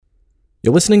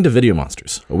You're listening to Video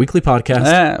Monsters, a weekly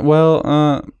podcast.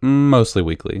 Mostly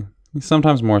weekly.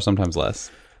 Sometimes more, sometimes less.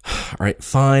 All right,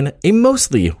 fine. A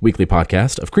mostly weekly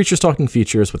podcast of Creatures Talking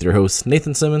Features with your hosts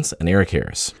Nathan Simmons and Eric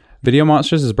Harris. Video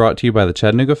Monsters is brought to you by the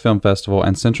Chattanooga Film Festival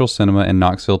and Central Cinema in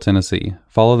Knoxville, Tennessee.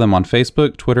 Follow them on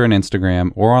Facebook, Twitter, and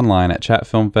Instagram, or online at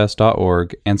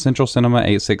chatfilmfest.org and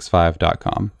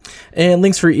centralcinema865.com. And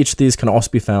links for each of these can also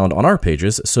be found on our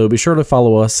pages, so be sure to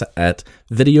follow us at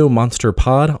Video Monster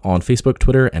Pod on Facebook,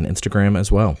 Twitter, and Instagram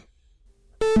as well.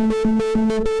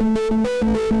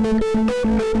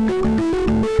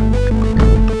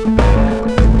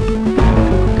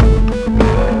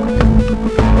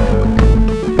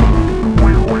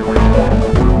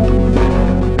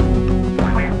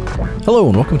 Hello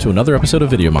and welcome to another episode of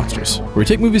Video Monsters, where we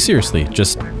take movies seriously,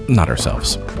 just not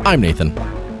ourselves. I'm Nathan.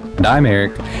 And I'm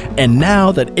Eric. And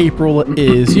now that April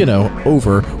is,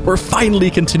 over, we're finally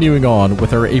continuing on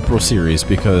with our April series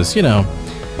because,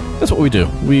 that's what we do.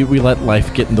 We let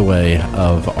life get in the way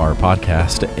of our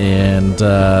podcast. And,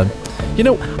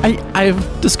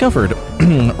 I've discovered,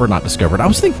 or not discovered, I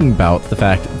was thinking about the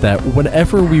fact that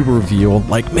whenever we reveal,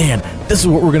 this is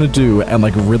what we're going to do, and,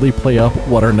 really play up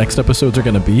what our next episodes are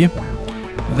going to be,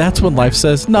 that's when life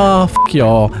says, nah, f***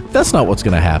 y'all, that's not what's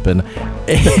going to happen.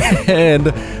 And,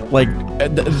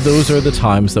 those are the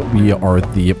times that we are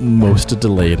the most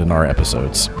delayed in our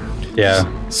episodes. Yeah.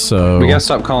 So we gotta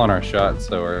stop calling our shots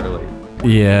so early.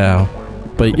 Yeah.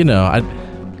 But, I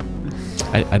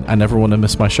never want to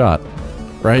miss my shot,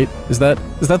 right? Is that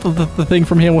the thing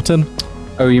from Hamilton?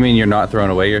 Oh, you mean you're not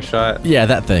throwing away your shot? Yeah,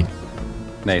 that thing.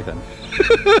 Nathan.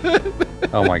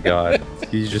 Oh my god.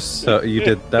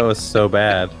 That was so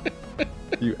bad.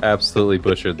 You absolutely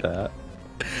butchered that.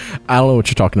 I don't know what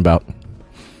you're talking about.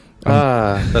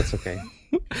 That's okay.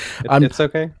 It's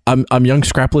okay. I'm young,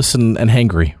 scrapless, and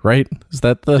hangry, right? Is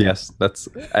that the... Yes, that's...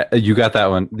 you got that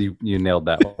one. You nailed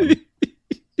that one.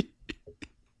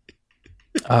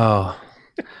 Oh.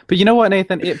 But you know what,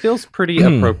 Nathan? It feels pretty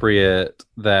appropriate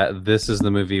that this is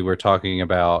the movie we're talking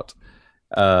about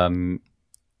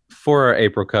for our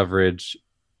April coverage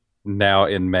now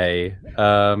in May.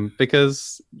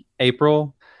 Because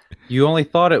April, you only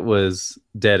thought it was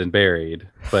dead and buried,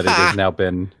 but it has now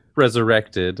been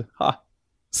resurrected. Ha.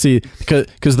 See,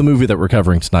 because the movie that we're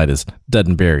covering tonight is Dead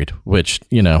and Buried, which,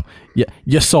 you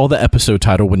saw the episode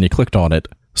title when you clicked on it,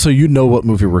 so you know what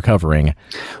movie we're covering.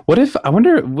 Wouldn't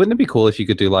it be cool if you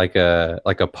could do like a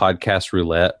podcast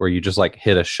roulette where you just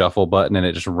hit a shuffle button and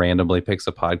it just randomly picks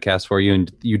a podcast for you and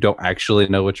you don't actually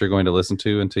know what you're going to listen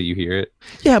to until you hear it?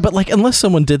 Yeah, but unless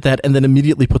someone did that and then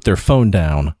immediately put their phone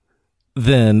down,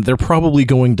 then they're probably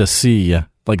going to see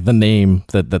the name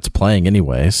that's playing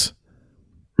anyways.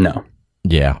 No.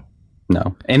 Yeah.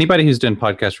 No. Anybody who's doing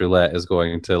podcast roulette is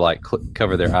going to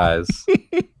cover their eyes.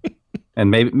 And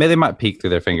maybe they might peek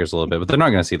through their fingers a little bit, but they're not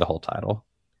going to see the whole title.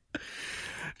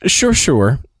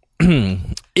 Sure.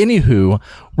 Anywho,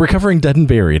 we're covering Dead and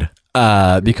Buried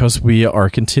because we are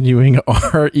continuing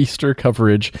our Easter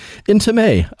coverage into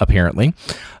May, apparently,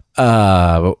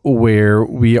 where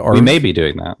we are... We may be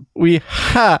doing that.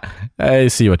 I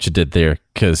see what you did there,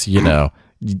 because, you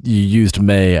used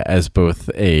May as both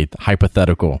a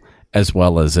hypothetical as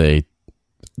well as a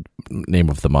name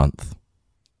of the month.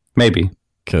 Maybe.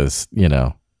 Because,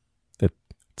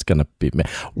 it's going to be...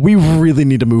 We really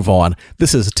need to move on.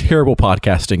 This is terrible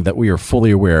podcasting that we are fully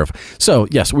aware of. So,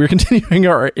 yes, we're continuing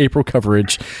our April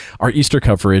coverage, our Easter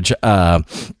coverage.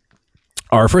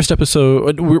 Our first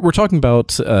episode, we're talking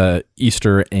about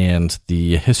Easter and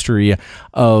the history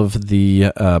of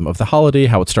the holiday,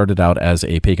 how it started out as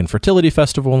a pagan fertility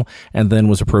festival and then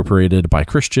was appropriated by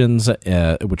Christians,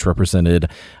 which represented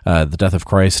the death of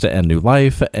Christ and new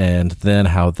life, and then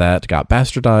how that got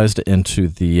bastardized into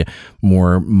the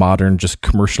more modern just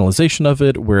commercialization of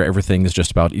it, where everything is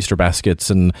just about Easter baskets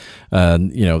and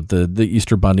the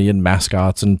Easter bunny and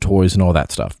mascots and toys and all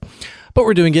that stuff. But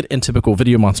we're doing it in typical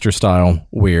Video Monster style,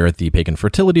 where the Pagan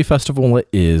Fertility Festival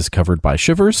is covered by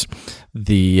Shivers.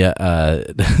 The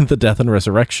Death and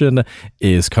Resurrection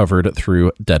is covered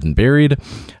through Dead and Buried.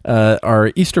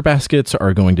 Our Easter baskets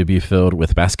are going to be filled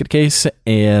with Basket Case,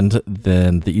 and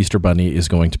then the Easter Bunny is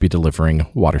going to be delivering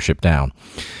Watership Down.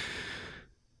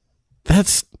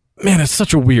 It's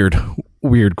such a weird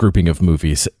grouping of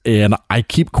movies, and I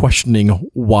keep questioning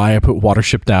why I put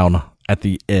Watership Down at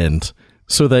the end.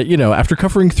 So that, after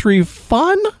covering 3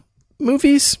 fun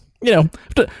movies,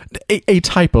 a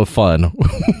type of fun,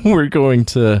 we're going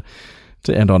to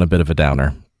end on a bit of a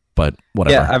downer, but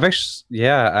whatever.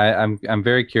 Yeah, I'm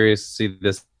very curious to see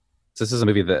this. This is a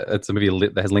movie that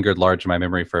has lingered large in my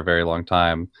memory for a very long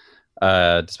time,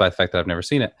 despite the fact that I've never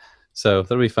seen it. So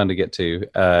that'll be fun to get to.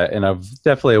 And I'm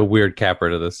definitely a weird capper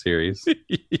to this series.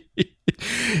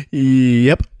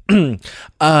 Yep. And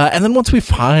then once we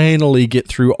finally get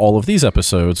through all of these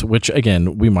episodes, which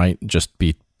again, we might just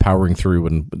be powering through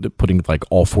and putting like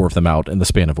all 4 of them out in the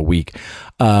span of a week,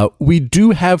 we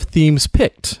do have themes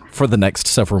picked for the next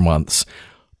several months,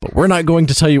 but we're not going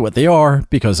to tell you what they are,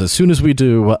 because as soon as we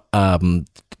do,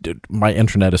 my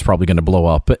internet is probably going to blow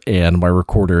up and my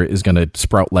recorder is going to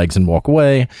sprout legs and walk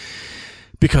away,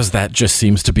 because that just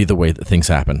seems to be the way that things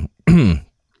happen.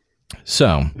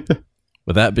 So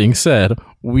with that being said,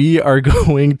 we are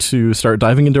going to start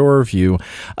diving into our review.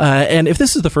 And if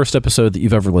this is the first episode that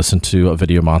you've ever listened to of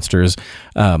Video Monsters,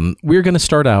 we're going to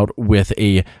start out with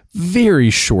a very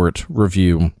short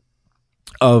review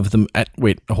of the...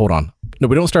 wait, hold on. No,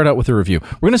 we don't start out with a review.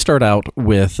 We're going to start out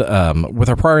with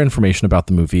our prior information about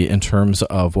the movie in terms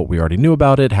of what we already knew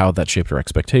about it, how that shaped our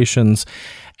expectations.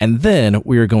 And then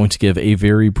we are going to give a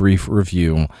very brief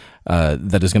review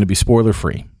that is going to be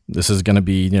spoiler-free. This is going to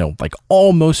be, like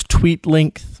almost tweet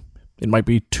length. It might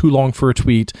be too long for a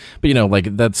tweet, but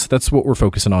like that's what we're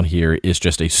focusing on here, is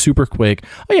just a super quick,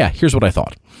 oh yeah, here's what I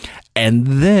thought. And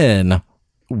then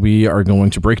we are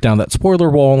going to break down that spoiler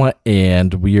wall,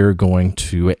 and we are going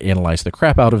to analyze the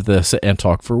crap out of this and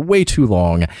talk for way too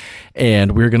long.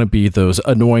 And we're going to be those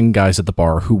annoying guys at the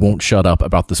bar who won't shut up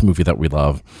about this movie that we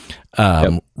love.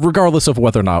 Regardless of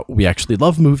whether or not we actually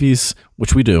love movies,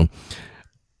 which we do.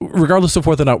 Regardless of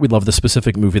whether or not we love the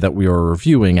specific movie that we are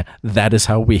reviewing, that is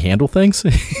how we handle things.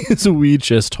 So we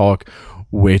just talk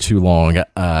way too long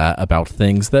about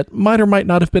things that might or might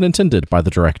not have been intended by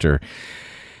the director.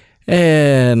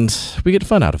 And we get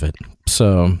fun out of it.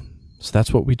 So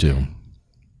that's what we do.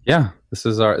 Yeah, this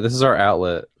is our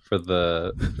outlet for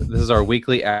this is our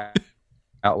weekly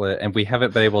outlet, and we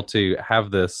haven't been able to have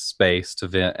this space to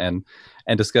vent and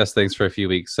discuss things for a few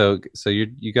weeks. So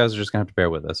you guys are just gonna have to bear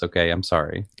with us, okay? I'm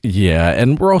sorry. Yeah,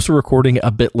 and we're also recording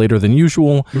a bit later than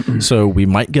usual, so we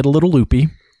might get a little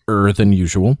loopy-er than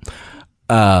usual.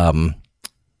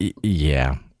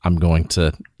 Yeah, I'm going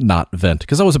to not vent,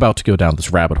 because I was about to go down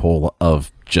this rabbit hole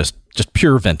of just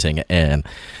pure venting, and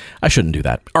I shouldn't do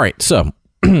that. All right, so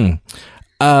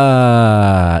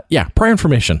prior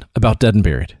information about Dead and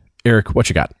Buried. Eric, what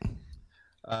you got?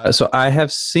 So I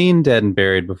have seen Dead and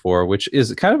Buried before, which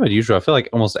is kind of unusual. I feel like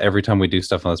almost every time we do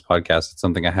stuff on this podcast, it's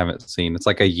something I haven't seen. It's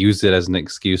like I use it as an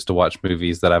excuse to watch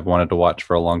movies that I've wanted to watch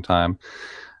for a long time.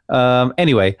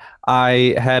 Anyway,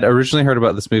 I had originally heard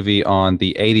about this movie on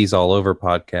the 80s All Over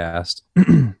podcast.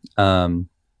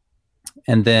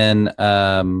 And then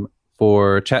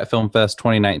for Chat Film Fest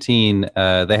 2019,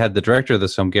 they had the director of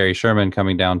this film, Gary Sherman,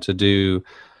 coming down to do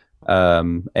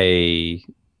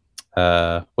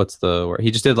what's the word?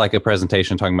 He just did like a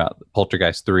presentation talking about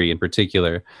Poltergeist 3 in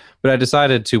particular. But I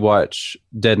decided to watch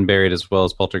Dead and Buried as well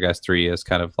as Poltergeist 3 as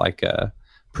kind of like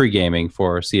pre-gaming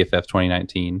for CFF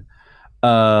 2019.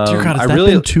 Dear God, has that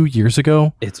been 2 years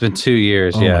ago? It's been 2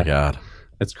 years, yeah. Oh my God.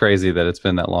 It's crazy that it's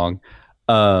been that long.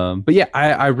 But yeah,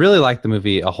 I really liked the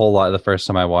movie a whole lot the first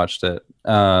time I watched it.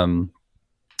 Thought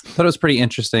it was pretty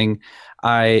interesting.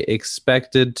 I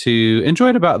expected to enjoy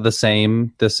it about the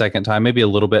same the second time, maybe a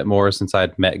little bit more since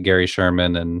I'd met Gary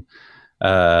Sherman and,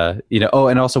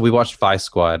 and also we watched Vice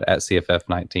Squad at CFF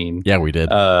 19. Yeah, we did.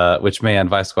 Which, man,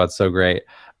 Vice Squad's so great.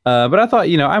 But I thought,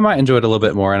 I might enjoy it a little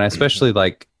bit more. And I especially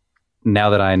like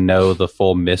now that I know the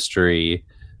full mystery,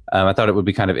 I thought it would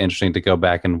be kind of interesting to go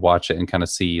back and watch it and kind of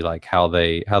see like how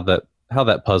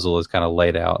that puzzle is kind of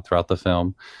laid out throughout the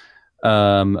film.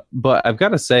 But I've got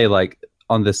to say, like,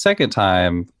 on the second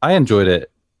time, I enjoyed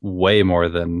it way more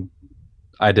than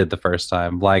I did the first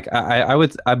time. Like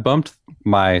I bumped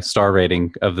my star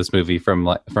rating of this movie from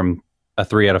a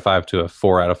 3 out of 5 to a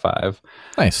 4 out of 5.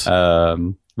 Nice.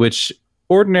 Which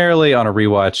ordinarily on a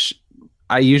rewatch,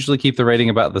 I usually keep the rating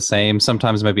about the same,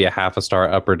 sometimes maybe a half a star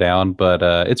up or down, but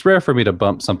it's rare for me to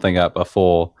bump something up a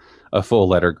full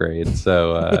letter grade.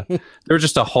 So there were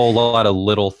just a whole lot of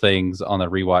little things on the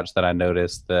rewatch that I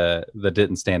noticed that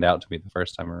didn't stand out to me the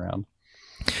first time around.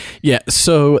 Yeah,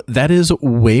 so that is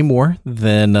way more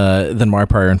than my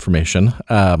prior information.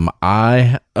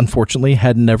 I unfortunately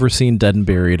had never seen Dead and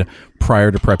Buried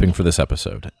prior to prepping for this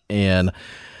episode, and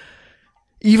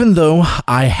even though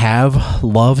I have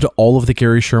loved all of the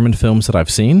Gary Sherman films that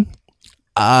I've seen,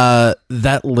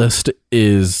 that list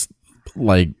is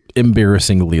like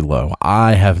embarrassingly low.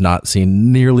 I have not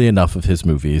seen nearly enough of his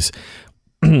movies.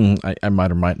 I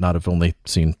might or might not have only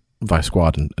seen Vice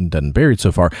Squad and Dead and Buried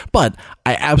so far, but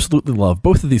I absolutely love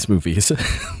both of these movies.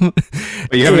 But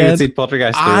you haven't even seen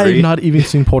Poltergeist 3? I've not even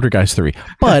seen Poltergeist 3,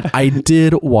 but I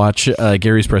did watch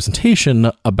Gary's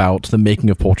presentation about the making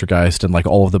of Poltergeist and like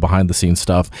all of the behind the scenes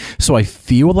stuff. So I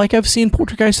feel like I've seen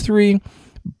Poltergeist 3,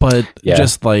 but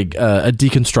just like a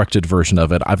deconstructed version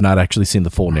of it. I've not actually seen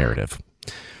the full narrative,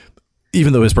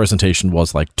 even though his presentation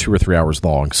was like 2 or 3 hours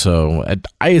long. So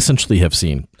I essentially have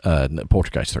seen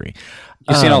Poltergeist 3.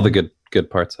 You've seen all the good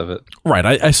parts of it. Right.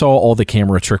 I saw all the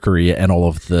camera trickery and all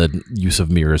of the use of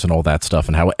mirrors and all that stuff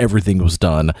and how everything was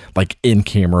done like in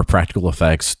camera, practical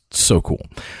effects. So cool.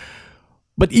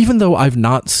 But even though I've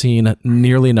not seen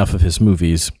nearly enough of his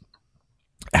movies,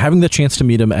 having the chance to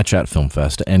meet him at Chat Film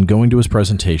Fest and going to his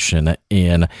presentation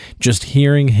and just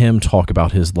hearing him talk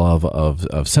about his love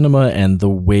of cinema and the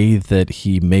way that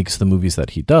he makes the movies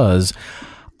that he does,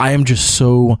 I am just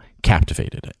so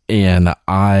captivated, and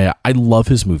I love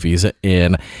his movies.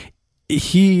 And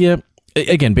he,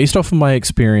 again, based off of my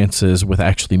experiences with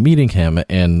actually meeting him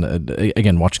and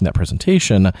again watching that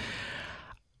presentation,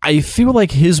 I feel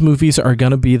like his movies are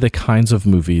going to be the kinds of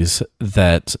movies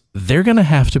that they're going to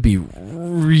have to be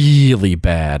really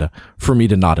bad for me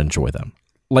to not enjoy them.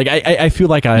 Like I feel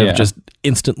like I have just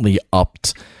instantly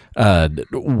upped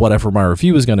whatever my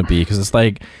review is going to be, because it's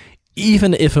like,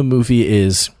 even if a movie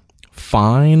is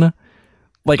fine,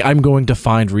 like I'm going to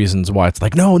find reasons why it's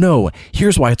like, no,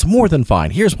 here's why it's more than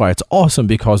fine. Here's why it's awesome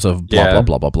because of blah, blah,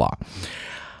 blah, blah, blah.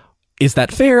 Is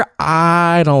that fair?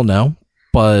 I don't know.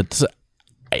 But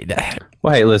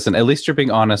well, hey, listen, at least you're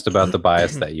being honest about the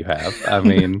bias that you have. I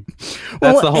mean,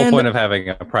 that's the whole point of having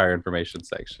a prior information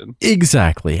section.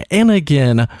 Exactly. And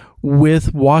again,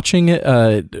 with watching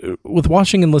and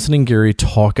listening Gary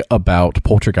talk about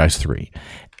Poltergeist 3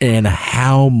 and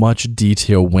how much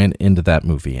detail went into that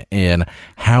movie and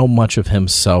how much of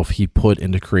himself he put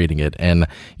into creating it, and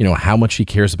how much he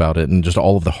cares about it, and just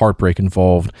all of the heartbreak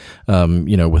involved,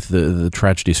 with the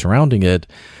tragedy surrounding it,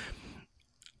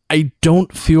 I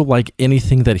don't feel like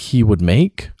anything that he would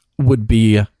make would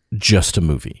be just a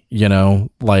movie,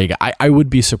 Like, I would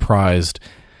be surprised,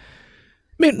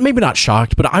 maybe not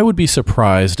shocked, but I would be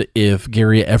surprised if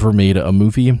Gary ever made a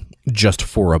movie just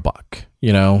for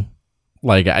 $1,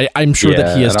 Like, I'm sure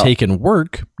that he has taken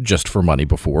work just for money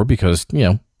before because,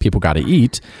 people got to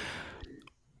eat.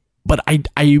 But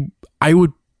I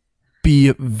would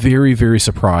be very, very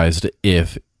surprised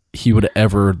if he would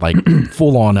ever like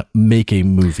full on make a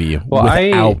movie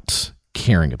without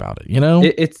caring about it.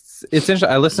 It's interesting.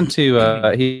 I listened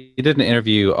to he did an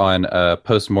interview on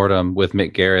Postmortem with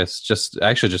Mick Garris just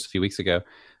a few weeks ago,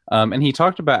 and he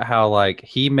talked about how like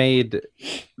he made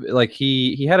like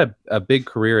he had a big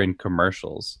career in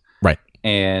commercials, right?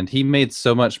 And he made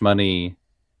so much money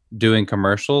doing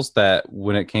commercials that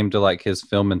when it came to like his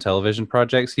film and television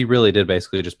projects, he really did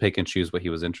basically just pick and choose what he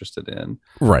was interested in,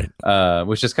 right?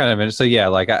 Which is kind of interesting. So yeah,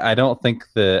 like I don't think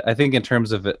I think in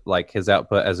terms of like his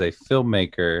output as a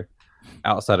filmmaker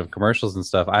outside of commercials and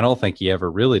stuff, I don't think he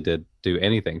ever really did do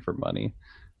anything for money.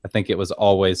 I think it was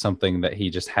always something that he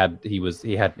just had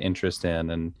an interest in,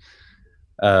 and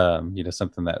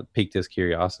something that piqued his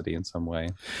curiosity in some way.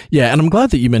 Yeah, and I'm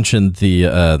glad that you mentioned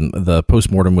the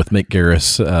Postmortem with Mick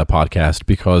Garris podcast,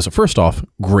 because first off,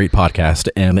 great podcast,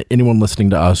 and anyone listening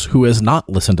to us who has not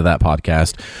listened to that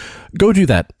podcast, go do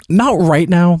that. Not right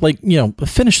now, like,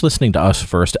 finish listening to us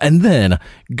first, and then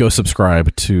go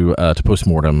subscribe to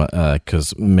Postmortem,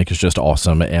 because Mick is just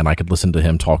awesome, and I could listen to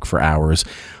him talk for hours.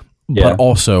 But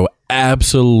also,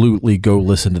 absolutely go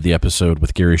listen to the episode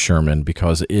with Gary Sherman,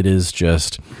 because it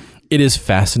is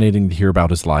fascinating to hear about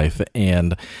his life.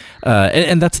 And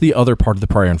that's the other part of the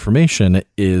prior information,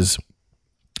 is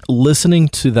listening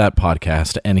to that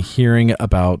podcast and hearing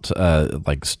about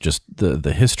like just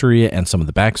the history and some of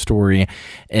the backstory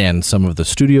and some of the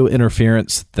studio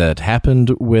interference that happened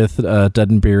with Dead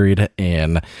and Buried,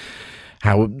 and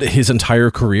how his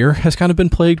entire career has kind of been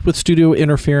plagued with studio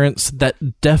interference.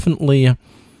 That definitely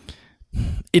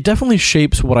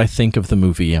shapes what I think of the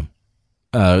movie,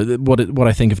 what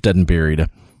I think of Dead and Buried,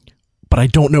 but I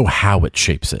don't know how it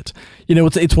shapes it.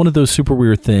 It's one of those super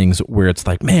weird things where it's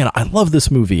like, man, I love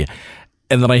this movie,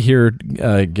 and then I hear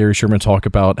Gary Sherman talk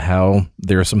about how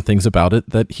there are some things about it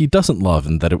that he doesn't love,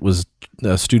 and that it was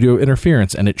studio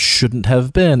interference, and it shouldn't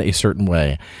have been a certain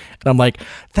way. And I'm like,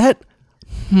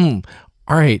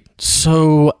 all right,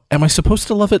 so am I supposed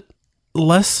to love it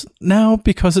less now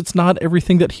because it's not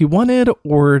everything that he wanted?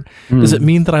 Or does it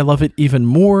mean that I love it even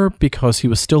more because he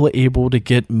was still able to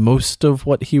get most of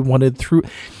what he wanted through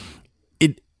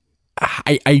it?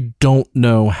 I don't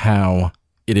know how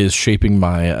it is shaping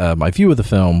my my view of the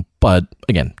film. But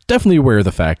again, definitely aware of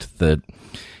the fact that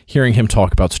hearing him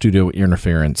talk about studio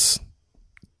interference,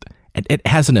 it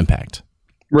has an impact.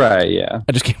 Right, yeah.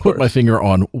 I just can't put my finger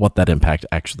on what that impact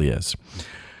actually is.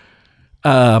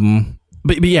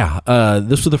 But yeah,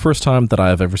 this was the first time that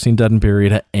I've ever seen Dead and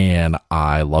Buried, and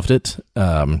I loved it.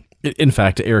 In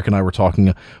fact, Eric and I were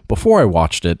talking before I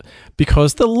watched it,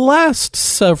 because the last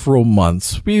several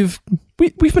months we've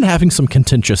been having some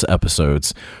contentious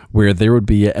episodes where there would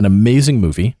be an amazing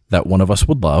movie that one of us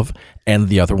would love and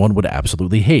the other one would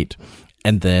absolutely hate.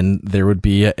 And then there would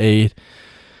be a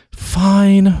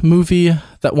fine movie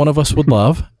that one of us would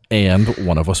love and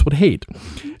one of us would hate.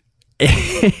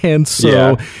 And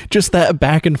so just that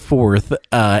back and forth,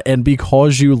 and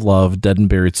because you love Dead and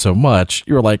Buried so much,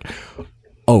 you're like,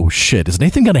 oh shit, is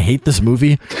Nathan gonna hate this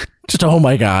movie? Just, oh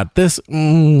my god, this,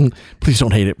 please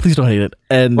don't hate it, please don't hate it.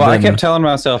 And well, I kept telling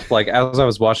myself, like, as I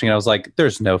was watching it, I was like,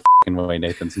 there's no fucking way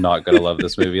Nathan's not gonna love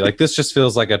this movie. Like, this just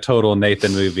feels like a total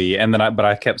Nathan movie. And then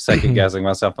I kept second guessing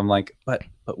myself. I'm like, but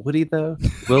would he though?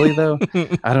 Will he though?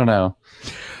 I don't know.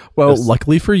 Well,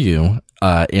 luckily for you,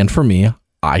 and for me,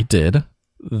 I did.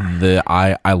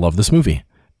 I love this movie,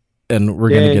 and we're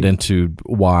going to get into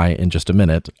why in just a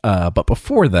minute. But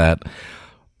before that,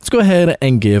 let's go ahead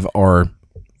and give our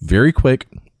very quick,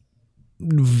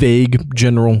 vague,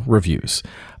 general reviews.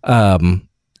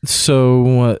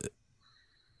 So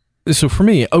for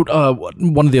me,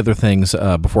 one of the other things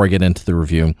before I get into the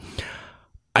review,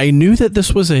 I knew that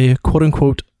this was a quote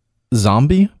unquote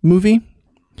zombie movie.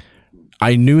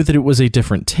 I knew that it was a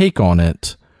different take on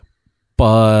it,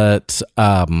 but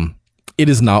it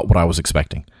is not what I was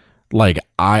expecting. Like,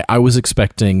 I was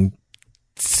expecting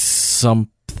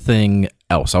something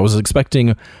else. I was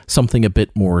expecting something a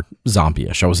bit more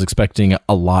zombie-ish. I was expecting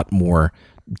a lot more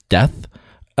death,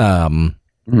 and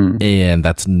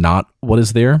that's not what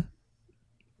is there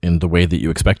in the way that you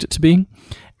expect it to be.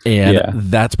 And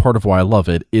that's part of why I love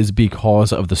it, is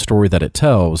because of the story that it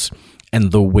tells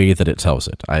and the way that it tells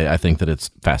it. I think that it's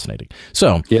fascinating.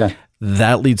 So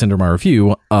that leads into my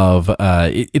review of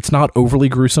it's not overly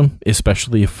gruesome,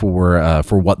 especially for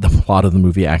what the plot of the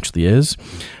movie actually is,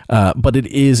 but it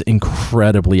is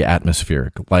incredibly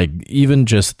atmospheric. Like, even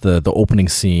just the opening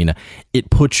scene, it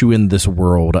puts you in this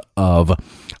world of,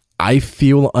 I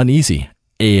feel uneasy,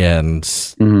 and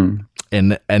it's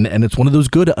one of those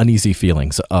good uneasy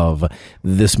feelings of,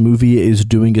 this movie is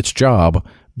doing its job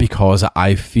because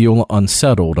I feel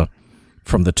unsettled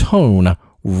from the tone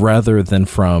rather than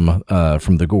from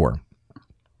the gore.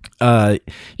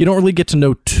 You don't really get to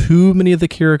know too many of the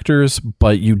characters,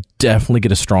 but you definitely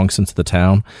get a strong sense of the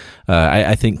town.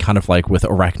 I think kind of like with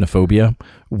Arachnophobia,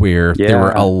 where there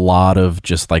were a lot of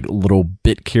just like little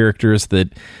bit characters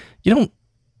that you don't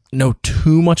know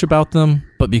too much about them,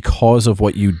 but because of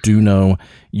what you do know,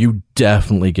 you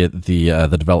definitely get the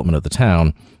development of the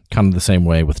town, kind of the same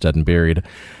way with Dead and Buried.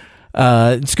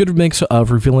 It's a good mix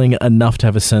of revealing enough to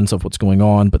have a sense of what's going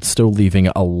on, but still leaving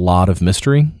a lot of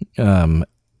mystery. And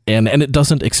it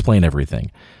doesn't explain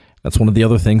everything. That's one of the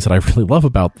other things that I really love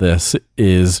about this,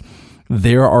 is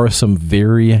there are some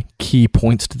very key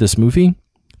points to this movie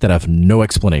that have no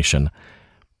explanation,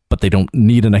 but they don't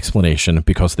need an explanation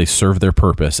because they serve their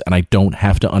purpose, and I don't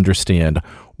have to understand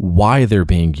why they're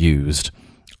being used.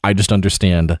 I just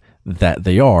understand that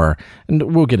they are,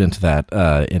 and we'll get into that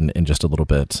in just a little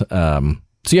bit. So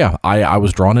yeah, I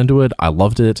was drawn into it. I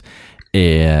loved it,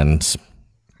 and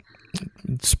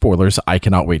spoilers, I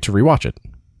cannot wait to rewatch it.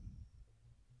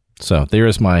 So there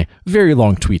is my very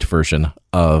long tweet version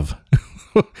of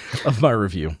of my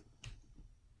review.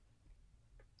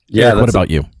 Yeah, Eric, what about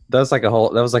you? That was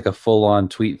like a full on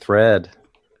tweet thread.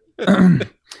 It's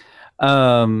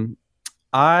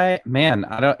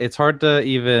hard to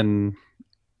even,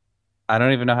 I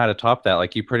don't even know how to top that.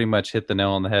 Like, you pretty much hit the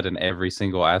nail on the head in every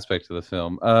single aspect of the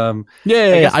film.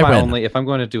 If I'm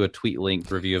going to do a tweet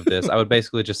linked review of this, I would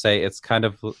basically just say it's kind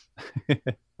of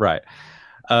right.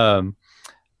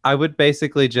 I would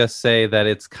basically just say that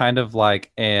it's kind of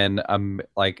like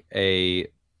a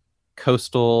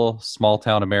coastal small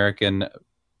town American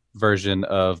version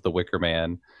of The Wicker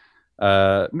Man,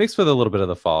 mixed with a little bit of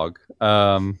The Fog.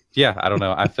 I don't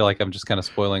know. I feel like I'm just kind of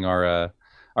spoiling our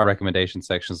recommendation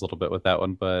sections a little bit with that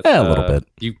one, but a little bit.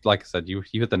 You, like I said, you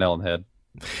hit the nail on the head.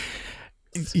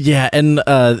 Yeah, and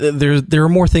there are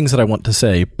more things that I want to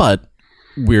say, but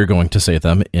we're going to say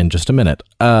them in just a minute.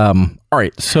 All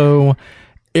right, so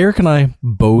Eric and I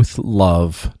both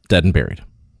love Dead and Buried.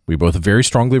 We both very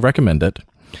strongly recommend it.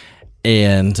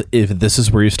 And if this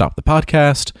is where you stop the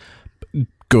podcast,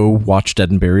 go watch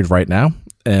Dead and Buried right now.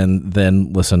 and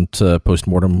then listen to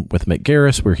Postmortem with Mick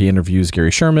Garris, where he interviews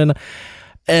Gary Sherman,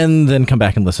 and then come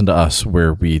back and listen to us,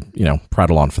 where we,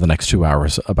 prattle on for the next 2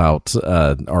 hours about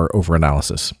our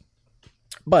over-analysis.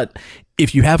 But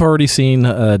if you have already seen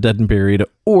Dead and Buried,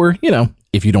 or,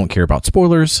 if you don't care about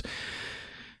spoilers,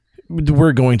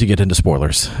 we're going to get into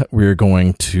spoilers. We're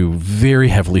going to very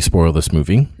heavily spoil this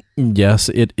movie. Yes,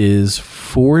 it is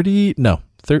 40 years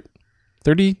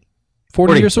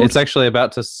old. It's actually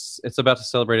about to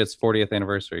celebrate its 40th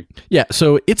anniversary. Yeah,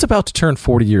 so it's about to turn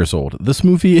 40 years old. This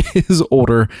movie is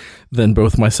older than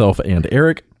both myself and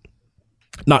Eric.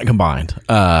 Not combined.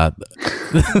 It's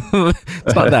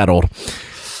not that old.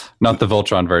 Not the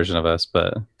Voltron version of us,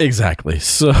 but... Exactly.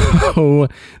 So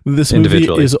this movie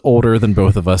is older than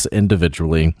both of us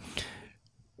individually,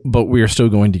 but we are still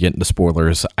going to get into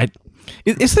spoilers.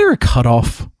 Is there a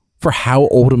cutoff for how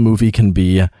old a movie can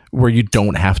be where you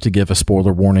don't have to give a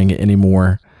spoiler warning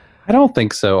anymore? I don't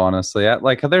think so, honestly.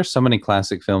 There's so many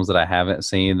classic films that I haven't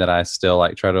seen that I still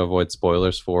try to avoid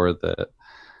spoilers for.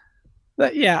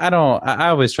 I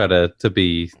always try to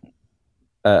be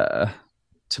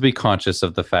conscious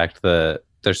of the fact that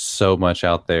there's so much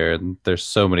out there and there's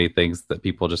so many things that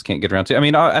people just can't get around to. I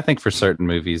mean, I think for certain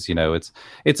movies,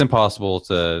 it's impossible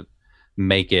to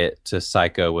make it to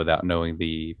Psycho without knowing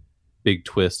the big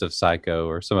twist of Psycho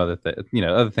or some other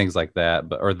other things like that,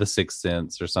 or The Sixth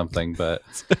Sense or something. But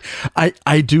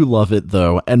I do love it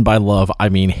though, and by love I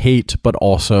mean hate, but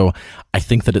also I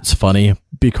think that it's funny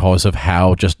because of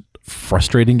how just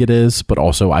frustrating it is, but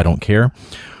also I don't care.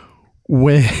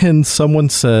 When someone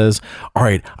says, all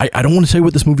right, I don't want to say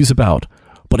what this movie's about,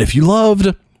 but if you loved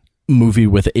a movie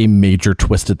with a major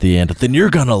twist at the end, then you're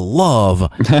gonna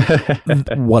love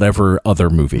whatever other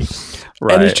movie.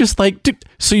 Right. And it's just like, dude,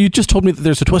 so you just told me that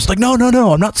there's a twist. Like, no,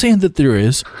 I'm not saying that there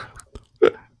is,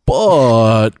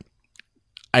 but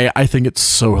I think it's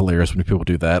so hilarious when people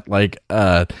do that. Like,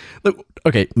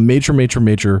 okay, major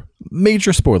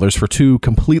spoilers for two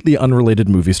completely unrelated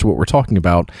movies to what we're talking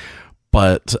about.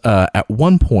 But at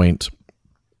one point,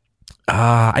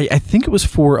 I think it was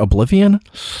for Oblivion.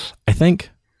 I think,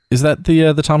 is that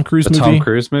the Tom Cruise movie? Tom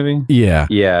Cruise movie? Yeah.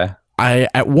 Yeah.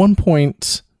 At one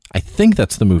point, I think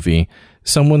that's the movie.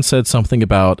 Someone said something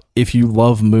about if you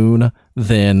love Moon,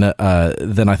 then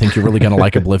I think you're really gonna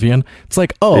like Oblivion. It's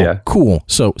like, oh, yeah. Cool.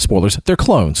 So spoilers, they're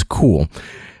clones. Cool.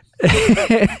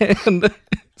 And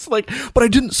it's like, but I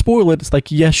didn't spoil it. It's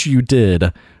like, yes, you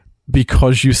did.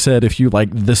 Because you said if you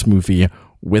like this movie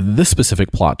with this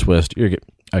specific plot twist, you're good.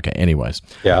 Okay. Anyways,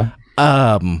 yeah.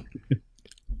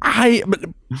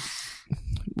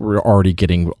 We're already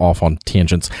getting off on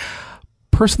tangents.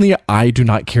 Personally, I do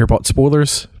not care about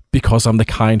spoilers because I'm the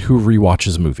kind who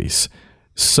rewatches movies.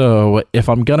 So if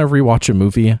I'm gonna rewatch a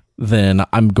movie, then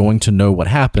I'm going to know what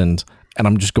happened, and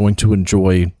I'm just going to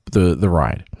enjoy the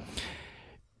ride.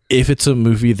 If it's a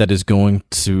movie that is going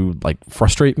to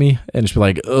frustrate me and just be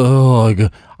like, ugh,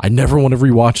 I never want to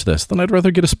rewatch this, then I'd rather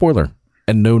get a spoiler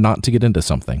and know not to get into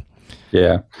something.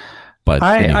 Yeah. But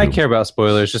I care about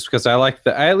spoilers just because I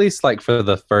at least for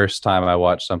the first time I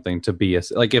watch something to be if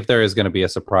there is going to be a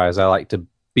surprise, I like to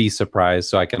be surprised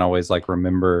so I can always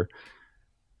remember,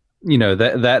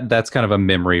 that's kind of a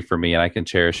memory for me and I can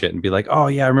cherish it and be like, oh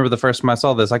yeah, I remember the first time I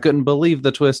saw this, I couldn't believe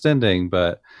the twist ending,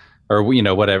 or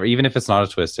whatever, even if it's not a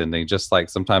twist ending, just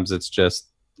sometimes it's just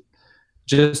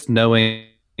knowing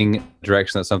the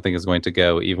direction that something is going to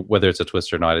go, even whether it's a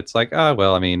twist or not. It's like,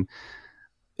 well, I mean,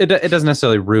 it doesn't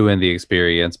necessarily ruin the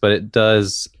experience, but it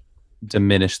does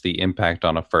diminish the impact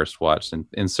on a first watch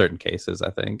in certain cases,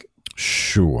 I think.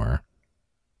 Sure.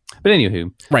 But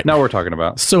anywho, right. Not what we're talking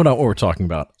about. So not what we're talking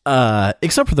about,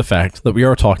 except for the fact that we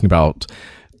are talking about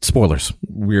spoilers.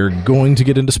 We're going to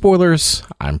get into spoilers.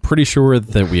 I'm pretty sure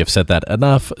that we have said that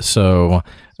enough. So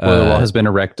spoiler wall has been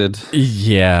erected.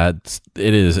 Yeah,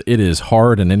 it is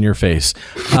hard and in your face.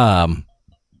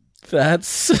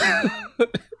 That's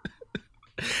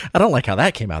I don't like how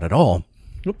that came out at all.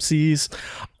 Oopsies.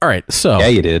 All right, so yeah,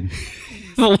 you did.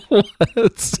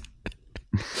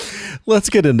 Let's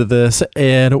get into this,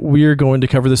 and we're going to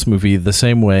cover this movie the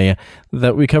same way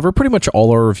that we cover pretty much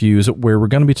all our reviews, where we're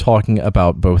going to be talking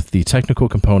about both the technical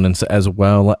components as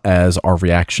well as our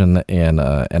reaction and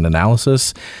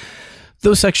analysis.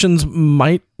 Those sections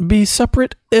might be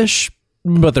separate-ish,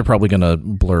 but they're probably going to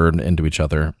blur into each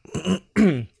other.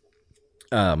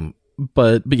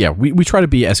 But yeah, we try to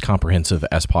be as comprehensive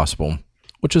as possible,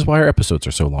 which is why our episodes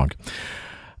are so long.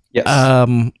 Yes.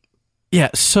 Yeah,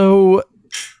 so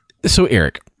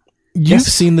Eric, you've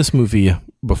seen this movie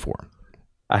before.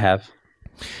 I have.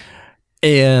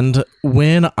 And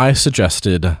when I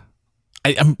suggested,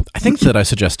 I think that I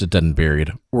suggested Dead and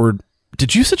Buried, or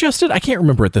Did you suggest it? I can't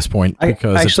remember at this point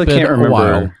because I actually it's been can't remember. a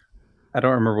while. I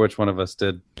don't remember which one of us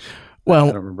did. Well,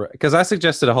 I don't remember because I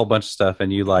suggested a whole bunch of stuff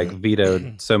and you like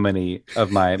vetoed so many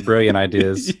of my brilliant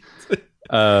ideas.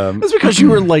 That's because you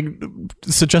were like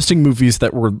suggesting movies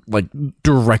that were like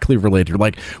directly related.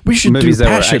 Like we should movies do that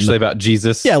Passion. were actually about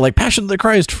Jesus. Yeah, like Passion of the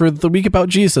Christ for the week about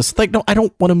Jesus. Like, no, I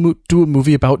don't want to do a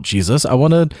movie about Jesus. I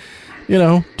want to,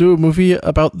 do a movie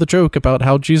about the joke about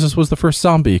how Jesus was the first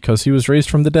zombie because he was raised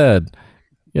from the dead.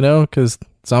 Because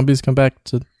zombies come back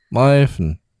to life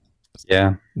and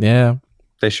yeah,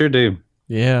 they sure do.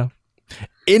 Yeah.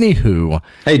 Anywho,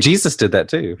 hey, Jesus did that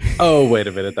too. Oh, wait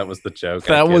a minute, that was the joke.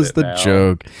 That was the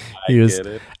joke.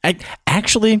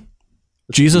 Actually,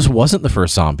 Jesus wasn't the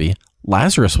first zombie.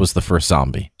 Lazarus was the first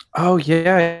zombie. Oh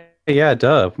yeah,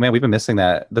 duh. Man, we've been missing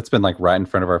that. That's been like right in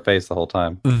front of our face the whole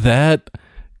time.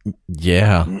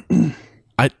 Yeah.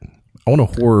 I want a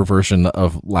horror version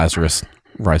of Lazarus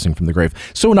rising from the grave.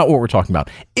 So not what we're talking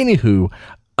about. Anywho,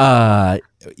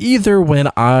 either when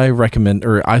I recommend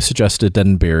or I suggested Dead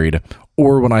and Buried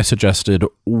or when I suggested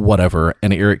whatever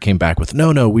and Eric came back with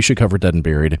no, we should cover Dead and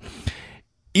Buried.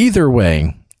 Either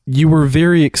way, you were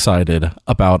very excited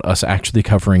about us actually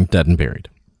covering Dead and Buried.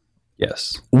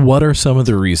 Yes. What are some of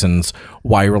the reasons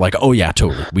why you were like, oh yeah,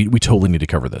 totally. We totally need to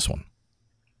cover this one?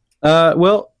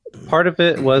 Well, part of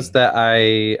it was that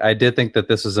I did think that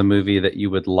this was a movie that you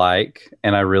would like,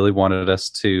 and I really wanted us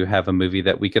to have a movie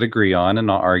that we could agree on and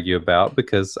not argue about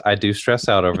because I do stress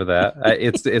out over that.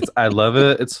 I love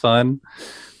it. It's fun,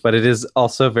 but it is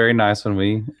also very nice when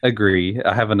we agree.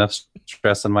 I have enough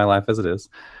stress in my life as it is.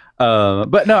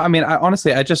 But no, I mean,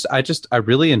 I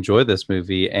really enjoy this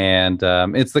movie, and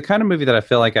it's the kind of movie that I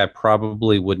feel like I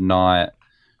probably would not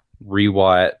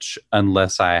rewatch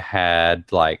unless I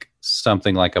had like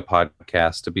something like a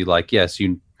podcast to be like, yes,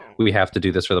 we have to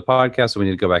do this for the podcast, so we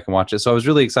need to go back and watch it. So I was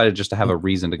really excited just to have a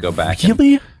reason to go back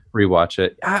and rewatch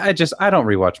it. I don't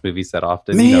rewatch movies that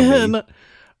often. Man,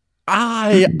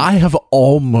 I have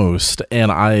almost,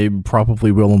 and I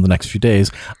probably will in the next few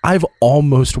days, I've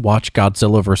almost watched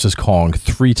Godzilla vs. Kong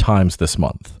 3 times this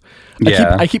month.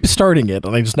 I keep starting it,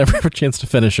 and I just never have a chance to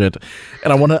finish it.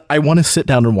 And I want to sit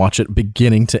down and watch it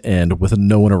beginning to end with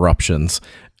no interruptions.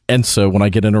 And so when I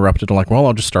get interrupted, I'm like, well,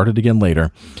 I'll just start it again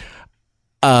later.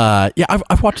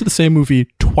 I've watched the same movie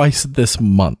twice this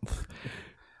month.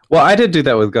 Well, I did do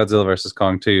that with Godzilla vs.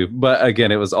 Kong too, but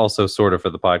again, it was also sort of for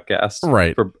the podcast,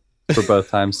 right? For both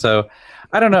times. So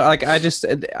I don't know. Like I'll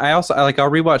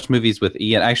rewatch movies with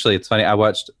Ian. Actually, it's funny. I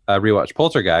rewatched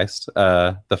Poltergeist,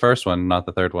 the first one, not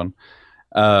the third one,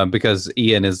 because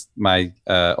Ian is my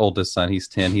oldest son. He's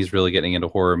 10. He's really getting into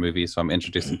horror movies, so I'm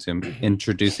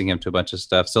introducing him to a bunch of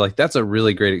stuff. So like that's a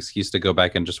really great excuse to go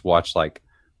back and just watch like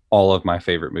all of my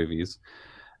favorite movies.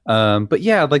 But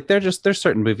yeah, like there's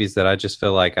certain movies that I just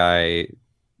feel like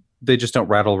they just don't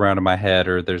rattle around in my head,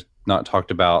 or there's not talked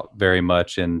about very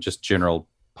much in just general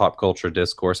pop culture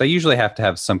discourse. I usually have to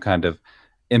have some kind of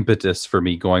impetus for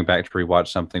me going back to rewatch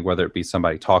something, whether it be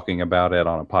somebody talking about it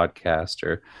on a podcast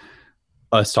or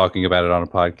us talking about it on a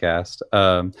podcast.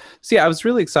 So yeah, I was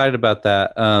really excited about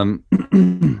that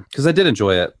because I did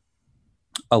enjoy it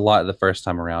a lot the first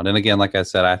time around. And again, like I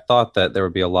said, I thought that there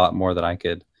would be a lot more that I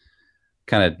could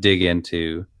kind of dig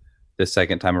into the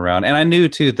second time around. And I knew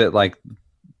too that like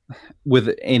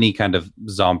with any kind of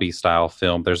zombie style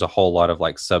film, there's a whole lot of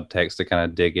like subtext to kind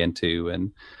of dig into,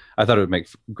 and I thought it would make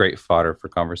great fodder for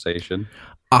conversation.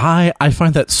 I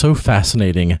find that so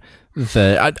fascinating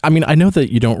that I mean, I know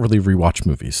that you don't really rewatch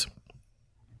movies,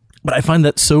 but I find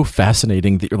that so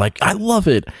fascinating that you're like, I love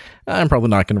it. I'm probably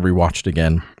not going to rewatch it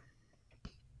again.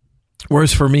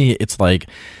 Whereas for me, it's like,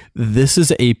 this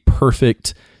is a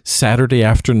perfect Saturday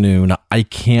afternoon. I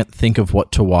can't think of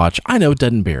what to watch. I know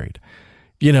Dead and Buried.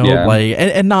 Like,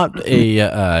 and not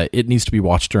it needs to be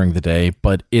watched during the day,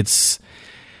 but it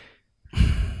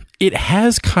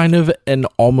has kind of an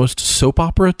almost soap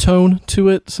opera tone to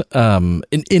it,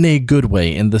 in a good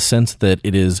way, in the sense that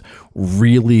it is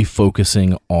really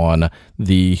focusing on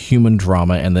the human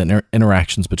drama and the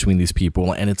interactions between these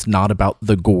people, and it's not about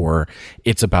the gore,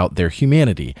 it's about their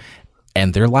humanity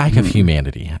and their lack of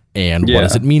humanity, and what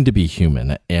does it mean to be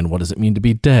human, and what does it mean to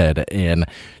be dead, and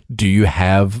do you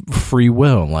have free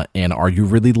will, and are you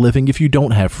really living if you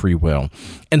don't have free will?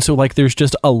 And so like there's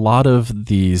just a lot of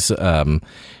these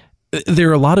there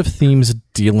are a lot of themes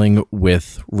dealing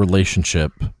with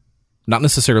relationship, not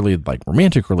necessarily like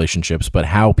romantic relationships, but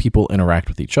how people interact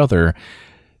with each other,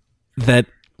 that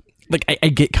like I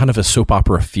get kind of a soap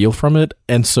opera feel from it.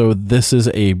 And so this is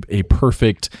a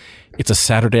perfect, it's a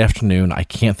Saturday afternoon. I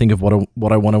can't think of what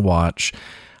I want to watch.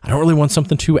 I don't really want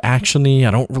something too actiony.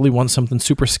 I don't really want something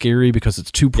super scary because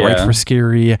it's too bright Yeah. for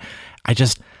scary. I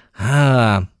just,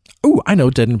 I know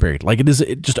Dead and Buried. Like, it is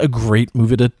just a great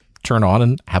movie to turn on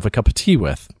and have a cup of tea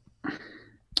with.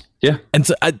 Yeah. And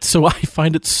so I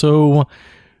find it so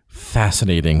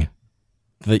fascinating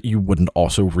that you wouldn't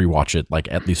also rewatch it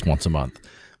like at least once a month.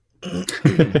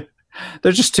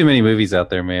 There's just too many movies out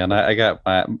there, man.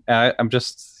 I'm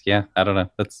just, I don't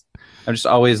know. I'm just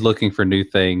always looking for new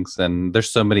things, and there's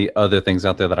so many other things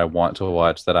out there that I want to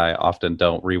watch that I often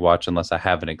don't rewatch unless I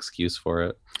have an excuse for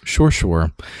it. Sure.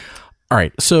 All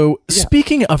right. So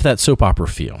speaking of that soap opera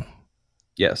feel,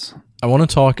 Yes. I want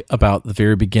to talk about the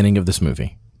very beginning of this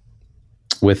movie.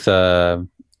 With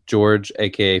George,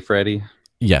 aka Freddie,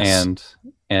 Yes.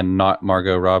 and not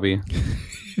Margot Robbie.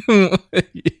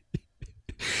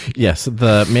 Yes,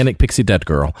 the Manic Pixie Dead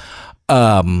Girl.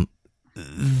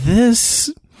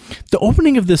 The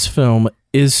opening of this film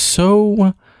is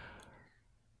so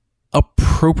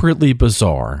appropriately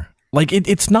bizarre. Like,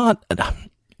 it's not...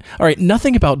 All right,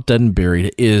 nothing about Dead and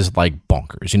Buried is like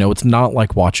bonkers. You know, it's not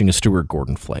like watching a Stuart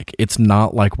Gordon flick. It's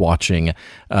not like watching...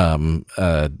 why am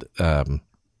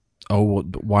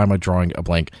I drawing a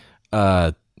blank?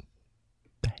 Why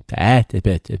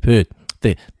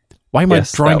am I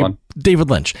drawing David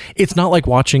Lynch? It's not like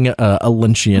watching a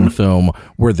Lynchian film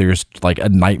where there's like a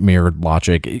nightmare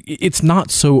logic. It's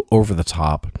not so over the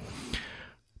top,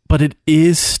 but it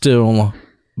is still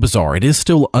bizarre. It is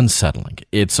still unsettling.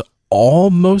 It's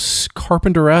almost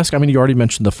Carpenter-esque. I mean, you already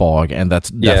mentioned The Fog, and that's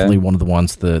definitely one of the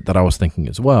ones that I was thinking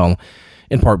as well,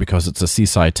 in part because it's a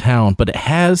seaside town, but it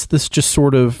has this just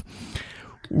sort of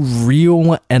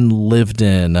real and lived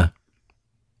in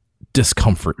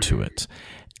discomfort to it.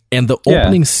 And the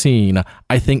opening scene,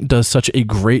 I think, does such a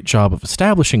great job of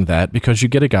establishing that, because you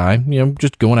get a guy,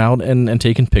 just going out and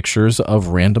taking pictures of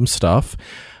random stuff,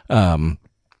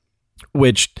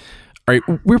 which, all right,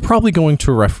 we're probably going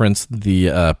to reference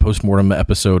the postmortem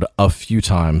episode a few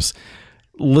times.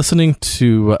 Listening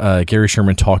to Gary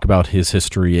Sherman talk about his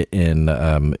history in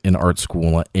art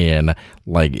school and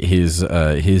like his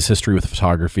history with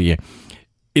photography,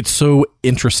 it's so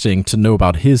interesting to know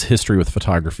about his history with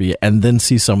photography and then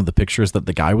see some of the pictures that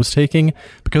the guy was taking,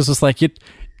 because it's like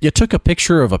you took a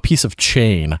picture of a piece of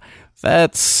chain.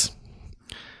 That's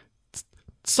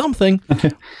something.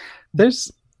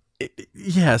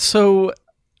 So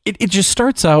it just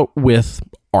starts out with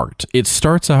art. It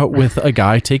starts out with a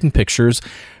guy taking pictures,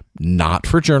 not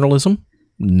for journalism,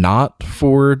 not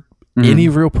for any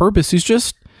real purpose. He's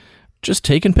just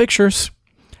taking pictures.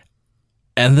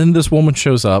 And then this woman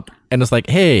shows up and is like,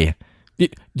 "Hey, do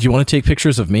you want to take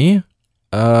pictures of me?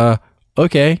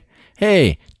 Okay.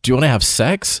 Hey, do you want to have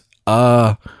sex?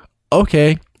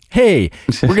 Okay. Hey,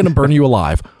 we're going to burn you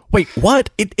alive." Wait, what?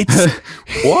 It's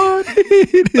What?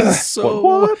 It is so...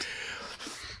 What?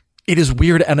 It is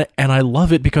weird, and I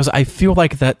love it because I feel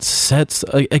like that sets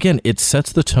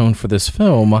the tone for this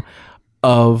film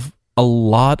of a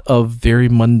lot of very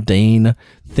mundane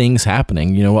things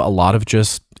happening. A lot of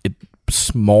just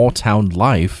small town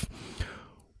life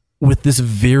with this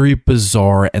very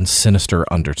bizarre and sinister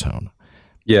undertone.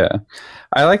 Yeah.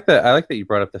 I like that you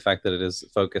brought up the fact that it is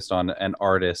focused on an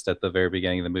artist at the very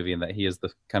beginning of the movie and that he is the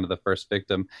kind of the first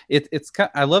victim.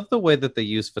 I love the way that they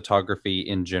use photography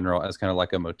in general as kind of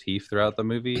like a motif throughout the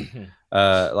movie.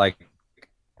 Like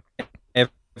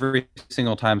every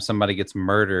single time somebody gets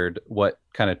murdered, what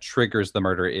kind of triggers the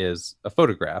murder is a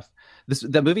photograph.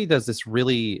 The movie does this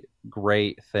really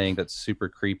great thing that's super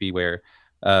creepy where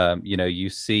you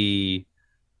see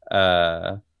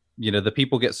the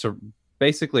people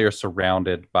basically are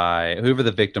surrounded by whoever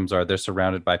the victims are. They're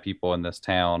surrounded by people in this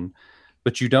town,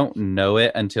 but you don't know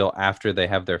it until after they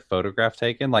have their photograph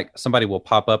taken. Like somebody will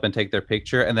pop up and take their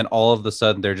picture, and then all of a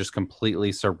sudden they're just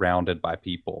completely surrounded by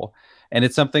people. And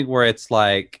it's something where it's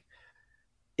like,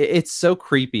 it's so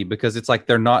creepy because it's like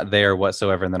they're not there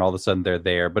whatsoever, and then all of a sudden they're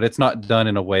there, but it's not done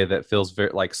in a way that feels very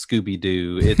like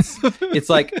Scooby-Doo. It's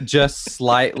like just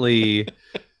slightly,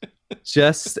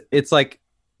 it's like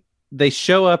they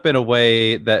show up in a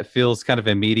way that feels kind of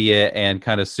immediate and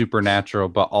kind of supernatural,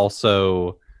 but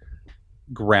also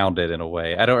grounded in a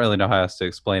way. I don't really know how else to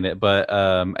explain it, but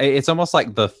it's almost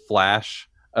like the flash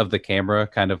of the camera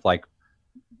kind of like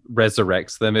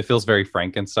resurrects them. It feels very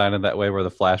Frankenstein in that way, where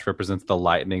the flash represents the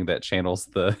lightning that channels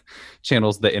the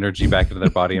energy back into their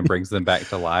body and brings them back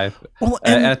to life. Well,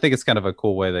 and I think it's kind of a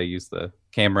cool way they use the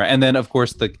camera. And then of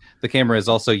course the camera is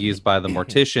also used by the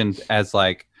mortician as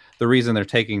like, the reason they're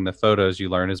taking the photos, you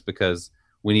learn, is because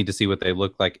we need to see what they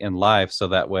look like in life, so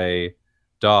that way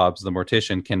Dobbs, the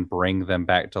mortician, can bring them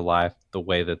back to life the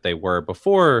way that they were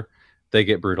before they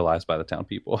get brutalized by the town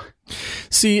people.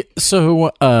 See,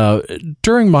 so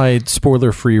during my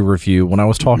spoiler-free review, when I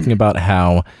was talking about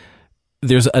how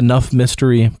there's enough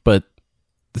mystery, but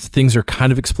things are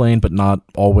kind of explained, but not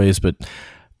always, but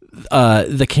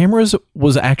the cameras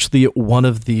was actually one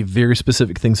of the very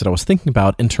specific things that I was thinking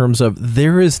about in terms of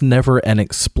there is never an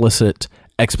explicit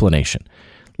explanation.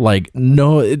 Like,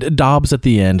 no, Dobbs at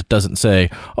the end doesn't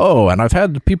say, oh, and I've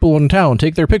had people in town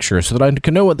take their pictures so that I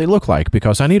can know what they look like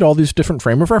because I need all these different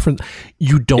frame of reference.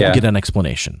 You don't get an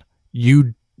explanation.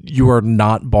 You are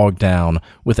not bogged down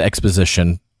with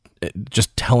exposition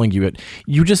just telling you it.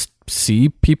 You just see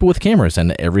people with cameras,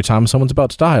 and every time someone's about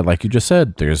to die, like you just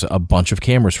said, there's a bunch of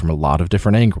cameras from a lot of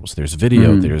different angles. There's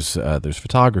video, there's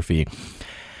photography.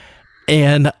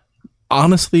 And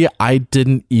honestly, I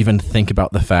didn't even think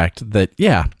about the fact that,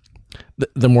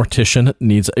 the mortician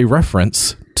needs a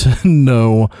reference to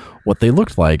know what they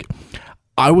looked like.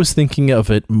 I was thinking of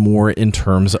it more in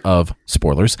terms of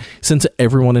spoilers. Since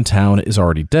everyone in town is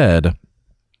already dead,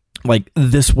 like,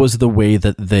 this was the way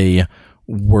that they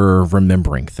were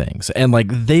remembering things. And, like,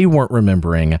 they weren't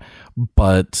remembering,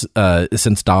 but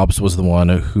since Dobbs was the one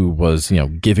who was,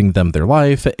 giving them their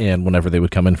life, and whenever they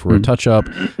would come in for a touch-up,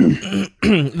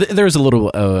 there's a little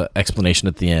explanation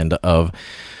at the end of,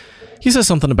 he says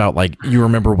something about, like, you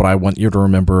remember what I want you to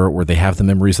remember, or they have the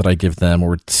memories that I give them,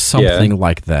 or something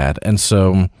like that. And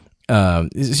so,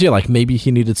 like, maybe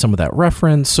he needed some of that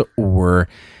reference, or...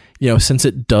 since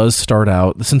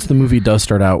the movie does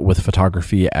start out with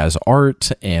photography as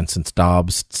art, and since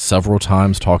Dobbs several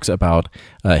times talks about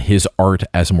his art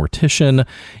as a mortician,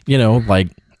 like,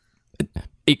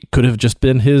 it could have just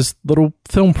been his little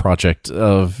film project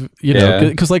of,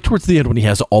 because like towards the end when he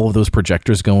has all of those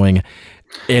projectors going,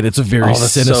 and it's very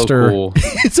sinister. So cool.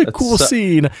 It's a cool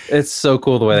scene. It's so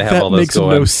cool the way they have all those going.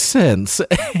 That makes no sense.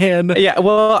 And yeah,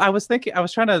 well, I was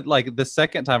trying to, like, the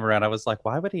second time around, I was like,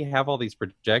 why would he have all these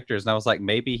projectors? And I was like,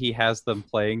 maybe he has them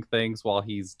playing things while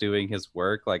he's doing his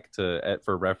work, like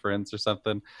for reference or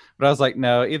something. But I was like,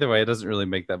 no, either way, it doesn't really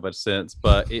make that much sense,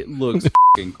 but it looks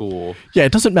fucking cool. Yeah,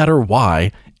 it doesn't matter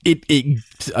why. It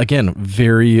again,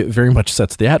 very, very much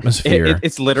sets the atmosphere.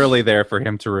 It's literally there for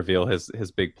him to reveal his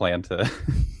big plan to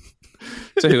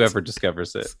whoever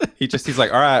discovers it. He's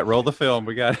like, all right, roll the film.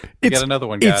 We got another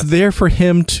one, guys. It's there for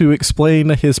him to explain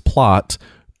his plot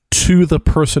to the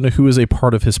person who is a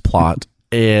part of his plot.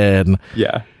 And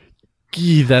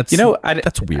that's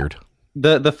that's weird.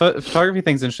 The photography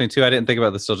thing's interesting too. I didn't think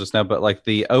about this till just now, but like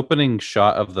the opening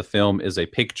shot of the film is a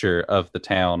picture of the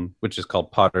town, which is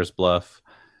called Potter's Bluff.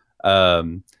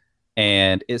 And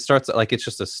it starts like it's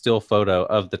just a still photo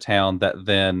of the town that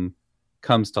then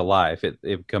comes to life.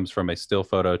 It comes from a still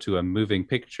photo to a moving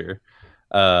picture,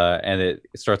 and it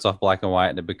starts off black and white,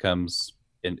 and it becomes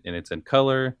it's in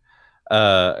color,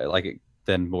 like it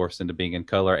then morphs into being in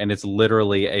color, and it's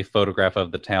literally a photograph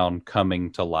of the town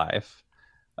coming to life,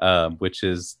 which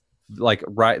is like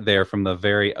right there from the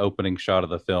very opening shot of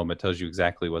the film. It tells you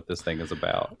exactly what this thing is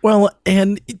about. Well,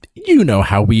 and you know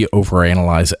how we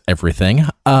overanalyze everything.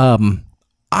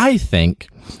 I think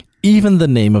even the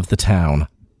name of the town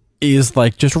is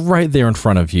like just right there in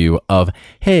front of you of,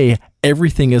 hey,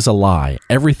 everything is a lie.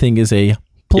 Everything is a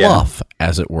bluff,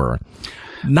 as it were.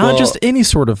 Not just any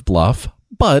sort of bluff,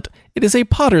 but it is a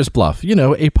potter's bluff.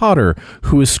 A potter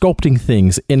who is sculpting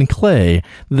things in clay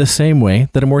the same way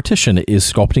that a mortician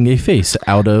is sculpting a face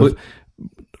out of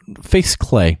face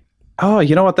clay. Oh,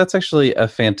 you know what? That's actually a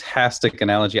fantastic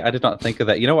analogy. I did not think of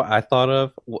that. You know what I thought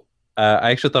of?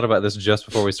 I actually thought about this just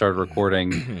before we started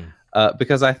recording,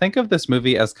 because I think of this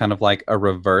movie as kind of like a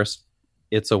reverse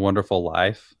It's a Wonderful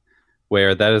Life,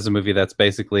 where that is a movie that's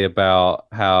basically about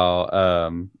how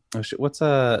what's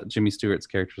Jimmy Stewart's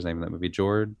character's name in that movie?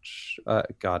 George?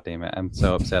 God damn it. I'm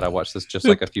so upset. I watched this just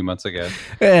like a few months ago.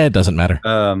 It doesn't matter.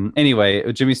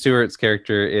 Anyway, Jimmy Stewart's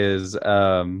character is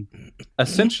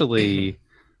essentially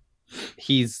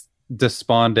he's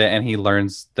despondent, and he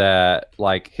learns that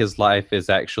like his life is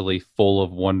actually full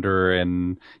of wonder,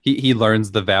 and he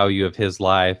learns the value of his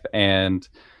life. And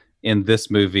in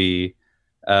this movie,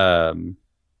 and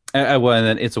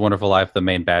then It's a Wonderful Life, the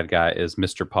main bad guy is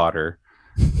Mr. Potter.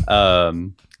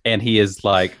 And he is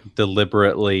like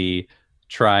deliberately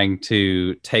trying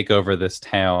to take over this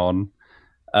town.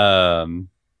 I'm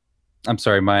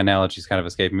sorry, my analogy's kind of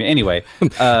escaping me. Anyway,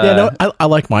 I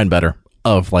like mine better,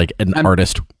 of like an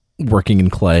artist working in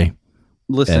clay.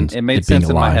 Listen, it made sense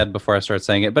in my head before I started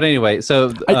saying it. But anyway,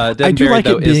 so I do like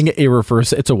it being a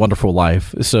reverse It's a Wonderful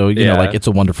Life. So, you know, like It's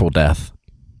a Wonderful Death.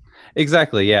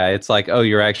 Exactly. Yeah. It's like,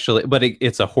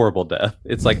 it's a horrible death.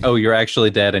 It's like, you're actually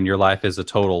dead and your life is a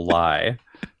total lie.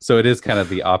 So it is kind of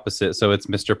the opposite. So it's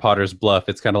Mr. Potter's bluff.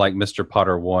 It's kind of like Mr.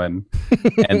 Potter won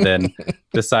and then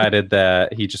decided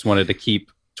that he just wanted to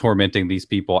keep tormenting these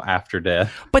people after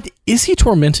death. But is he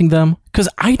tormenting them? Because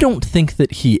I don't think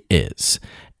that he is.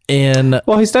 And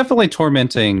well, he's definitely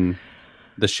tormenting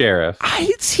the sheriff.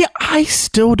 I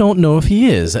still don't know if he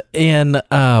is. And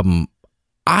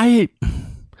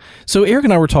so Eric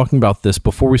and I were talking about this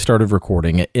before we started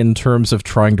recording in terms of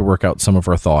trying to work out some of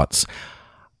our thoughts.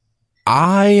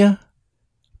 I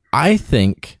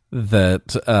think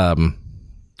that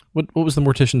what was the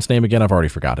mortician's name again? I've already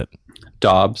forgot it.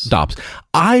 Dobbs.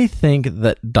 I think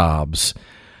that Dobbs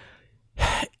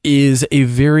is a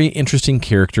very interesting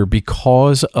character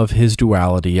because of his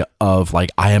duality of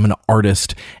like, I am an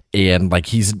artist, and like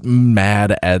he's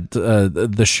mad at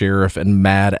the sheriff and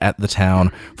mad at the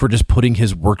town for just putting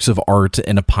his works of art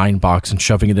in a pine box and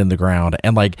shoving it in the ground,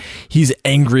 and like he's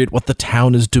angry at what the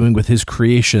town is doing with his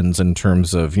creations in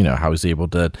terms of, you know, how he's able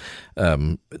to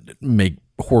make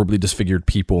horribly disfigured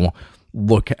people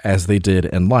look as they did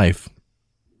in life.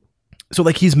 So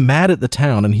like he's mad at the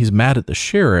town and he's mad at the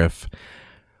sheriff,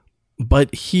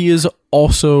 but he is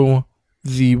also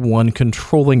the one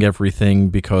controlling everything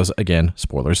because, again,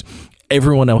 spoilers,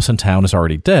 everyone else in town is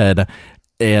already dead.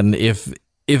 And if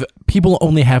people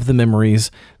only have the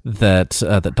memories that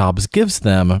that Dobbs gives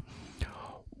them,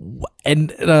 and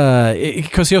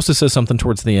because he also says something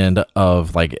towards the end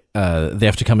of like they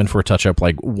have to come in for a touch up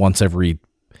like once every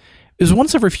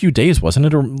few days, wasn't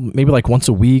it? Or maybe like once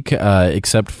a week,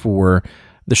 except for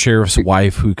the sheriff's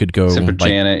wife, who could go. Except for like,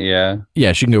 Janet, yeah.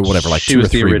 Yeah, she can go whatever, like she 2 or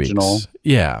was 3 the original. weeks.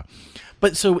 Yeah.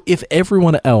 But so if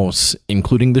everyone else,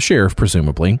 including the sheriff,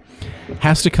 presumably,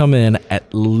 has to come in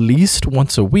at least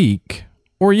once a week,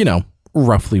 or, you know,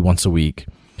 roughly once a week,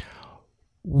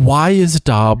 why is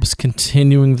Dobbs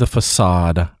continuing the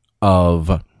facade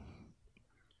of...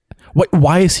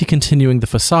 Why is he continuing the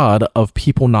facade of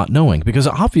people not knowing? Because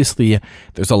obviously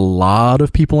there's a lot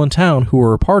of people in town who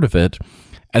are a part of it,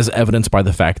 as evidenced by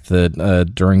the fact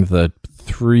that during the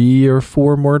 3 or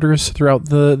 4 murders throughout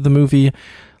the movie,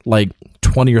 like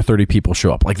 20 or 30 people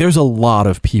show up. Like there's a lot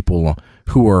of people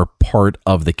who are part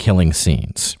of the killing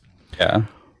scenes. Yeah.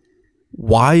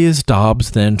 Why is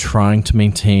Dobbs then trying to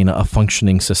maintain a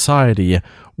functioning society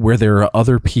where there are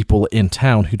other people in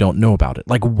town who don't know about it?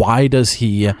 Like why does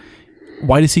he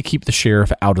keep the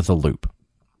sheriff out of the loop?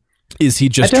 Is he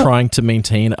just trying to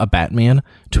maintain a Batman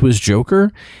to his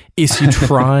Joker? Is he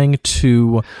trying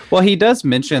to... Well, he does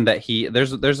mention that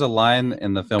there's a line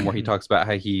in the film where he talks about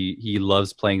how he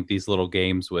loves playing these little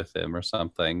games with him or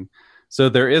something. So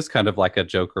there is kind of like a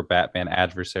Joker Batman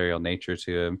adversarial nature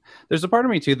to him. There's a part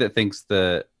of me too that thinks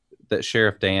that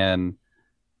Sheriff Dan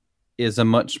is a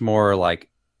much more like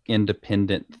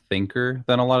independent thinker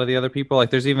than a lot of the other people. Like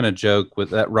there's even a joke with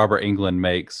that Robert Englund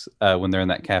makes when they're in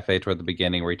that cafe toward the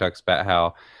beginning, where he talks about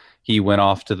how he went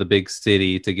off to the big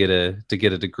city to get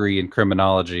a degree in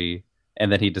criminology,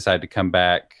 and then he decided to come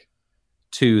back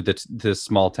to this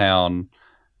small town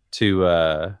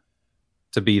to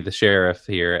be the sheriff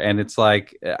here. And it's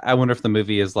like, I wonder if the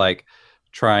movie is like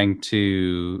trying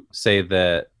to say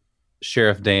that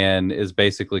Sheriff Dan is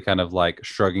basically kind of like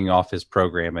shrugging off his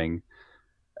programming.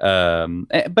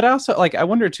 But also, like, I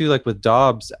wonder too, like with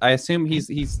Dobbs, I assume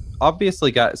he's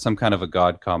obviously got some kind of a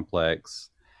god complex,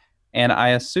 and I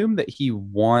assume that he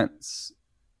wants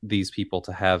these people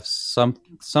to have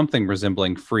something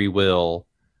resembling free will,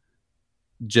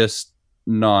 just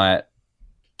not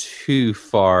too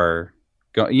far,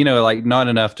 like not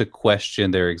enough to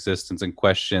question their existence and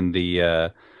question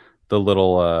the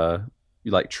little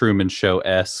like Truman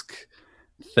Show-esque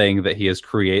thing that he has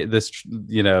created, this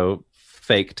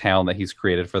fake town that he's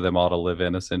created for them all to live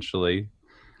in, essentially.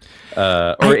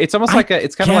 It's almost like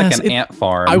it's kind of like an ant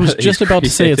farm. I was just about to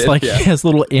say it's like he has a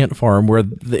little ant farm where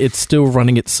it's still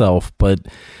running itself, but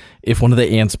if one of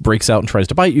the ants breaks out and tries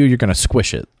to bite you, you're going to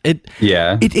squish it.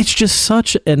 It's just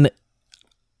such an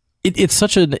it's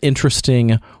such an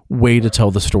interesting way to tell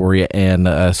the story, and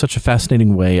such a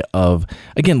fascinating way of,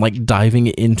 again, like diving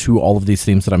into all of these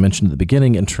themes that I mentioned at the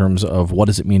beginning in terms of what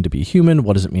does it mean to be human?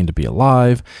 What does it mean to be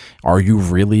alive? Are you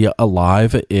really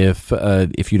alive if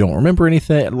you don't remember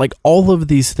anything? Like all of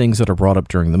these things that are brought up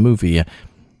during the movie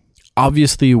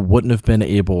obviously wouldn't have been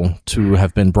able to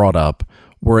have been brought up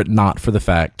were it not for the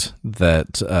fact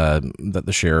that that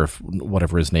the sheriff,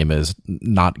 whatever his name is,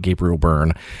 not Gabriel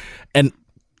Byrne, and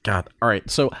God, all right.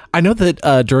 So I know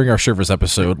that during our Shivers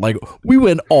episode, like we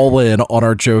went all in on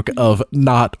our joke of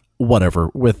not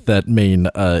whatever with that main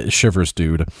Shivers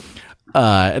dude.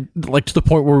 Like to the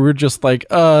point where we're just like,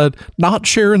 not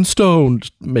Sharon Stone,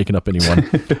 just making up anyone.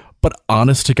 But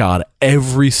honest to God,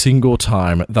 every single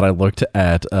time that I looked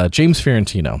at James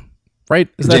Fiorentino, right?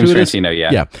 Is that James who it is?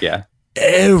 Fiorentino, yeah.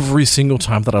 Every single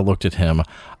time that I looked at him,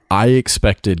 I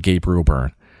expected Gabriel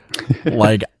Byrne.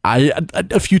 Like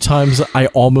a few times I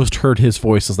almost heard his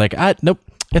voice. I was like, nope,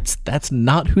 that's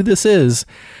not who this is.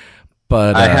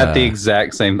 But I had the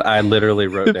exact same. I literally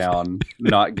wrote down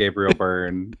not Gabriel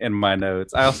Byrne in my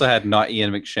notes. I also had not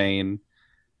Ian McShane,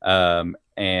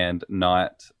 and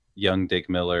not young Dick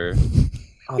Miller.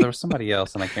 Oh, there was somebody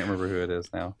else, and I can't remember who it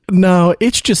is now. No,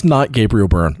 it's just not Gabriel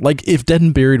Byrne. Like if Dead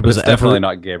and Buried was definitely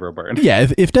not Gabriel Byrne. Yeah,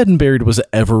 if Dead and Buried was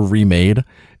ever remade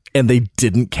and they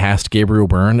didn't cast Gabriel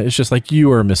Byrne, it's just like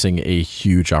you are missing a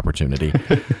huge opportunity.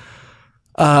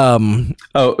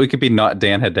 It could be not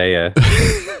Dan Hedaya.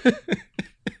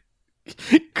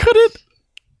 Could it?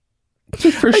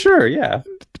 For sure, yeah.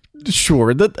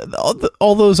 Sure.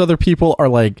 All those other people are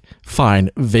like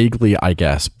fine, vaguely, I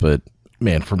guess, but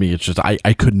man, for me, it's just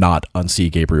I could not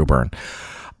unsee Gabriel Byrne.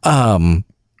 What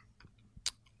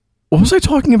was I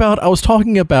talking about? I was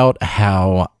talking about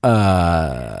how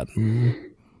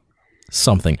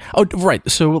something. Oh, right.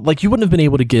 So, like, you wouldn't have been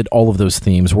able to get all of those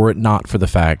themes were it not for the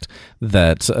fact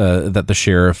that that the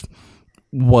sheriff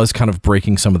was kind of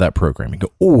breaking some of that programming,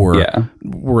 or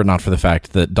were it not for the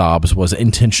fact that Dobbs was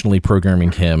intentionally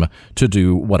programming him to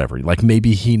do whatever. Like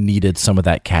maybe he needed some of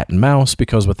that cat and mouse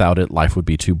because without it, life would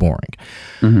be too boring.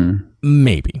 Mm-hmm.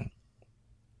 Maybe.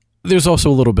 There's also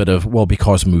a little bit of, well,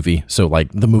 because movie, so like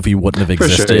the movie wouldn't have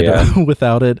existed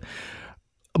without it.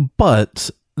 But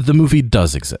the movie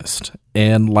does exist.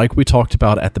 And like we talked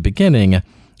about at the beginning,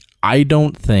 I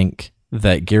don't think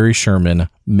that Gary Sherman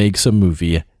makes a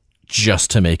movie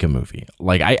just to make a movie.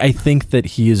 Like I think that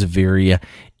he is very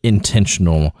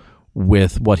intentional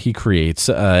with what he creates.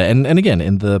 And again,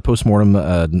 in the Postmortem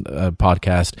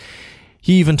podcast,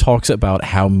 he even talks about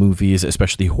how movies,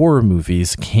 especially horror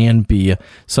movies, can be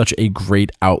such a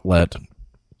great outlet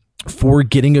for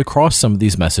getting across some of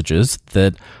these messages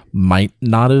that might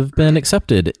not have been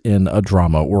accepted in a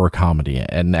drama or a comedy,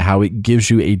 and how it gives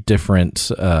you a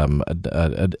different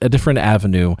a different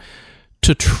avenue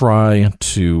to try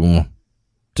to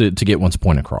get one's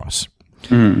point across.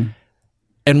 Mm.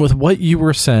 And with what you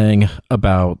were saying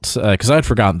about, because I had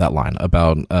forgotten that line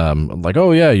about, like,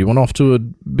 oh yeah, you went off to a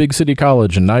big city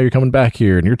college and now you're coming back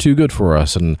here and you're too good for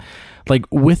us. And like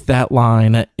with that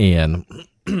line and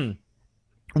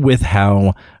with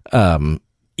how,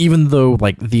 even though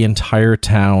like the entire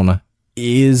town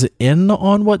is in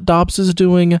on what Dobbs is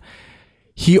doing,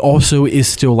 he also is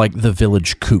still like the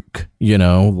village kook, you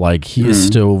know, like he is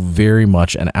still very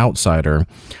much an outsider.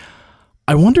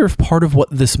 I wonder if part of what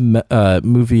this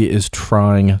movie is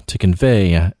trying to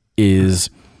convey is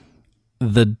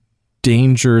the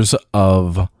dangers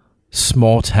of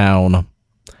small town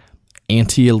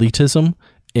anti-elitism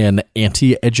and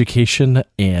anti-education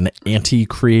and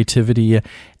anti-creativity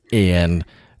and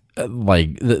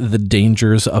like the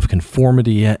dangers of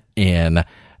conformity and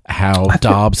how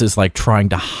Dobbs is like trying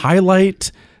to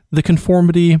highlight the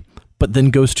conformity, but then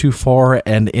goes too far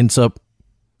and ends up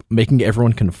making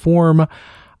everyone conform.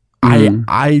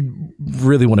 I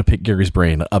really want to pick Gary's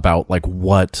brain about like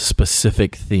what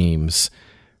specific themes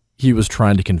he was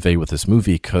trying to convey with this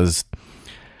movie, because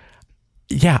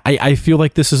I feel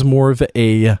like this is more of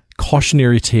a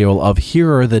cautionary tale of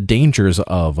here are the dangers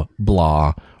of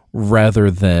blah, rather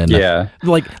than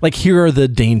like here are the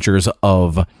dangers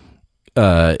of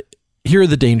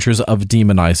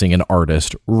demonizing an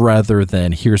artist, rather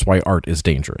than here's why art is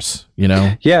dangerous, you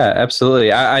know? Yeah,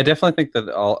 absolutely. I definitely think that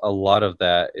a lot of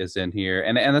that is in here.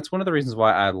 And that's one of the reasons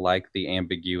why I like the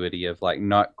ambiguity of like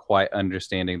not quite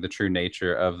understanding the true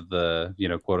nature of the, you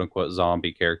know, quote unquote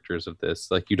zombie characters of this.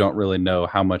 Like you don't really know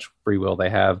how much free will they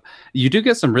have. You do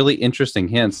get some really interesting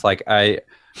hints. Like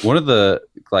one of the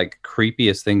like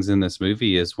creepiest things in this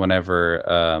movie is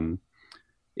whenever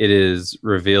it is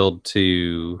revealed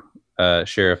to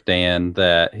Sheriff Dan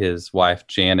that his wife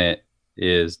Janet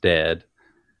is dead,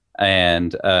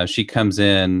 and she comes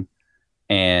in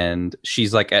and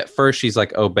she's like, at first she's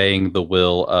like obeying the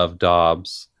will of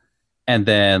Dobbs, and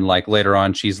then like later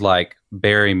on she's like,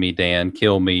 bury me Dan,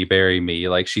 kill me, bury me.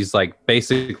 Like she's like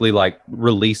basically like,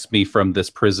 release me from this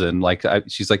prison. Like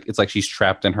she's like, it's like she's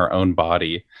trapped in her own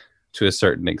body to a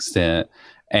certain extent.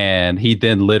 And he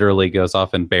then literally goes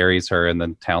off and buries her, and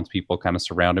then townspeople kind of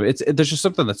surround him. There's just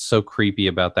something that's so creepy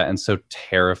about that, and so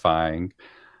terrifying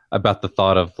about the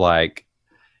thought of like,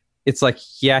 it's like,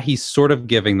 yeah, he's sort of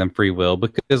giving them free will,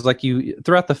 because like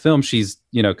throughout the film, she's,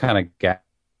 you know, kind of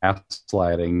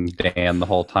gaslighting Dan the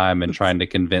whole time and trying to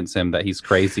convince him that he's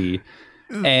crazy.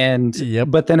 And Yep.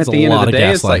 but then at There's the a end of lot the of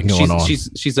day, it's like gaslighting going on.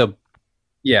 she's a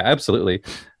yeah, absolutely.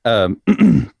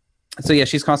 So yeah,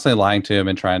 she's constantly lying to him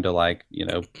and trying to, like, you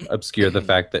know, obscure the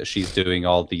fact that she's doing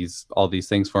all these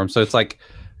things for him. So it's like,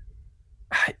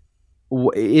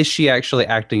 is she actually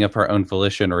acting of her own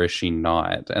volition or is she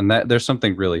not? And that there's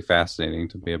something really fascinating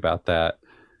to me about that.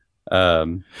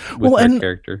 With her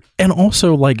character. And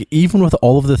also, like, even with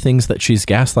all of the things that she's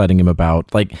gaslighting him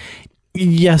about, like,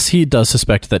 yes, he does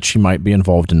suspect that she might be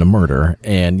involved in a murder,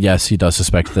 and yes, he does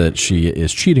suspect that she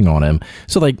is cheating on him.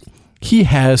 So, like, he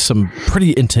has some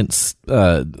pretty intense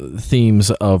themes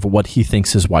of what he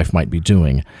thinks his wife might be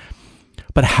doing.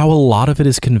 But how a lot of it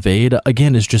is conveyed,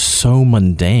 again, is just so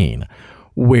mundane,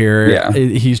 where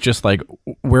he's just like,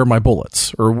 where are my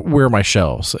bullets? Or where are my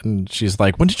shells? And she's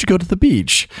like, when did you go to the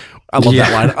beach? I love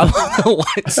that line. I love that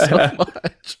line so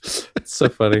much. It's so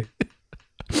funny.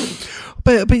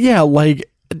 But yeah, like,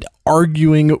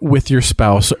 arguing with your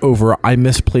spouse over, I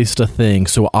misplaced a thing,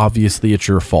 so obviously it's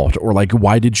your fault. Or like,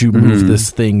 why did you move this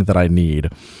thing that I need?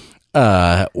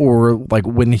 Or like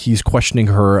when he's questioning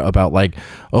her about, like,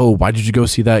 oh, why did you go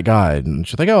see that guy? And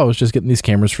she's like, oh, I was just getting these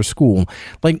cameras for school.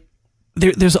 Like,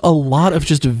 there's a lot of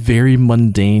just very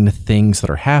mundane things that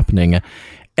are happening.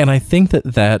 And I think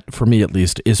that for me, at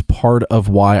least, is part of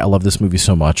why I love this movie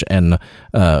so much. And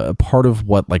part of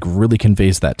what, like, really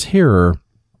conveys that terror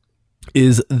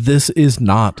is this is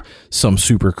not some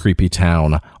super creepy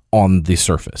town on the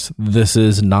surface. This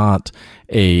is not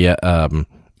a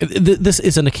this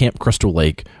isn't a Camp Crystal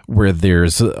Lake where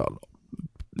there's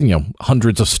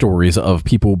hundreds of stories of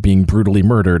people being brutally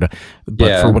murdered,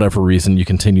 but for whatever reason you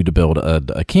continue to build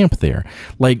a camp there.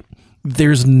 Like,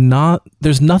 there's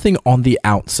nothing on the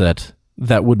outset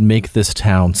that would make this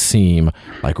town seem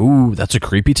like, ooh, that's a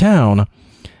creepy town.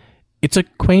 It's a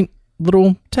quaint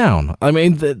little town. I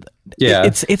mean,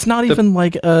 it's not even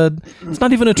like it's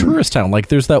not even a tourist town. Like,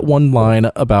 there's that one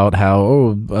line about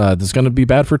how this is going to be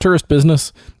bad for tourist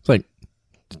business. It's like,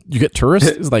 you get tourists?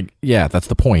 It's like, yeah, that's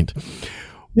the point.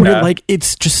 Where like,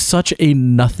 it's just such a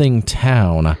nothing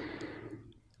town.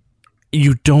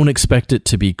 You don't expect it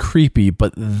to be creepy,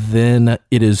 but then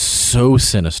it is so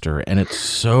sinister, and it's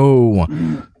so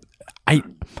I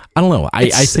don't know. I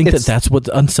think that's what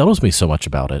unsettles me so much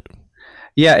about it.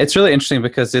 Yeah, it's really interesting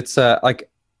because it's like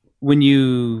when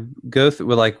you go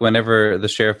through, like, whenever the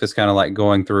sheriff is kind of like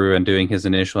going through and doing his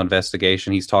initial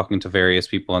investigation, he's talking to various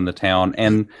people in the town,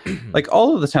 and like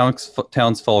all of the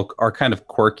townsfolk are kind of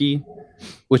quirky,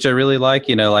 which I really like.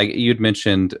 You know, like you'd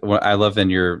mentioned, I love in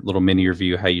your little mini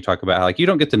review how you talk about how, like, you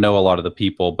don't get to know a lot of the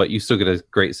people, but you still get a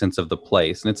great sense of the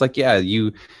place. And it's like, yeah,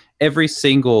 every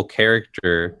single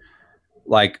character,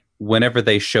 like, whenever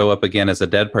they show up again as a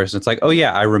dead person, it's like, oh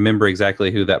yeah, I remember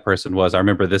exactly who that person was. I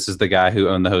remember this is the guy who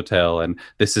owned the hotel, and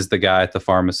this is the guy at the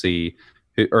pharmacy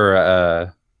is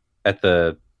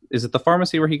it the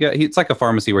pharmacy where it's like a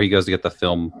phomacy where he goes to get the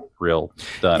film reel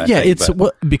done.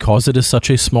 Because it is such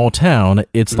a small town,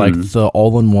 it's like the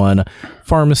all-in-one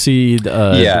pharmacy,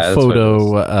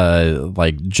 photo,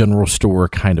 like general store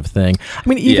kind of thing. I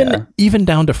mean, even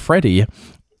down to Freddy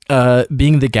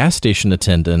being the gas station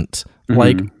attendant,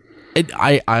 like,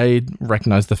 I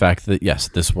recognize the fact that, yes,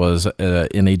 this was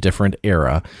in a different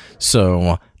era,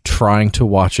 so trying to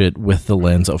watch it with the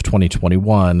lens of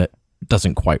 2021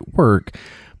 doesn't quite work,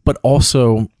 but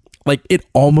also, like, it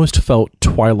almost felt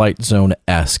Twilight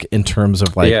Zone-esque in terms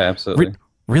of, like, yeah, absolutely.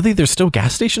 Really, there's still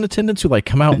gas station attendants who, like,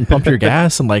 come out and pump your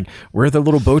gas and, like, wear their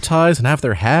little bow ties and have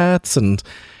their hats, and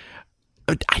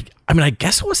I mean, I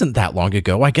guess it wasn't that long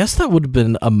ago. I guess that would have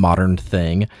been a modern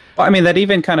thing. Well, I mean, that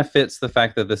even kind of fits the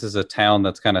fact that this is a town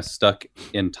that's kind of stuck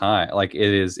in time. Like,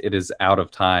 it is out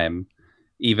of time,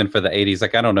 even for the 80s.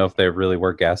 Like, I don't know if there really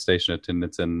were gas station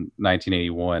attendants in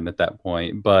 1981 at that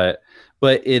point, but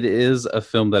it is a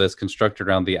film that is constructed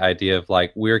around the idea of,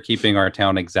 like, we're keeping our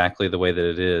town exactly the way that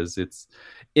it is.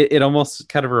 It almost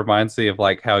kind of reminds me of,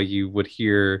 like, how you would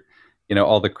hear, you know,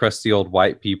 all the crusty old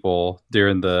white people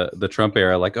during the Trump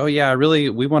era, like, oh yeah, we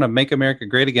want to make America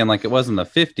great again, like it was in the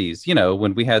 50s, you know,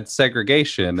 when we had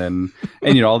segregation and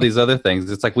you know, all these other things.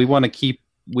 It's like we want to keep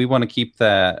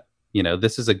that, you know,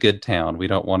 this is a good town. We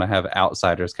don't want to have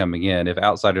outsiders coming in. If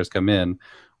outsiders come in,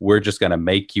 we're just going to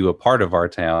make you a part of our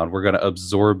town. We're going to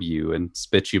absorb you and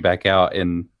spit you back out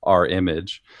in our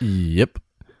image. Yep.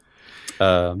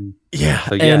 So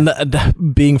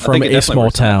and being from a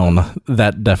small town,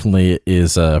 that definitely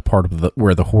is a part of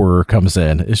where the horror comes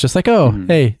in. It's just like, oh,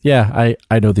 hey, yeah,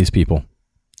 I know these people.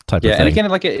 Type of thing. And again,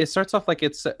 like it starts off like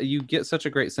you get such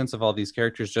a great sense of all these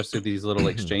characters just through these little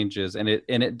exchanges, and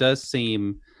it does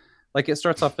seem like it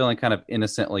starts off feeling kind of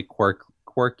innocently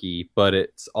quirky, but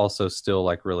it's also still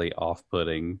like really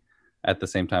off-putting at the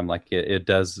same time. Like it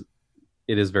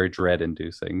is very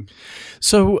dread-inducing.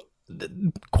 So,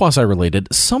 quasi-related,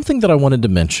 something that I wanted to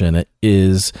mention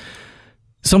is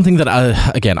something that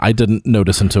I didn't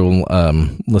notice until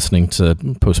listening to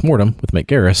Postmortem with Mick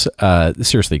Garris.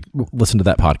 Seriously, listen to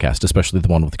that podcast, especially the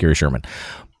one with Gary Sherman.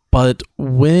 But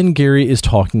when Gary is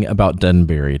talking about Dead and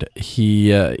Buried,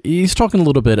 he's talking a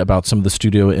little bit about some of the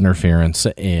studio interference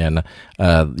and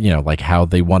like how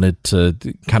they wanted to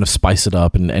kind of spice it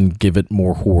up and give it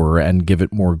more horror and give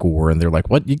it more gore. And they're like,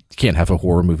 "What? You can't have a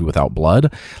horror movie without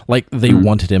blood." Like they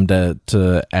wanted him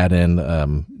to add in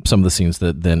some of the scenes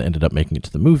that then ended up making it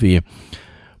to the movie,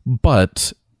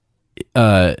 but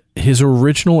his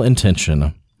original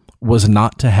intention was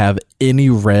not to have any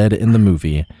red in the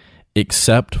movie,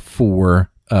 except for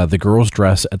the girl's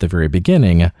dress at the very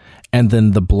beginning, and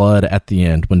then the blood at the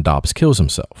end when Dobbs kills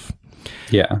himself.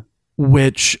 Yeah.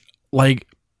 Which, like,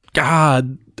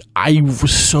 God, I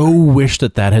so wish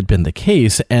that had been the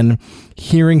case, and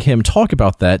hearing him talk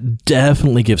about that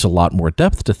definitely gives a lot more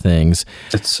depth to things.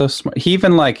 It's so smart. He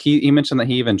even he mentioned that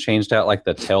he even changed out like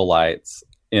the tail lights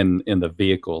in the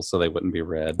vehicle so they wouldn't be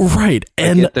red. Right.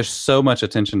 And there's so much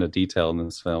attention to detail in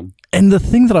this film. And the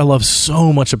thing that I love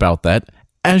so much about that,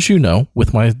 as you know,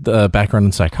 with my background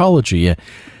in psychology,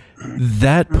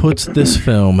 that puts this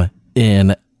film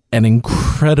in an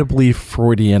incredibly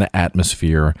Freudian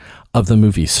atmosphere of the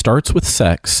movie. Starts with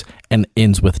sex and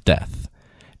ends with death.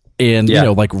 And,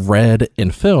 like red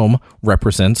in film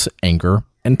represents anger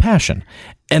and passion.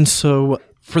 And so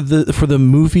for the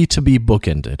movie to be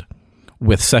bookended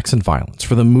with sex and violence,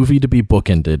 for the movie to be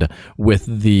bookended with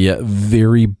the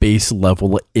very base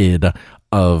level id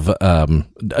of,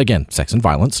 again, sex and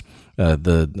violence,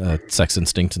 the sex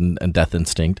instinct and death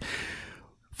instinct,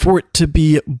 for it to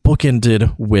be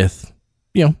bookended with,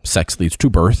 sex leads to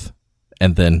birth,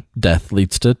 and then death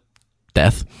leads to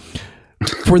death.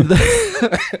 For the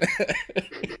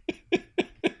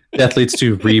death leads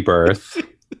to rebirth.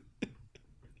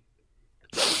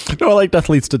 No, I like death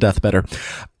leads to death better.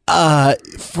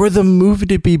 For the movie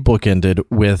to be bookended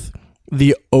with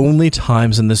the only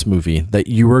times in this movie that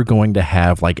you are going to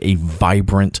have like a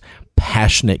vibrant,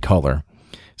 passionate color.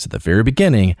 So at the very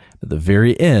beginning, at the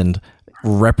very end,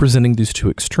 representing these two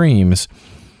extremes,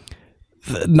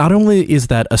 not only is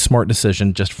that a smart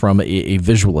decision just from a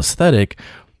visual aesthetic,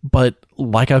 but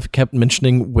like I've kept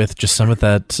mentioning with just some of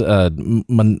that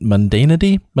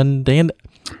mundanity,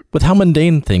 with how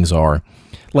mundane things are,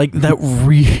 like that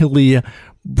really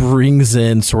brings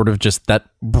in sort of just that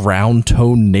brown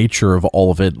tone nature of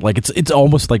all of it. Like it's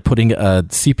almost like putting a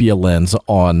sepia lens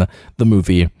on the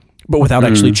movie, but without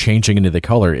actually changing any of the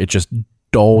color. It just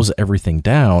dulls everything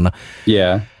down.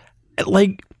 Yeah.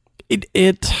 Like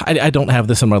I don't have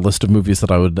this in my list of movies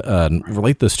that I would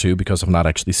relate this to because I've not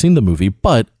actually seen the movie,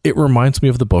 but it reminds me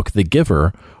of the book The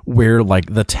Giver, where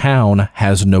like the town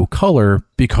has no color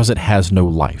because it has no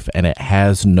life and it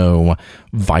has no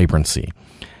vibrancy.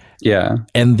 Yeah.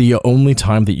 And the only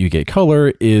time that you get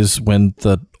color is when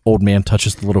the old man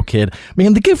touches the little kid.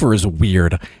 Man, The Giver is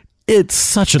weird. It's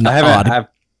such an odd...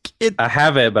 I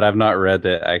have it, but I've not read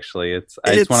it, actually. It's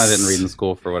one I didn't read in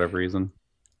school for whatever reason.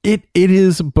 It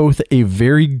is both a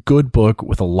very good book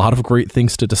with a lot of great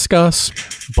things to discuss,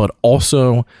 but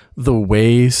also the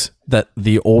ways that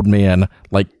the old man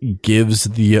like gives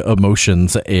the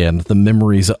emotions and the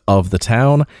memories of the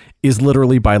town is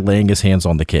literally by laying his hands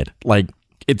on the kid. Like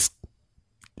it's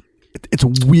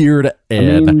weird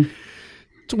and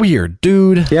it's weird,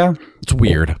 dude. Yeah, it's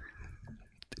weird.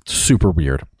 It's super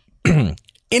weird.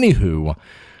 Anywho,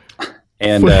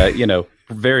 and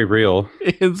very real.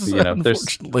 It's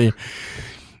unfortunately,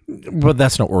 but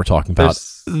that's not what we're talking about.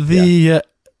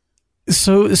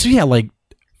 So yeah, like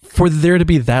for there to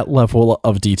be that level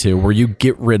of detail where you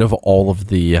get rid of all of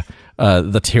the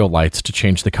tail lights to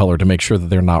change the color to make sure that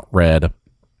they're not red.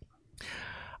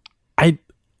 I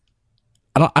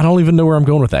don't even know where I'm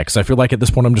going with that because I feel like at this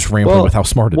point I'm just rambling with how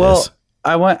smart it is.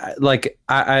 I'm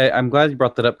glad you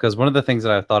brought that up because one of the things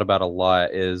that I've thought about a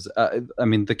lot is,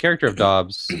 the character of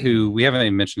Dobbs, who we haven't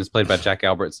even mentioned, is played by Jack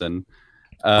Albertson.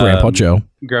 Grandpa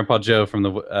Joe from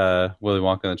the Willy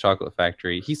Wonka and the Chocolate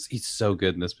Factory. He's so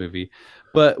good in this movie.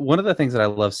 But one of the things that I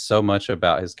love so much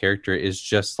about his character is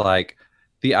just like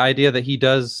the idea that he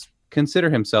does consider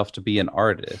himself to be an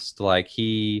artist. Like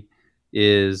he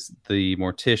is the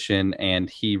mortician and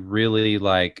he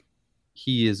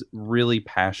is really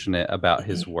passionate about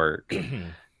his work.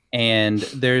 And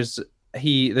there's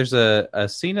a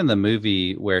scene in the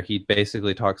movie where he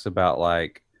basically talks about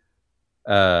like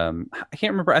I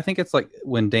can't remember. I think it's like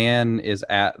when Dan is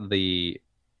at the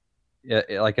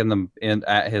like at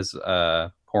his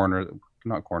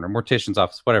mortician's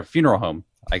office, whatever, funeral home,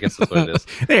 I guess that's what it is.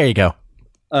 There you go.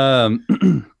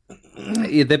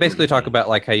 They basically talk about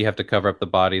like how you have to cover up the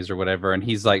bodies or whatever, and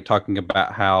he's like talking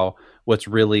about how what's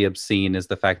really obscene is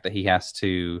the fact that he has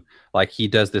to, like, he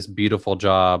does this beautiful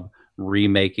job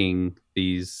remaking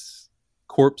these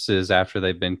corpses after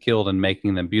they've been killed and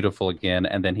making them beautiful again,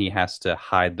 and then he has to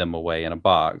hide them away in a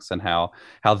box, and how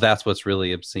that's what's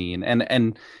really obscene.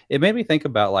 And it made me think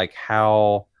about like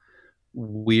how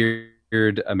weird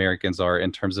Americans are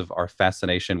in terms of our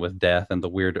fascination with death and the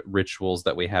weird rituals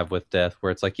that we have with death,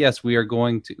 where it's like, yes, we are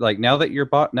going to, like, now that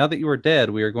you are dead,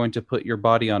 we are going to put your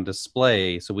body on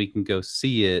display so we can go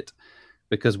see it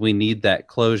because we need that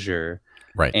closure.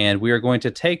 Right. And we are going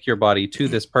to take your body to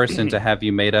this person to have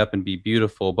you made up and be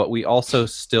beautiful, but we also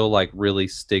still like really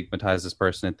stigmatize this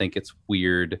person and think it's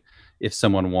weird if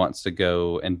someone wants to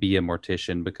go and be a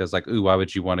mortician, because like, ooh, why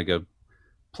would you want to go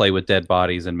play with dead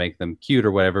bodies and make them cute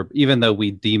or whatever, even though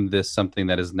we deem this something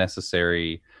that is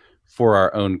necessary for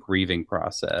our own grieving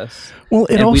process. Well,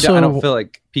 I don't feel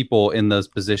like people in those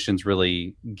positions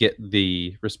really get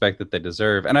the respect that they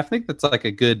deserve. And I think that's like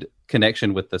a good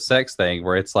connection with the sex thing,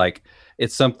 where it's like,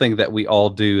 it's something that we all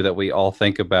do, that we all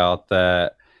think about,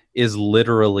 that is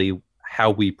literally how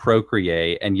we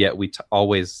procreate, and yet we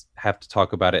always have to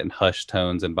talk about it in hushed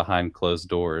tones and behind closed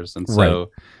doors. And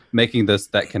so making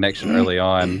that connection early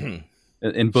on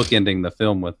and bookending the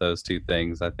film with those two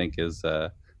things, I think is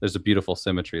there's a beautiful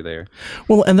symmetry there.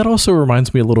 Well, and that also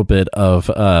reminds me a little bit of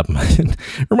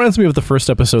reminds me of the first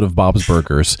episode of Bob's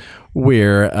Burgers,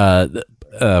 where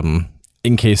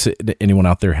in case anyone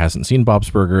out there hasn't seen Bob's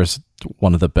Burgers,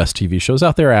 one of the best TV shows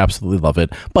out there. I absolutely love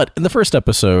it. But in the first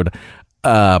episode,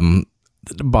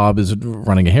 Bob is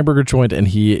running a hamburger joint, and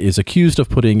he is accused of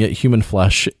putting human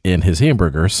flesh in his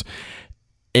hamburgers.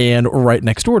 And right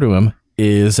next door to him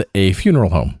is a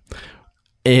funeral home.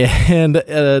 And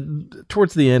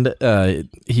towards the end,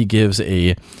 he gives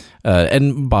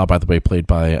and Bob, by the way, played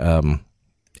by,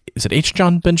 is it H.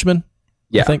 John Benjamin?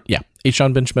 Yeah. I think? Yeah, H.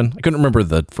 John Benjamin. I couldn't remember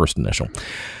the first initial.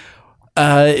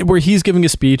 Where he's giving a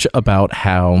speech about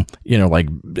how, you know, like,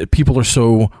 people are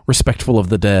so respectful of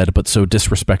the dead, but so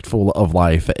disrespectful of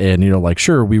life. And, you know, like,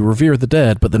 sure, we revere the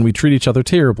dead, but then we treat each other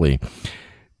terribly.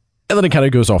 And then it kind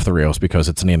of goes off the rails because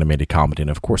it's an animated comedy, and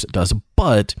of course it does.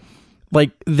 But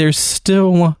like, there's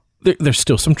still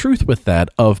some truth with that.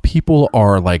 Of people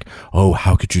are like, oh,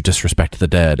 how could you disrespect the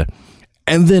dead,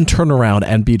 and then turn around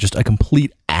and be just a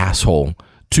complete asshole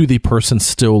to the person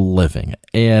still living.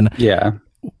 And yeah,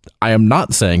 I am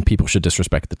not saying people should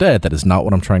disrespect the dead. That is not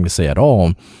what I'm trying to say at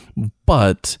all.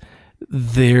 But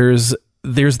there's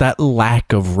that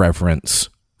lack of reverence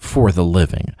for the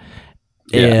living,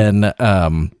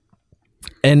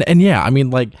 And yeah, I mean,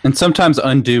 like, and sometimes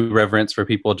undue reverence for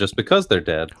people just because they're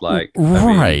dead. Like,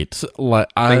 right. Like,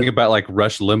 think about like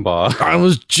Rush Limbaugh. I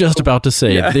was just about to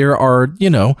say, there are,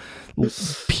 you know,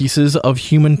 pieces of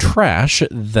human trash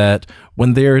that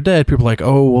when they're dead, people are like,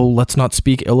 oh, well, let's not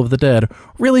speak ill of the dead.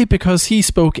 Really? Because he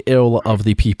spoke ill of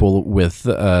the people with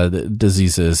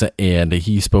diseases, and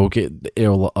he spoke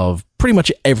ill of pretty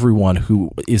much everyone who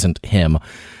isn't him.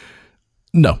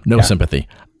 No sympathy.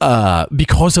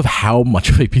 Because of how much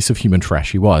of a piece of human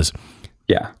trash he was.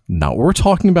 Yeah. Not what we're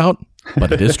talking about,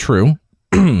 but it is true.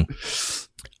 What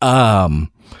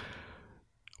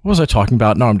was I talking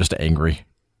about? No, I'm just angry.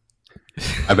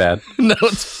 My bad. No,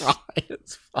 it's fine.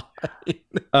 It's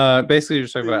fine. Basically, you're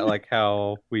talking about like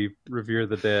how we revere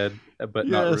the dead, but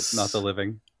not the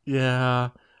living. Yeah.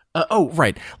 Oh,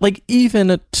 right. Like,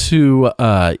 even to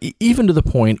the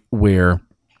point where,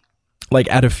 like,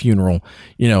 at a funeral,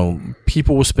 you know,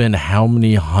 people will spend how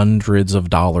many hundreds of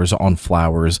dollars on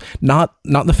flowers, not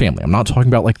the family. I'm not talking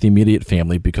about like the immediate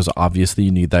family, because obviously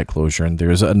you need that closure, and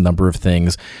there's a number of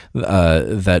things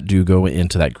that do go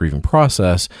into that grieving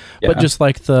process. Yeah. But just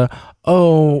like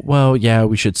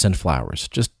we should send flowers.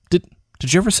 Just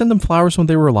did you ever send them flowers when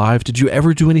they were alive? Did you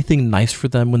ever do anything nice for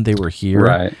them when they were here?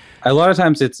 Right. A lot of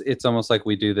times it's almost like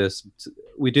we do this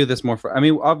more for, I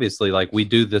mean, obviously, like, we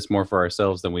do this more for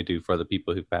ourselves than we do for the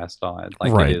people who passed on.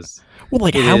 Like, right. It is. Well,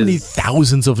 like, how many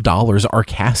thousands of dollars are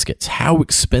caskets? How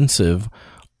expensive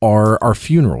are our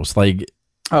funerals? Like,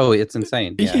 oh, it's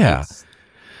insane. Yeah.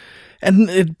 And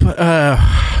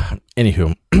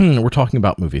anywho, we're talking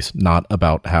about movies, not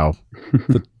about how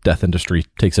the death industry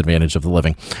takes advantage of the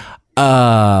living.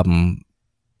 I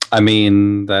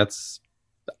mean,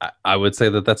 I would say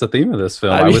that's a theme of this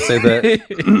film. I would say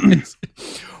that.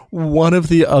 One of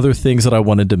the other things that I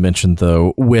wanted to mention,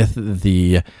 though, with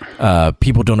the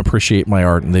people don't appreciate my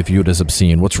art and they view it as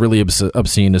obscene. What's really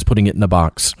obscene is putting it in a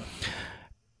box.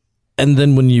 And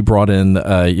then when you brought in,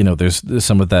 there's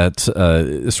some of that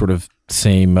sort of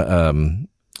same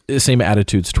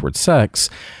attitudes towards sex.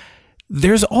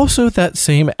 There's also that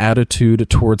same attitude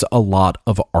towards a lot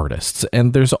of artists,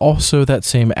 and there's also that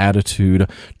same attitude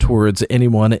towards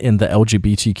anyone in the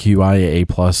LGBTQIA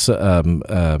plus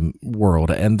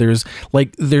world. And there's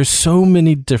so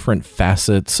many different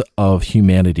facets of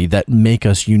humanity that make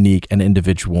us unique and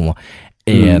individual,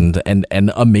 and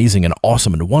amazing and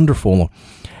awesome and wonderful.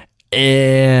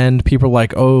 And people are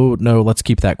like, oh no, let's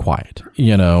keep that quiet.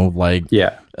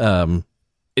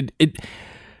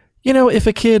 If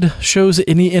a kid shows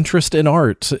any interest in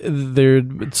art,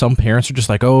 some parents are just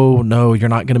like, oh no, you're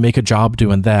not going to make a job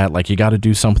doing that. Like, you got to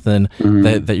do something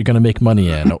that you're going to make money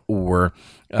in. Or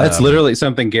that's literally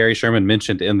something Gary Sherman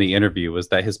mentioned in the interview, was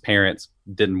that his parents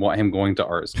didn't want him going to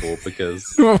art school because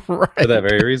for that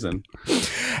very reason.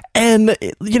 And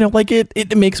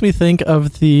it makes me think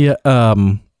of the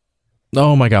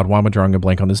oh my God, why am I drawing a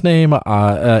blank on his name?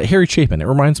 Harry Chapin. It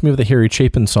reminds me of the Harry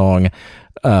Chapin song,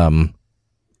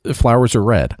 Flowers Are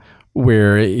Red,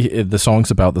 where the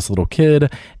song's about this little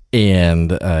kid,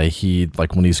 and he,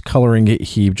 like, when he's coloring it,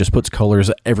 he just puts colors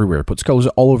everywhere, puts colors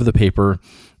all over the paper.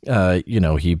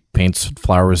 He paints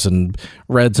flowers in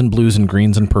reds and blues and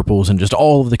greens and purples and just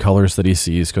all of the colors that he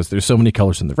sees, because there's so many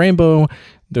colors in the rainbow,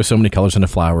 there's so many colors in a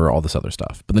flower, all this other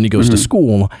stuff. But then he goes to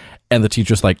school, and the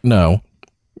teacher's like, no,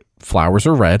 flowers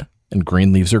are red and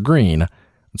green leaves are green.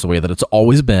 It's the way that it's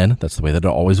always been. That's the way that it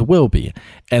always will be.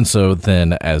 And so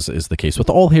then, as is the case with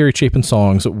all Harry Chapin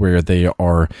songs, where they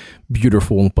are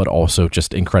beautiful but also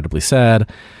just incredibly sad,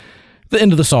 the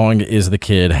end of the song is the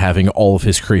kid having all of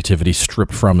his creativity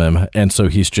stripped from him. And so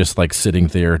he's just like sitting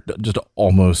there, just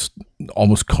almost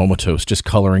comatose, just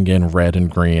coloring in red and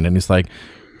green. And he's like,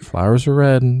 flowers are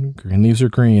red and green leaves are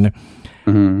green.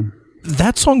 Mm-hmm.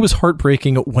 That song was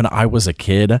heartbreaking when I was a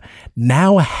kid.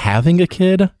 Now, having a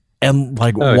kid and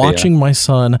watching my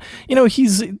son,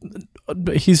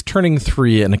 he's turning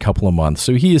 3 in a couple of months,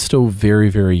 so he is still very,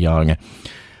 very young.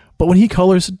 But when he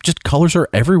colors, just colors are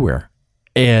everywhere.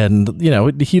 And,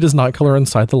 he does not color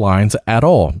inside the lines at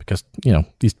all because,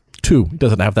 he's 2. He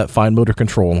doesn't have that fine motor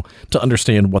control to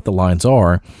understand what the lines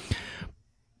are.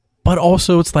 But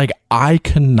also, it's like, I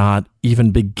cannot even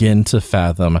begin to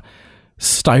fathom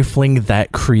stifling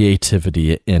that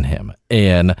creativity in him.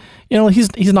 And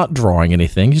he's not drawing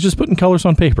anything, he's just putting colors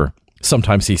on paper.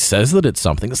 Sometimes he says that it's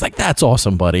something, it's like, that's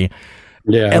awesome, buddy.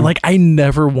 Yeah. And I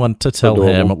never want to tell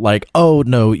him oh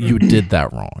no, you did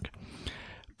that wrong,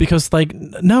 because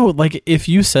no, if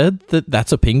you said that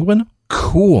that's a penguin,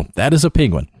 cool, that is a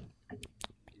penguin.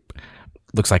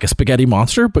 Looks like a spaghetti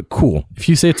monster, but cool. If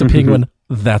you say it's a penguin,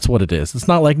 that's what it is. It's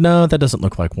not like, no, that doesn't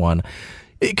look like one.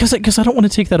 Because I don't want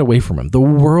to take that away from him. The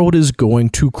world is going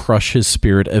to crush his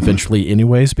spirit eventually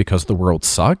anyways, because the world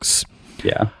sucks.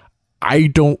 Yeah. I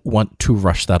don't want to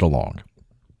rush that along.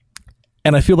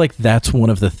 And I feel like that's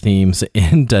one of the themes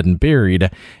in Dead and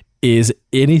Buried, is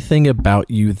anything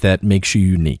about you that makes you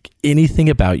unique, anything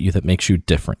about you that makes you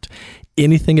different,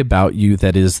 anything about you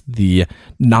that is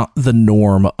not the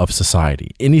norm of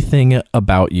society, anything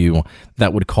about you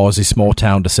that would cause a small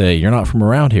town to say, you're not from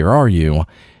around here, are you?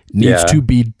 Needs to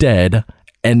be dead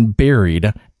and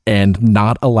buried and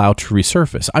not allowed to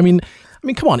resurface. I mean,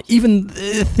 come on, even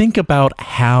think about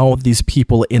how these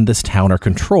people in this town are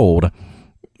controlled.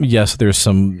 Yes, there's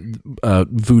some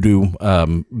voodoo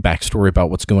backstory about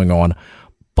what's going on,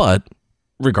 but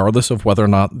regardless of whether or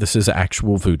not this is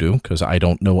actual voodoo, because I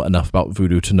don't know enough about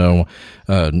voodoo to know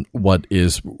what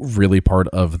is really part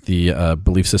of the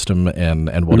belief system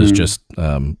and what is just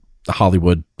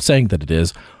Hollywood saying that it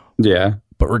is. Yeah.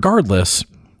 But regardless,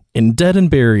 in Dead and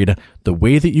Buried, the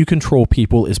way that you control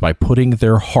people is by putting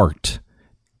their heart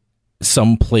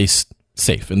someplace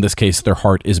safe. In this case, their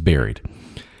heart is buried.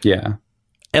 Yeah.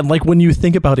 And when you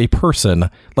think about a person,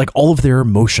 all of their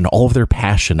emotion, all of their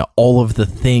passion, all of the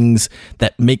things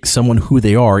that make someone who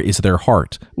they are is their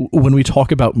heart. When we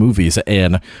talk about movies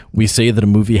and we say that a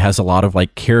movie has a lot of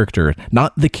character,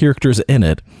 not the characters in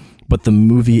it, but the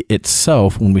movie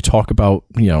itself, when we talk about,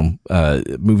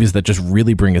 movies that just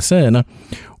really bring us in,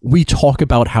 we talk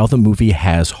about how the movie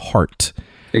has heart.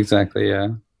 Exactly,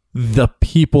 yeah. The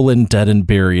people in Dead and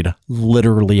Buried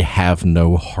literally have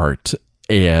no heart.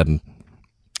 And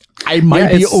I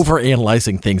might be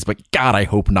overanalyzing things, but God, I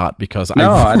hope not, because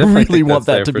I really want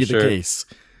that to be the case.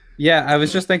 Yeah, I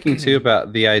was just thinking too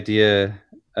about the idea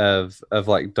of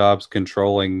Dobbs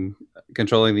controlling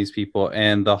controlling these people,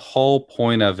 and the whole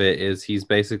point of it is he's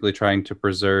basically trying to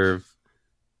preserve.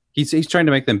 He's trying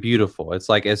to make them beautiful. It's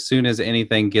like as soon as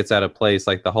anything gets out of place,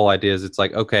 like the whole idea is it's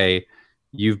like, okay,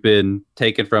 you've been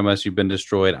taken from us, you've been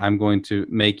destroyed. I'm going to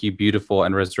make you beautiful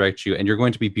and resurrect you, and you're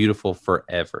going to be beautiful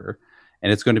forever,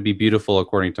 and it's going to be beautiful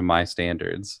according to my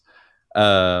standards.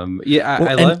 I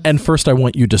love. And first, I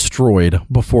want you destroyed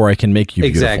before I can make you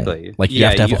beautiful. Exactly. Like you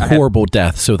have to have a horrible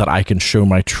death so that I can show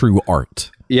my true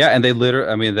art. Yeah, and they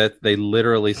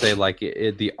literally say like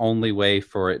the only way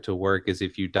for it to work is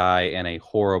if you die in a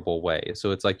horrible way.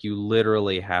 So it's like you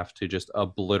literally have to just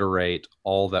obliterate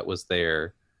all that was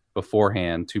there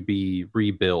beforehand to be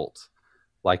rebuilt.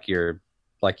 Like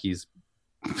he's.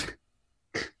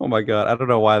 Oh my god! I don't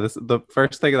know why the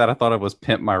first thing that I thought of was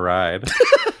 "Pimp My Ride."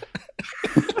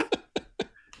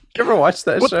 You ever watch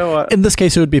that show? In this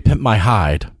case, it would be Pimp My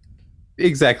Hide.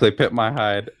 Exactly, Pimp My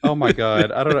Hide. Oh my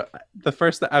god, I don't know. The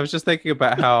first I was just thinking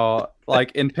about how,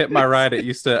 like in Pimp My Ride, it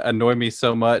used to annoy me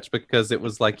so much because it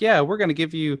was like, yeah, we're gonna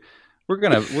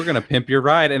pimp your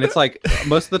ride, and it's like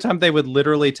most of the time they would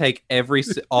literally take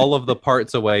all of the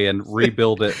parts away and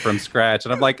rebuild it from scratch,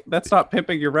 and I'm like, that's not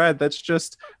pimping your ride, that's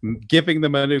just giving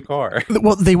them a new car.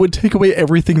 Well, they would take away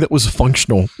everything that was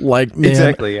functional, like, man,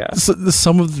 exactly, yeah. So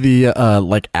some of the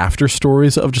like after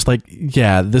stories of just like,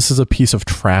 yeah, this is a piece of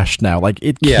trash now, like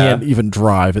it can't even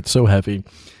drive, it's so heavy.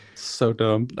 So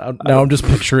dumb. Now I'm just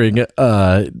picturing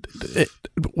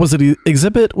was it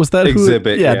Exhibit? Was that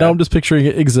Exhibit? Yeah, now I'm just picturing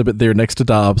Exhibit there next to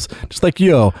Dobbs. Just like,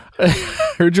 yo, I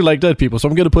heard you like dead people, so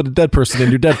I'm going to put a dead person in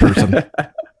your dead person.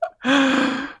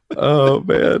 Oh,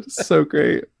 man. So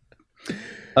great.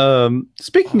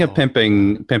 Speaking of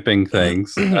pimping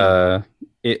things, at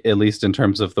least in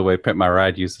terms of the way Pimp My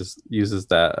Ride uses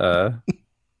that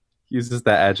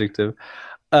adjective.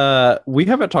 We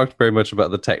haven't talked very much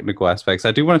about the technical aspects.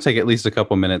 I do want to take at least a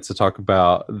couple minutes to talk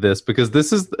about this, because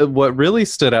this is what really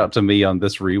stood out to me on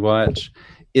this rewatch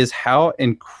is how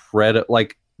incredible,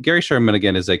 like Gary Sherman,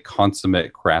 again, is a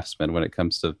consummate craftsman when it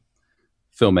comes to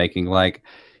filmmaking. Like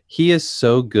he is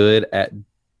so good at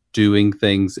doing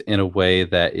things in a way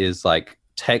that is like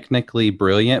technically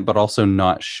brilliant, but also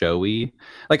not showy.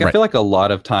 Like, right. I feel like a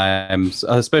lot of times,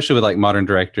 especially with like modern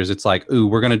directors, it's like, ooh,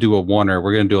 we're going to do a oneer,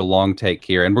 we're going to do a long take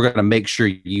here, and we're going to make sure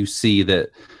you see that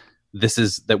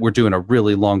that we're doing a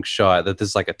really long shot, that this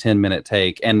is like a 10-minute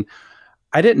take. And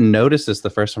I didn't notice this the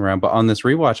first time around, but on this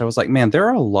rewatch, I was like, man, there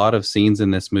are a lot of scenes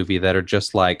in this movie that are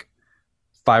just like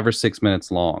 5 or 6 minutes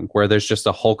long, where there's just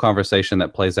a whole conversation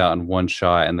that plays out in one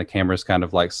shot, and the camera's kind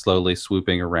of like slowly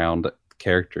swooping around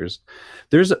characters.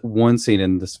 There's one scene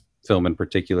in this film in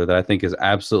particular that I think is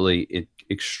absolutely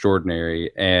extraordinary,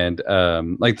 and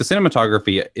like the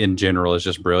cinematography in general is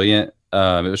just brilliant.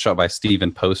 It was shot by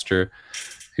Steven Poster,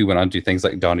 who went on to do things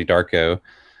like Donnie Darko,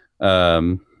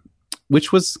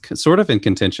 which was sort of in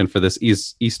contention for this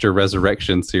Easter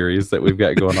Resurrection series that we've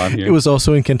got going on here. It was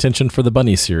also in contention for the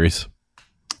Bunny series.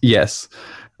 Yes.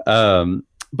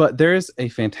 But there's a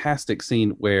fantastic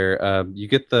scene where you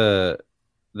get that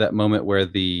moment where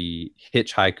the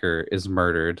hitchhiker is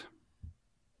murdered,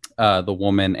 the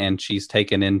woman, and she's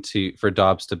taken for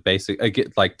Dobbs to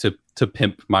get like to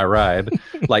pimp my ride,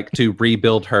 like to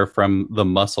rebuild her from the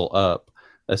muscle up,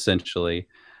 essentially,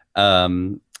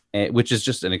 which is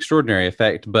just an extraordinary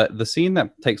effect. But the scene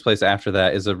that takes place after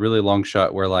that is a really long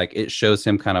shot where like it shows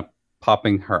him kind of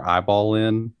popping her eyeball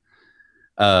in,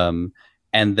 and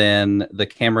then the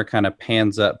camera kind of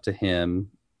pans up to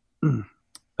him,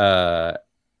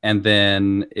 and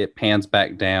then it pans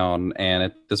back down, and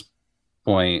at this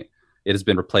point it has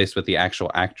been replaced with the actual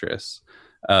actress,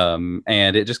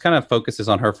 and it just kind of focuses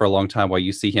on her for a long time while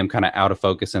you see him kind of out of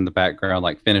focus in the background,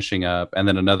 like finishing up, and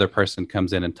then another person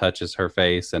comes in and touches her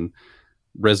face and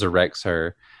resurrects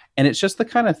her. And it's just the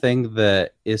kind of thing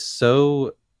that is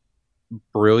so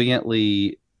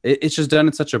brilliantly, it's just done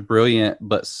in such a brilliant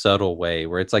but subtle way,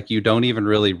 where it's like you don't even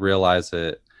really realize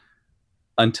it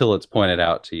until it's pointed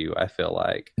out to you, I feel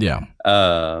like. Yeah.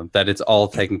 That it's all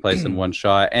taking place in one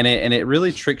shot. And it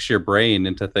really tricks your brain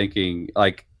into thinking,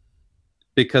 like,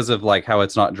 because of like how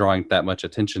it's not drawing that much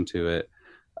attention to it.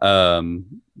 Again,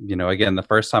 the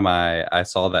first time I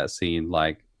saw that scene,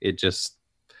 like it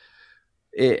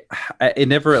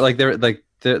never, like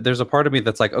there's a part of me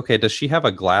that's like, okay, does she have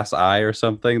a glass eye or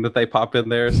something that they pop in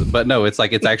there? But no, it's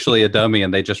like, it's actually a dummy,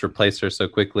 and they just replaced her so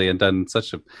quickly and done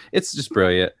it's just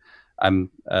brilliant.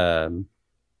 I'm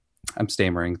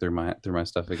stammering through my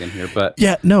stuff again here, but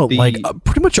yeah, no,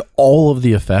 pretty much all of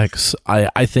the effects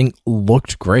I think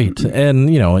looked great, and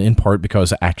in part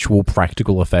because actual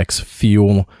practical effects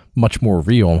feel much more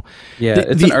real. Yeah,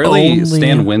 The- it's the an early only-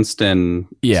 Stan Winston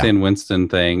Yeah. Stan Winston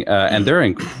thing, and they're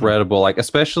incredible. Like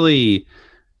especially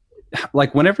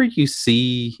like whenever you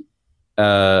see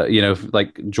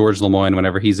like George Lemoyne,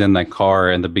 whenever he's in that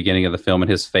car in the beginning of the film and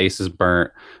his face is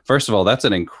burnt. First of all, that's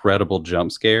an incredible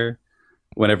jump scare.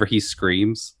 Whenever he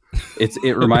screams,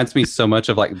 it reminds me so much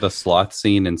of like the sloth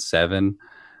scene in Seven.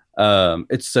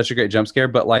 It's such a great jump scare,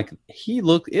 but like it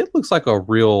looks like a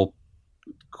real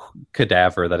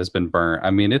cadaver that has been burnt. I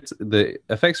mean, the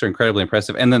effects are incredibly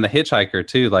impressive, and then the hitchhiker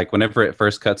too. Like whenever it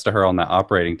first cuts to her on that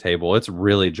operating table, it's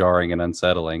really jarring and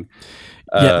unsettling.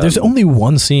 Yeah, there's only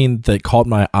one scene that caught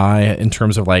my eye in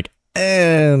terms of like,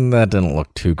 and that didn't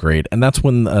look too great, and that's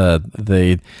when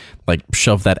they like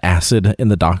shove that acid in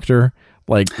the doctor.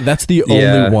 Like that's the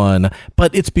only one,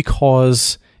 but it's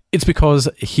because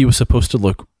he was supposed to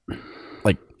look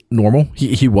like normal.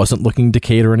 He wasn't looking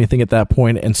decayed or anything at that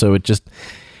point, and so it just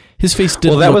his face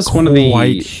didn't that look was one of the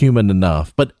quite human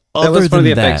enough. But that other was one of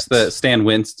the than effects that Stan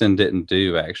Winston didn't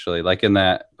do. Actually, like in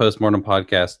that postmortem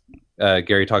podcast,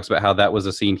 Gary talks about how that was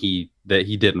a scene he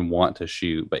didn't want to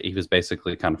shoot, but he was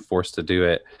basically kind of forced to do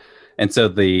it. And so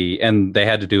they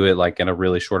had to do it like in a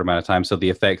really short amount of time. So the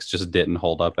effects just didn't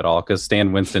hold up at all because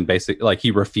Stan Winston basically like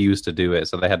he refused to do it.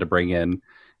 So they had to bring in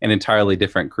an entirely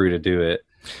different crew to do it.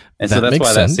 And so that's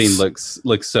why that scene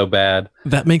looks so bad.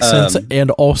 That makes sense.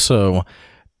 And also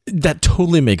that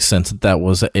totally makes sense that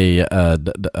was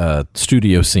a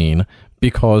studio scene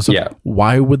because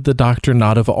why would the doctor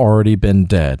not have already been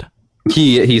dead?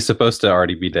 He's supposed to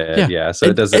already be dead. Yeah. So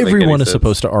it doesn't make any everyone is sense.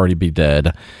 supposed to already be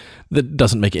dead. That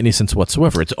doesn't make any sense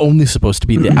whatsoever. It's only supposed to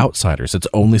be the outsiders. It's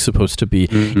only supposed to be.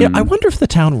 Yeah, I wonder if the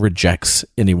town rejects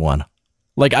anyone.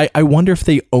 Like, I wonder if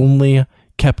they only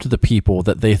kept the people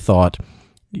that they thought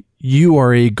you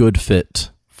are a good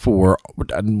fit for.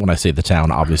 When I say the town,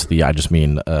 obviously, I just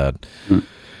mean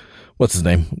what's his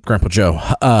name, Grandpa Joe.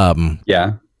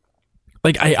 Yeah.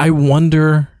 Like, I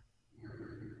wonder.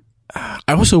 I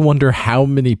also wonder how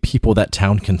many people that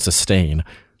town can sustain.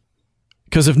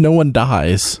 Because if no one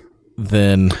dies,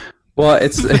 then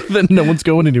it's then no one's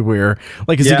going anywhere.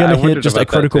 Like, is he going to hit just a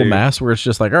critical mass where it's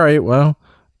just like, all right, well,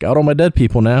 got all my dead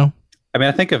people now? I mean,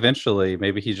 I think eventually,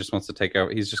 maybe he just wants to take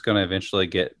over. He's just going to eventually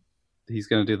he's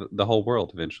going to do the whole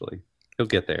world eventually. He'll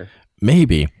get there.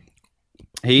 Maybe.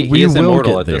 He is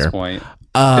immortal at this point.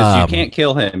 Because you can't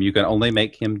kill him. You can only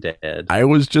make him dead. I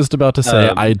was just about to say,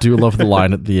 I do love the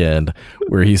line at the end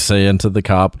where he's saying to the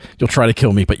cop, you'll try to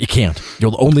kill me, but you can't.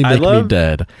 You'll only make me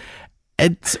dead.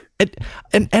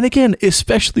 And again,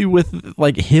 especially with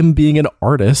like him being an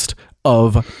artist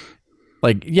of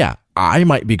like, yeah, I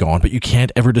might be gone, but you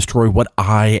can't ever destroy what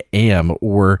I am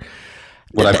or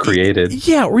what I've created.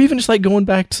 Yeah, or even just like going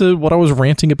back to what I was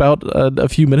ranting about a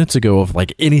few minutes ago of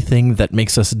like anything that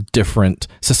makes us different,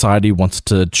 society wants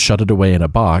to shut it away in a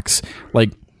box.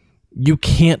 Like, you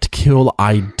can't kill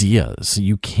ideas.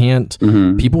 You can't.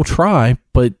 People try,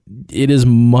 but it is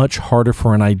much harder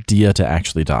for an idea to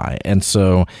actually die. And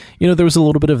so, there was a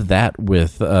little bit of that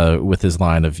with his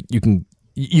line of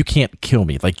you can't kill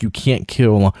me. Like, you can't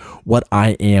kill what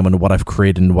I am and what I've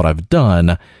created and what I've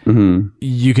done.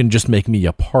 You can just make me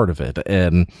a part of it.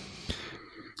 And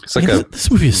it's like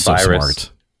this movie is virus. So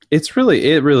smart. It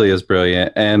really is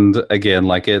brilliant. And again,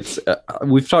 like it's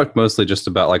we've talked mostly just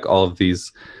about like all of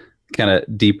these kind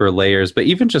of deeper layers, but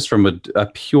even just from a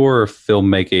pure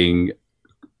filmmaking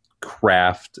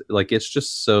craft, like it's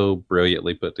just so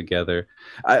brilliantly put together.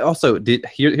 I also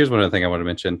here's one other thing I want to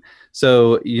mention.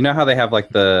 So you know how they have like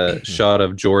the shot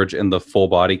of George in the full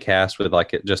body cast with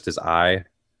like just his eye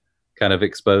kind of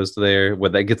exposed there where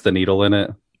that gets the needle in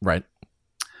it, right?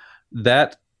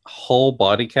 That whole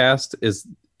body cast is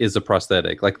a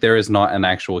prosthetic. Like there is not an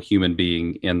actual human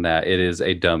being in that. It is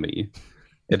a dummy.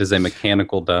 It is a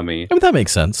mechanical dummy. I mean, that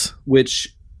makes sense.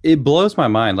 Which it blows my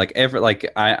mind. Like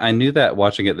I knew that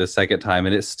watching it the second time,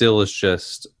 and it still is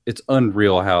just it's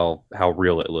unreal how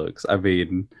real it looks. I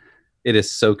mean, it is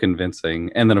so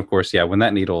convincing. And then of course, yeah, when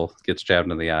that needle gets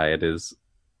jabbed in the eye, it is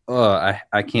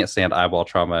I can't stand eyeball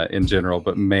trauma in general,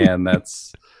 but man,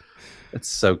 it's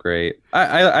so great.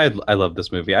 I love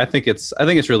this movie. I think it's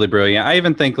really brilliant. I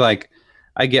even think like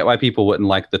I get why people wouldn't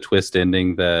like the twist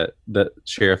ending that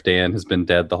Sheriff Dan has been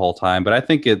dead the whole time, but I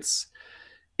think it's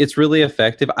really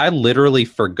effective. I literally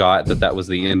forgot that was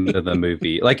the end of the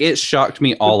movie. Like it shocked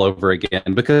me all over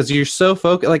again because you're so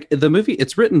focused. Like the movie,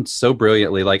 it's written so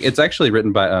brilliantly. Like it's actually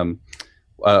written by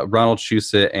Ronald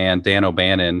Shusett and Dan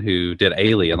O'Bannon, who did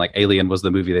Alien. Like Alien was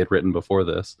the movie they'd written before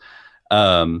this.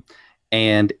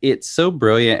 And it's so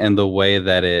brilliant in the way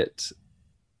that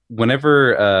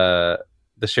whenever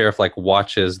the sheriff like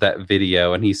watches that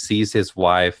video and he sees his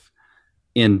wife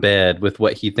in bed with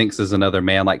what he thinks is another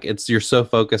man. Like you're so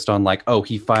focused on like, oh,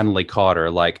 he finally caught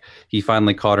her. Like he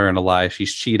finally caught her in a lie.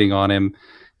 She's cheating on him.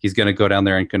 He's going to go down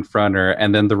there and confront her.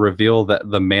 And then the reveal that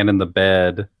the man in the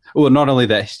bed, well, not only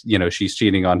that, she's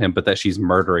cheating on him, but that she's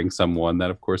murdering someone. That,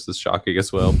 of course, is shocking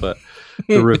as well. But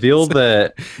the reveal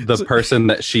that the person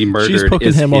that she murdered she's poking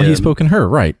is him while he's poking her,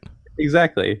 right?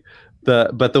 Exactly.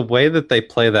 But the way that they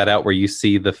play that out, where you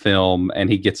see the film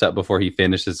and he gets up before he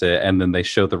finishes it, and then they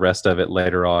show the rest of it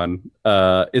later on,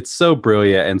 it's so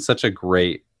brilliant and such a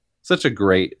great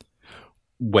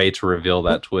way to reveal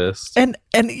that twist. And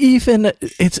even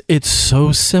it's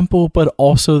so simple, but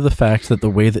also the fact that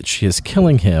the way that she is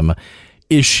killing him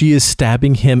is she is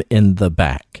stabbing him in the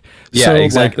back. Yeah, so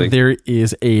exactly. Like there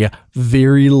is a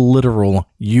very literal,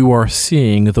 you are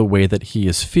seeing the way that he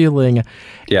is feeling.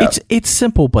 Yeah. It's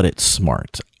simple, but it's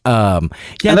smart. Yeah,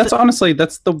 and that's honestly,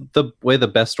 that's the way the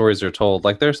best stories are told.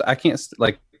 Like I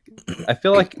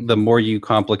feel like the more you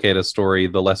complicate a story,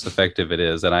 the less effective it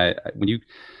is. And when you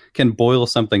can boil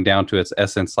something down to its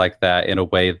essence like that in a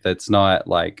way that's not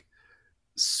like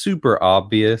super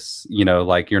obvious,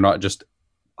 like you're not just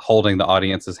holding the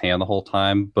audience's hand the whole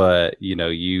time, but I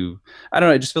don't know,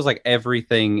 it just feels like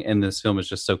everything in this film is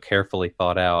just so carefully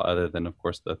thought out, other than of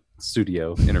course the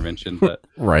studio intervention. But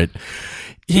right.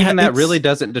 Yeah, and that really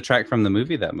doesn't detract from the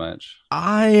movie that much.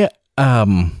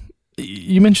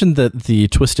 You mentioned that the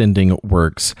twist ending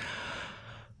works.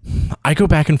 I go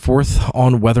back and forth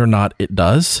on whether or not it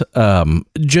does,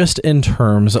 just in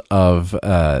terms of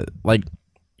like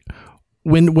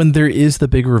when there is the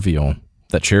big reveal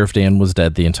that Sheriff Dan was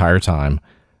dead the entire time.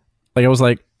 Like I was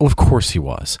like, well, of course he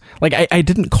was. Like I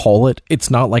didn't call it. It's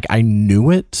not like I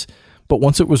knew it, but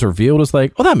once it was revealed, it's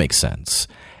like, oh, that makes sense.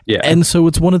 Yeah. And so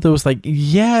it's one of those like,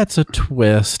 yeah, it's a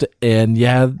twist, and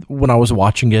yeah, when I was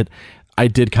watching it, I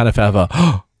did kind of have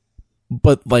a.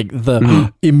 But like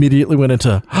immediately went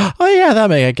into, oh yeah,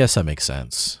 I guess that makes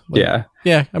sense. Like,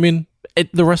 yeah. I mean,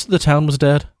 the rest of the town was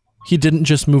dead. He didn't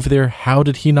just move there. How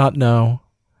did he not know?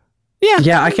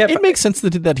 Yeah. It makes sense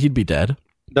that he'd be dead.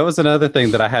 That was another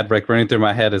thing that I had like running through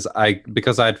my head is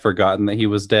because I'd forgotten that he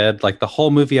was dead. Like the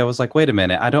whole movie, I was like, wait a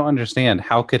minute, I don't understand.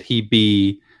 How could he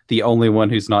be the only one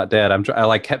who's not dead?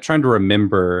 I kept trying to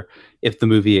remember if the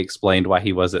movie explained why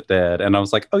he wasn't dead. And I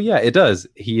was like, oh yeah, it does.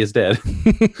 He is dead.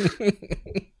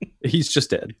 He's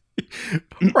just dead.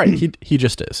 Right. He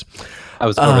just is. I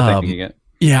was overthinking it.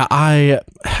 Yeah, I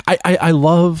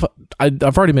love.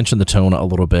 I've already mentioned the tone a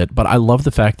little bit, but I love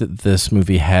the fact that this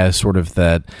movie has sort of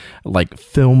that like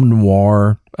film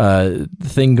noir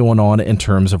thing going on in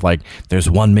terms of like there's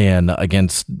one man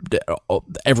against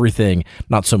everything.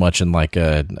 Not so much in like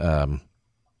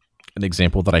an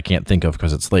example that I can't think of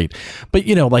because it's late, but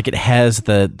like it has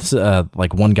that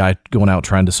like one guy going out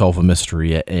trying to solve a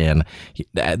mystery, and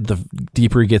the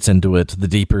deeper he gets into it, the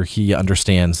deeper he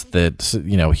understands that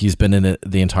he's been in it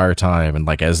the entire time, and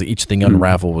like as each thing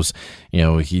unravels,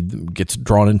 he gets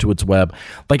drawn into its web.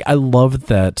 Like I love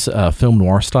that film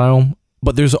noir style,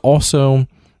 but there's also,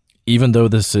 even though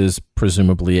this is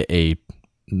presumably a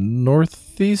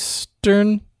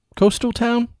northeastern coastal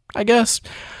town, I guess.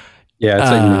 Yeah,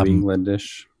 it's like New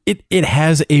Englandish. It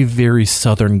has a very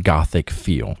Southern Gothic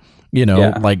feel.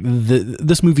 Like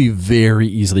this movie very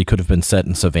easily could have been set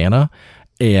in Savannah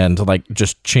and like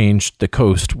just changed the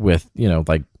coast with,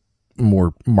 like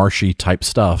more marshy type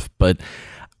stuff. But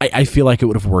I feel like it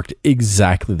would have worked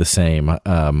exactly the same.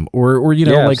 Or like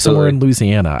absolutely. Somewhere in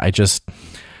Louisiana.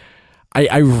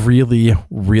 I really,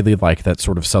 really like that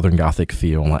sort of Southern Gothic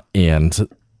feel. And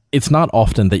it's not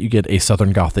often that you get a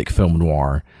Southern Gothic film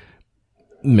noir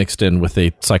mixed in with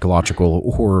a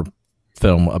psychological horror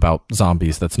film about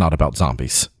zombies that's not about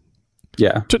zombies.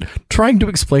 Yeah. Trying to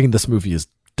explain this movie is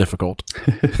difficult.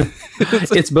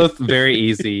 It's both very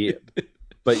easy,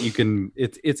 but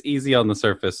it's easy on the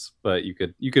surface, but you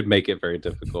could make it very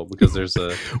difficult because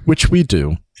which we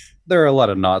do. There are a lot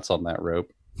of knots on that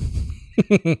rope.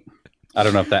 I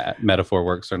don't know if that metaphor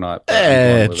works or not.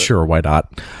 Sure, why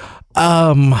not?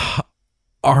 All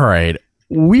right.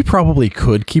 We probably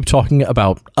could keep talking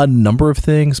about a number of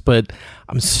things, but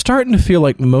I'm starting to feel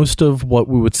like most of what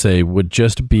we would say would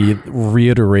just be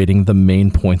reiterating the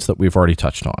main points that we've already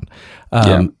touched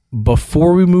on.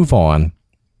 Before we move on,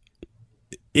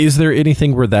 is there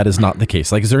anything where that is not the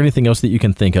case? Like, is there anything else that you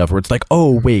can think of where it's like,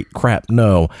 oh, wait, crap,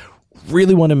 no,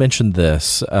 really want to mention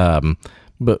this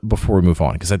but before we move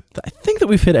on? Because I think that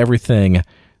we've hit everything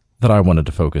that I wanted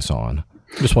to focus on.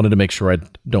 Just wanted to make sure I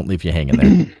don't leave you hanging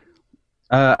there.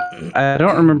 I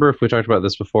don't remember if we talked about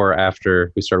this before or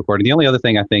after we started recording. The only other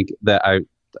thing I think that I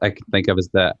can think of is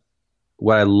that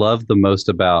what I love the most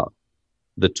about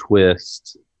the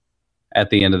twist at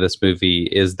the end of this movie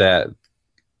is that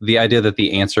the idea that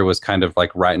the answer was kind of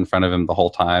like right in front of him the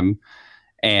whole time,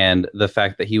 and the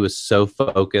fact that he was so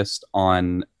focused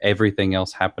on everything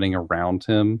else happening around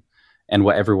him and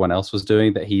what everyone else was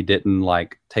doing that he didn't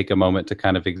like take a moment to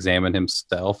kind of examine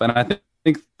himself. And I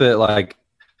think that, like,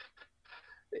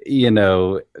 you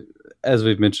know, as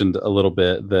we've mentioned a little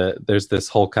bit, that there's this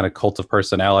whole kind of cult of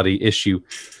personality issue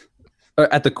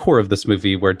at the core of this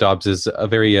movie, where Dobbs is a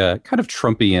very kind of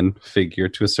Trumpian figure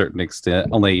to a certain extent.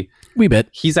 Only wee bit.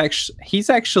 He's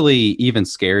actually even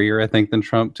scarier, I think, than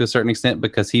Trump to a certain extent,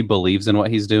 because he believes in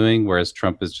what he's doing, whereas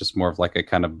Trump is just more of like a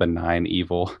kind of benign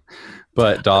evil.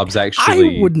 But Dobbs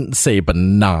actually, I wouldn't say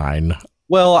benign.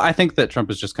 Well, I think that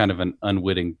Trump is just kind of an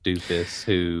unwitting doofus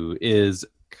who is.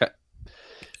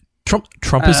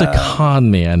 Trump is a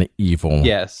con man evil.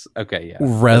 Yes. Okay. Yeah.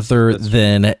 Rather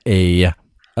than a.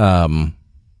 I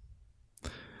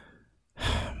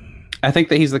think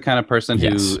that he's the kind of person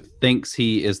who thinks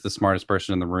he is the smartest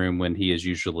person in the room when he is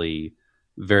usually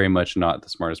very much not the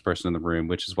smartest person in the room,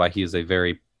 which is why he is a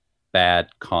very bad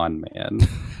con man.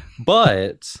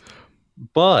 But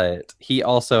he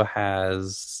also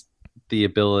has the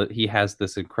ability. He has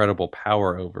this incredible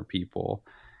power over people,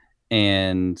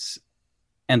 and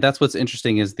that's what's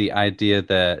interesting, is the idea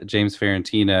that James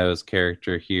Ferrantino's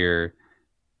character here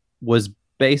was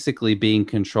basically being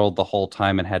controlled the whole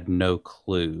time and had no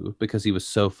clue, because he was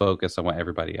so focused on what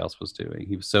everybody else was doing.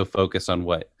 He was so focused on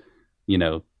what, you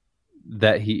know,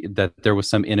 that there was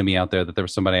some enemy out there, that there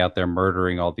was somebody out there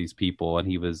murdering all these people, and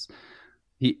he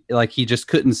just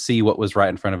couldn't see what was right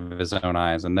in front of his own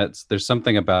eyes. And there's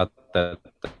something about that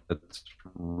that's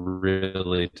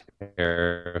really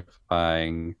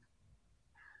terrifying.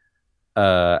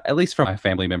 At least from my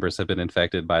family members have been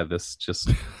infected by this just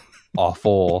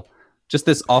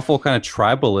this awful kind of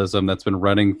tribalism that's been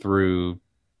running through.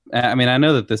 I mean, I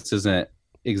know that this isn't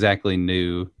exactly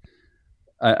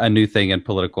a new thing in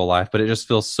political life, but it just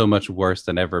feels so much worse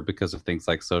than ever because of things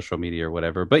like social media or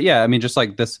whatever. But yeah, I mean, just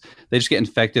like this, they just get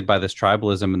infected by this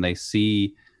tribalism, and they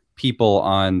see people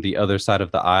on the other side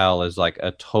of the aisle as like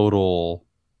a total,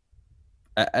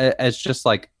 as just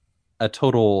like a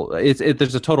total,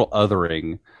 there's a total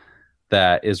othering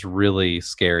that is really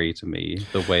scary to me.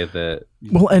 The way that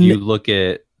you look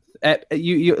at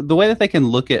you, the way that they can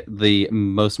look at the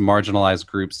most marginalized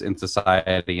groups in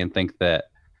society and think that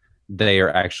they are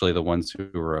actually the ones who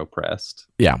are oppressed.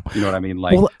 Yeah. You know what I mean?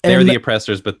 Like, they're the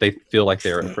oppressors, but they feel like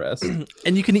they're oppressed.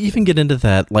 And you can even get into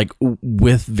that, like,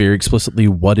 with very explicitly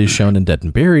what is shown in Dead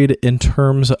and Buried in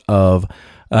terms of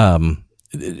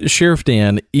Sheriff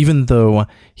Dan, even though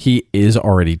he is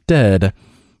already dead,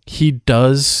 he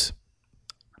does,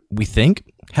 we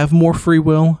think, have more free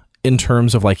will, in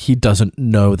terms of, like, he doesn't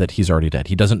know that he's already dead.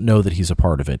 He doesn't know that he's a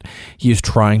part of it. He is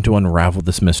trying to unravel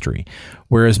this mystery.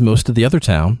 Whereas most of the other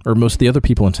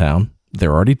people in town,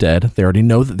 they're already dead. They already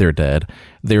know that they're dead.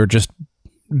 They're just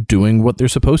doing what they're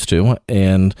supposed to.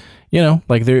 And, you know,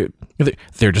 like, they're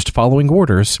just following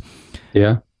orders.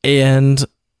 Yeah. And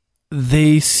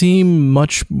they seem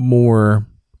much more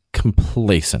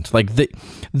complacent. Like,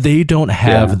 they don't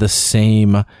have the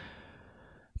same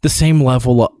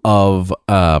level of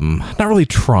not really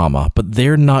trauma, but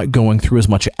they're not going through as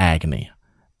much agony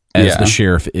as the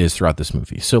sheriff is throughout this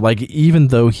movie. So, like, even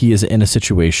though he is in a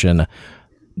situation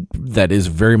that is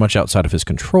very much outside of his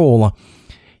control,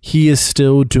 he is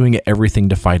still doing everything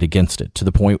to fight against it, to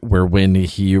the point where when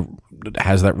he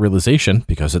has that realization,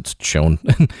 because it's shown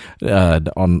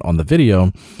on the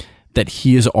video, that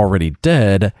he is already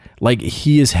dead, like,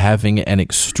 he is having an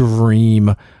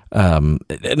extreme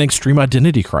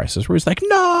identity crisis where he's like,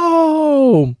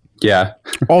 no. Yeah.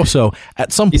 Also,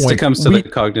 at some point, he succumbs to the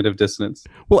cognitive dissonance.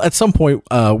 Well, at some point,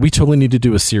 we totally need to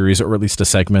do a series, or at least a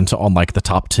segment, on, like, the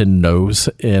top 10 no's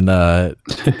in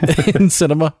in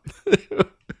cinema.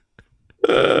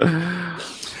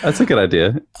 That's a good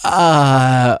idea.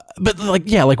 But, like,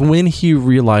 yeah, like, when he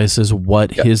realizes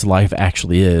what his life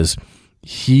actually is,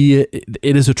 it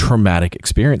is a traumatic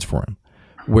experience for him.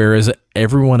 Whereas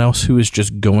everyone else who is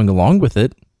just going along with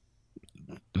it,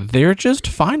 they're just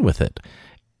fine with it.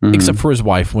 Mm-hmm. Except for his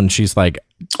wife, when she's like,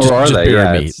 just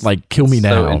bury me, like, kill me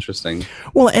now. So interesting.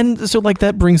 Well, and so, like,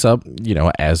 that brings up, you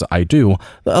know, as I do,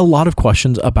 a lot of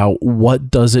questions about what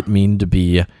does it mean to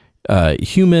be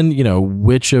human, you know,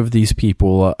 which of these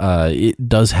people it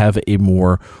does have a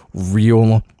more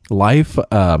real life.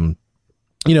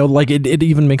 You know, like, it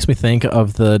even makes me think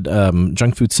of the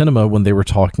Junk Food Cinema when they were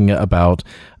talking about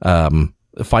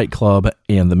Fight Club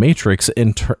and The Matrix,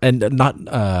 and not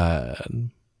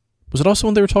Was it also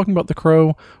when they were talking about The Crow,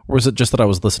 or was it just that I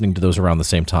was listening to those around the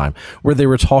same time, where they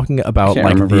were talking about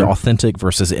like remember. the authentic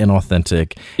versus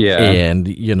inauthentic, Yeah. and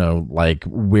like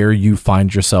where you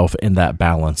find yourself in that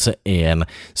balance, and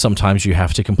sometimes you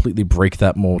have to completely break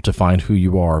that mold to find who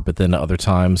you are, but then other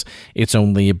times it's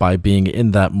only by being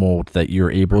in that mold that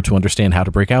you're able to understand how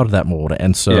to break out of that mold.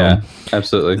 And so, yeah,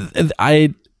 absolutely.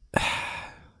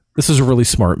 This is a really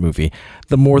smart movie.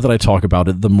 The more that I talk about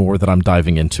it, the more that I'm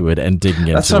diving into it and digging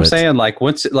into it. That's what I'm saying. Like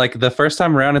once, like the first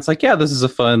time around, it's like, yeah, this is a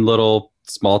fun little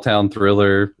small town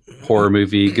thriller horror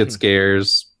movie, good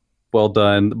scares, well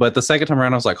done. But the second time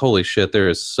around, I was like, holy shit, there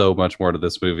is so much more to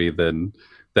this movie than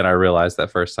I realized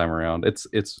that first time around. It's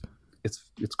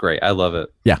great. I love it.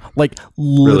 Yeah, like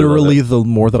literally, the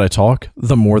more that I talk,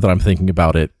 the more that I'm thinking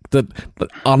about it. That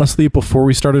honestly, before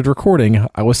we started recording,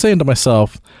 I was saying to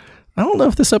myself, I don't know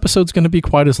if this episode's going to be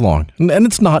quite as long. And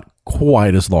it's not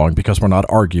quite as long because we're not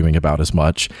arguing about as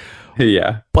much.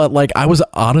 Yeah. But like, I was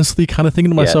honestly kind of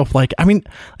thinking to myself, like, I mean,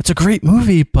 it's a great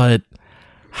movie, but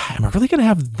am I really going to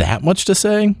have that much to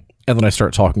say? And then I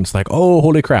start talking. It's like, oh,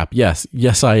 holy crap. Yes,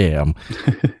 I am.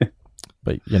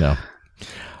 But,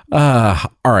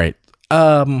 all right.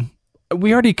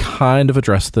 We already kind of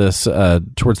addressed this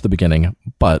towards the beginning,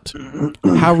 but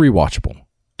how rewatchable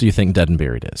do you think Dead and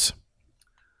Buried is?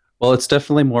 Well, it's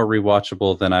definitely more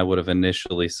rewatchable than I would have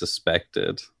initially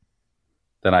suspected.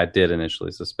 Than I did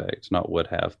initially suspect, not would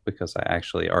have, because I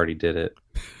actually already did it.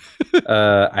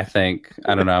 I think,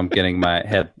 I don't know, I'm getting my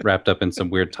head wrapped up in some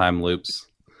weird time loops.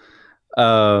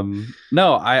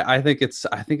 No, I think it's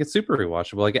super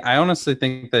rewatchable. Like, I honestly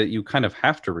think that you kind of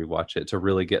have to rewatch it to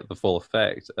really get the full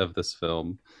effect of this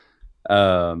film.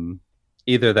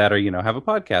 Either that or, have a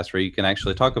podcast where you can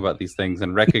actually talk about these things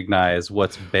and recognize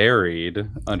what's buried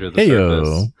under the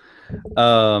surface.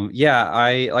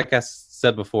 Like I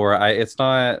said before,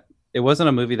 it wasn't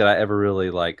a movie that I ever really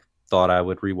like thought I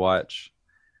would rewatch.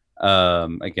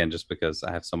 Again, just because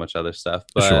I have so much other stuff.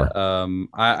 But sure.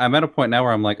 I'm at a point now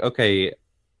where I'm like, okay,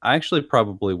 I actually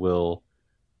probably will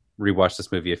rewatch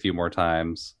this movie a few more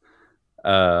times.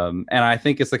 And I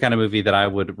think it's the kind of movie that I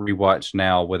would rewatch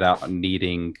now without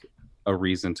needing a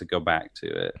reason to go back to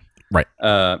it. Right.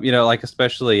 Like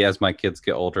especially as my kids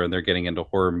get older and they're getting into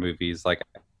horror movies, like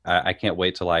I can't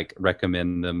wait to like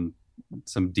recommend them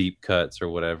some deep cuts or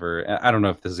whatever. I don't know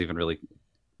if this is even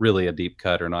really a deep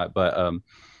cut or not, but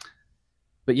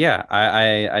yeah,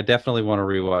 I definitely want to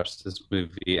rewatch this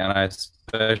movie, and I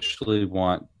especially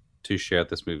want to share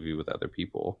this movie with other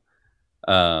people.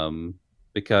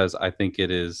 Because I think it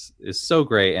is so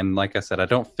great, and like I said, I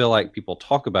don't feel like people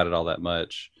talk about it all that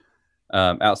much.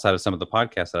 Outside of some of the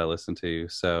podcasts that I listen to.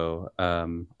 So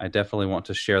I definitely want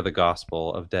to share the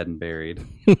gospel of Dead and Buried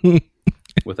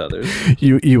with others.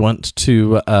 You want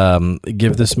to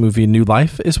give this movie new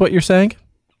life, is what you're saying?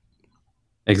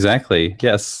 Exactly.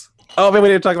 Yes. Oh, man, we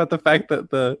need to talk about the fact that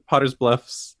the Potter's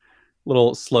Bluff's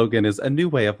little slogan is a new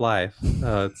way of life.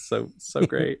 It's so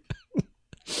great.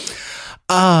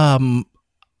 For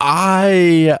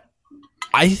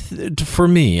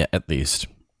me, at least,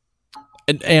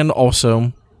 and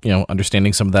also,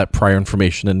 understanding some of that prior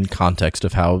information and context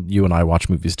of how you and I watch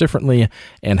movies differently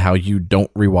and how you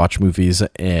don't rewatch movies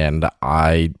and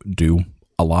I do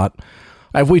a lot.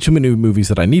 I have way too many movies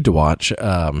that I need to watch,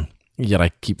 yet I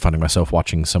keep finding myself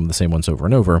watching some of the same ones over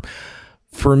and over.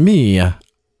 For me,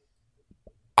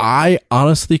 I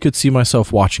honestly could see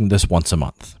myself watching this once a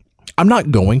month. I'm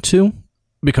not going to,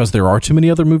 because there are too many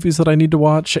other movies that I need to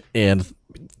watch, and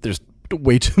there's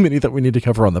way too many that we need to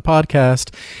cover on the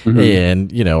podcast.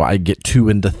 And I get too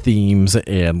into themes,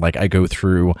 and like I go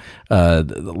through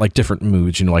like different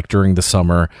moods. Like during the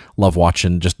summer, love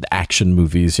watching just action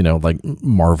movies, like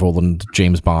Marvel and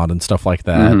James Bond and stuff like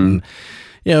that. And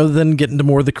then get into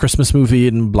more of the Christmas movie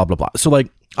and blah blah blah. So like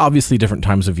obviously different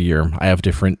times of year I have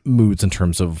different moods in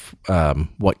terms of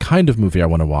what kind of movie I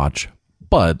want to watch.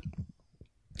 But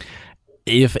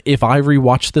if I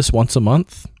rewatch this once a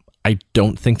month, I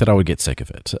don't think that I would get sick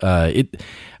of it.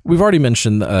 We've already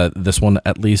mentioned this one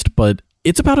at least, but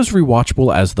it's about as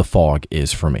rewatchable as The Fog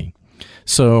is for me.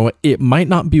 So it might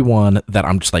not be one that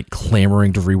I'm just like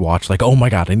clamoring to rewatch, like, oh my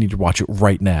God, I need to watch it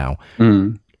right now.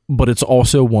 But it's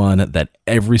also one that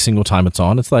every single time it's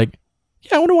on, it's like,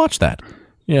 yeah, I want to watch that.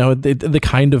 The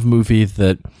kind of movie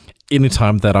that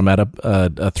anytime that I'm at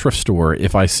a thrift store,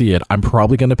 if I see it, I'm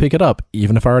probably going to pick it up,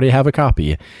 even if I already have a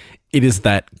copy. It is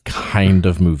that kind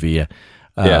of movie.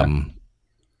 I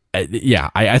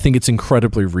think it's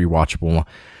incredibly rewatchable.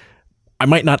 I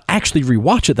might not actually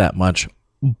rewatch it that much,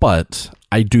 but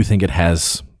I do think it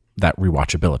has that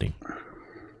rewatchability.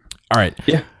 All right.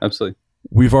 Yeah, absolutely.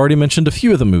 We've already mentioned a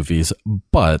few of the movies,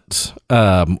 but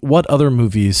what other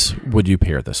movies would you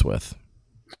pair this with?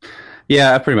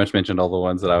 Yeah, I pretty much mentioned all the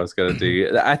ones that I was going to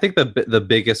do. I think the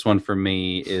biggest one for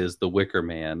me is The Wicker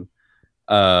Man.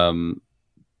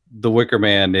 The Wicker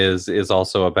Man is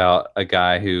also about a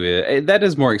guy that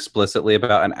is more explicitly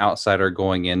about an outsider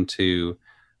going into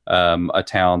a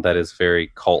town that is very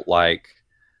cult-like,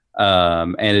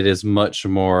 and it is much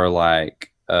more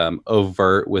like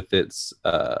overt with its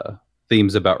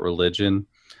themes about religion.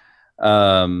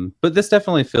 But this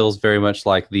definitely feels very much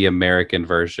like the American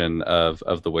version of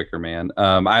The Wicker Man.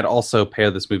 I'd also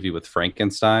pair this movie with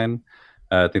Frankenstein.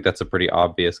 I think that's a pretty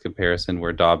obvious comparison,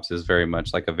 where Dobbs is very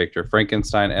much like a Victor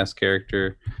Frankenstein-esque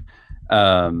character.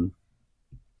 It's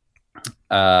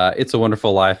a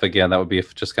Wonderful Life, again, that would be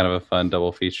just kind of a fun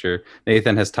double feature.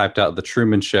 Nathan has typed out The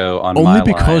Truman Show on only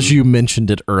because you mentioned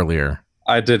it earlier.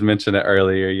 I did mention it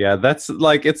earlier. Yeah, that's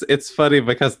like it's funny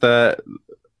because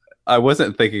I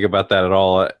wasn't thinking about that at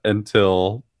all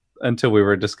until we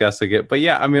were discussing it. But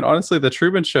yeah, I mean, honestly, The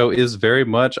Truman Show is very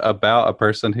much about a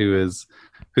person whose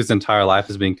entire life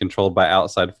is being controlled by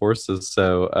outside forces.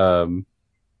 So,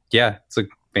 yeah, it's a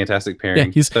fantastic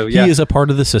pairing. Yeah, he is a part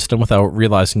of the system without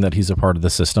realizing that he's a part of the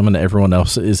system, and everyone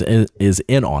else is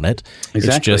in on it. Exactly.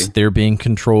 It's just they're being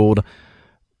controlled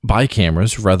by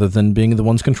cameras rather than being the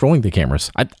ones controlling the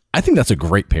cameras. I think that's a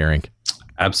great pairing.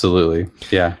 Absolutely.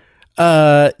 Yeah.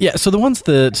 So the ones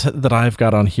that I've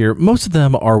got on here, most of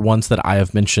them are ones that I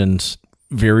have mentioned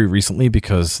very recently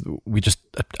because we just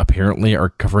apparently are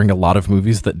covering a lot of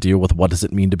movies that deal with what does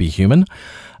it mean to be human.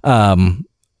 And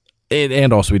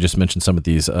also we just mentioned some of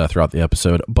these throughout the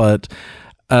episode, but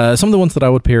some of the ones that I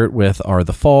would pair it with are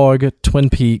The Fog, Twin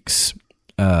Peaks,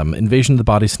 Invasion of the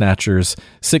Body Snatchers,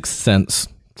 Sixth Sense,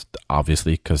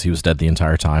 obviously because he was dead the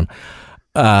entire time,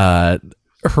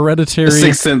 Hereditary. The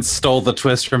Sixth Sense stole the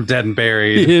twist from Dead and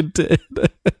Buried. It did.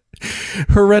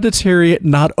 Hereditary,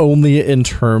 not only in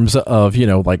terms of,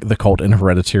 like the cult in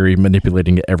Hereditary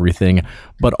manipulating everything,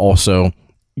 but also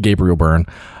Gabriel Byrne.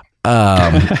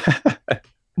 But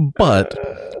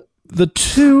the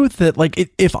two that,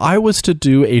 like, if I was to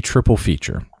do a triple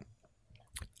feature,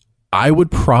 I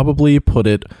would probably put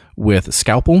it with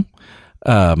Scalpel,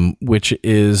 which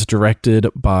is directed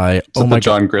by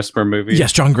John Grismer movie.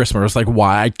 Yes, John Grismer. I was like,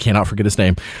 why? I cannot forget his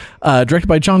name. Directed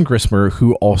by John Grismer,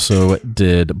 who also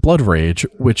did Blood Rage,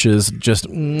 which is just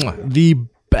the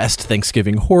best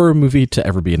Thanksgiving horror movie to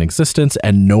ever be in existence.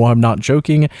 And no, I'm not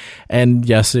joking. And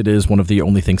yes, it is one of the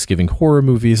only Thanksgiving horror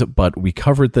movies, but we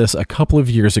covered this a couple of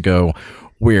years ago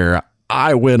where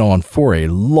I went on for a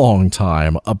long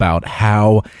time about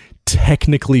how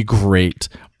technically great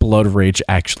Blood Rage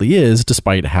actually is,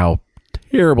 despite how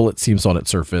terrible it seems on its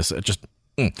surface.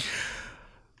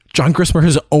 John Grismer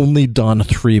has only done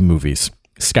 3 movies: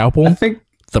 Scalpel,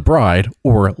 The Bride,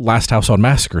 or Last House on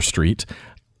Massacre Street,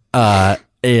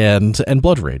 and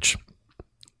Blood Rage.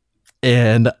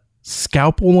 And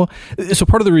Scalpel, so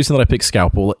part of the reason that I picked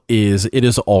Scalpel is it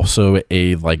is also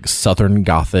a like Southern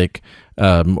Gothic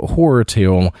horror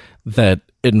tale that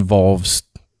involves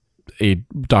a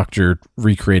doctor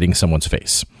recreating someone's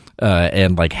face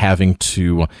and like having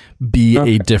to be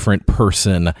a different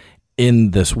person in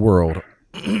this world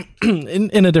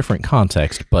in a different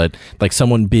context, but like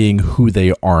someone being who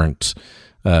they aren't,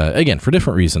 again, for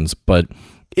different reasons. But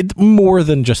it's more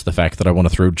than just the fact that I want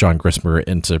to throw John Grismer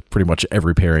into pretty much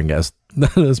every pairing as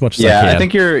much as I can. Yeah, I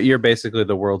think you're basically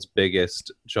the world's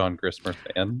biggest John Grismer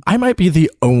fan. I might be the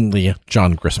only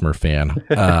John Grismer fan.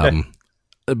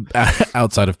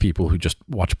 Outside of people who just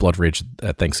watch Blood Rage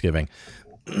at Thanksgiving.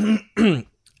 And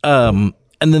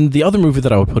then the other movie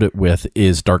that I would put it with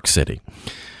is Dark City,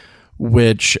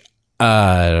 which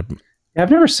I've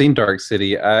never seen Dark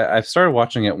City. I've started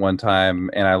watching it one time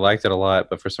and I liked it a lot,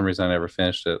 but for some reason I never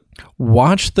finished it.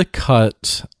 Watch the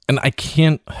cut, and I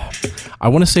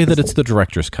want to say that it's the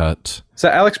director's cut. Is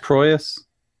that Alex Proyas?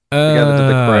 The guy that did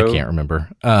The Crow? I can't remember.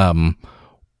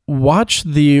 Watch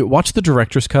the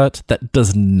director's cut that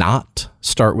does not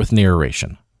start with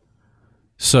narration.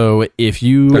 So if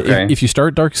you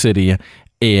start Dark City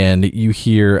and you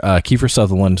hear Kiefer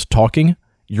Sutherland talking,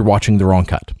 you're watching the wrong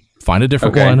cut. Find a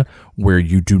different one where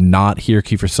you do not hear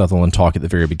Kiefer Sutherland talk at the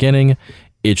very beginning.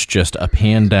 It's just a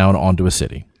pan down onto a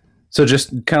city. So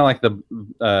just kind of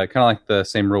like the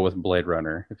same rule with Blade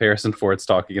Runner. If Harrison Ford's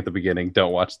talking at the beginning,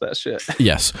 don't watch that shit.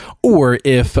 Yes. Or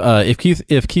if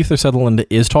Kiefer Sutherland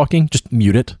is talking, just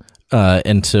mute it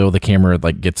until the camera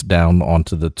like gets down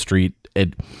onto the street.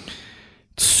 It's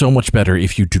so much better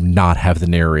if you do not have the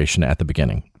narration at the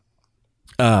beginning.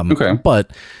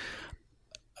 But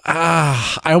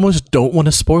I almost don't want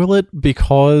to spoil it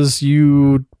because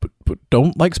you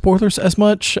don't like spoilers as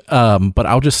much, but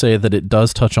I'll just say that it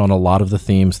does touch on a lot of the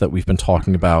themes that we've been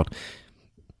talking about,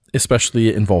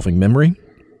 especially involving memory.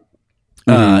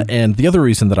 And the other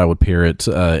reason that I would pair it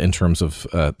in terms of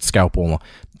Scalpel,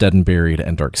 Dead and Buried,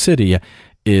 and Dark City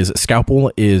is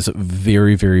Scalpel is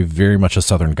very, very, very much a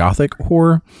Southern Gothic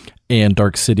horror, and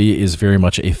Dark City is very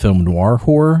much a film noir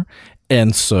horror.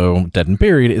 And so Dead and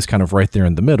Buried is kind of right there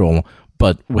in the middle,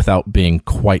 but without being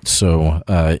quite so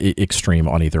extreme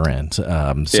on either end.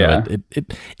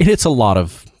 It hits a lot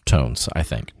of tones, I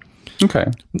think. Okay.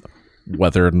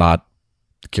 Whether or not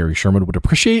Gary Sherman would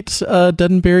appreciate Dead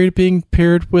and Buried being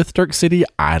paired with Dark City,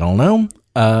 I don't know.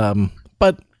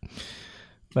 But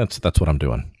that's what I'm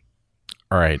doing.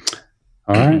 All right.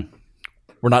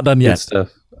 We're not done yet. Good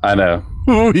stuff. I know.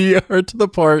 We are to the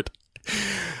part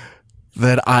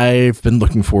that I've been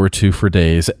looking forward to for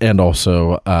days. And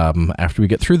also, after we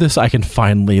get through this, I can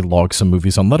finally log some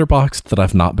movies on Letterboxd that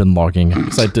I've not been logging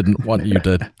because I didn't want you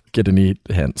to get any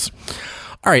hints.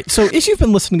 All right, so if you've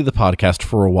been listening to the podcast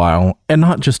for a while, and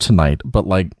not just tonight, but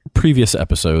like previous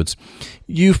episodes,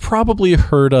 you've probably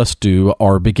heard us do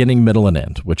our beginning, middle, and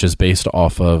end, which is based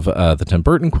off of the Tim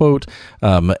Burton quote,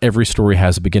 every story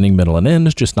has a beginning, middle, and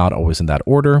end, just not always in that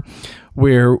order,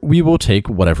 where we will take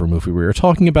whatever movie we were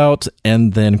talking about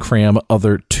and then cram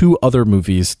two other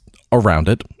movies around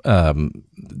it.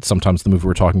 Sometimes the movie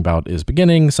we're talking about is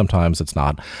beginning, sometimes it's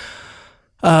not.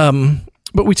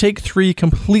 But we take three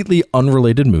completely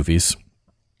unrelated movies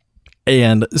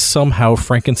and somehow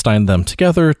Frankenstein them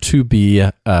together to be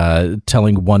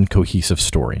telling one cohesive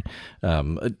story.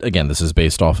 Again, this is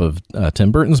based off of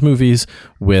Tim Burton's movies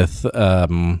with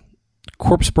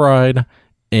Corpse Bride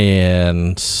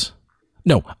and...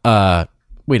 No,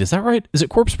 wait, is that right? Is it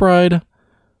Corpse Bride?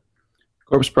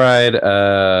 Corpse Bride,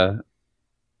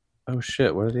 oh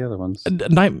shit, what are the other ones?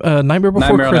 Nightmare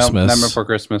Before Christmas. Nightmare Before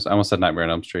Christmas. I almost said Nightmare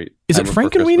on Elm Street. Is it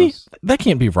Frankenweenie? That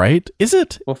can't be right, is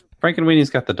it? Well,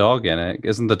 Frankenweenie's got the dog in it.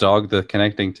 Isn't the dog the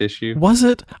connecting tissue? Was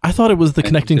it? I thought it was the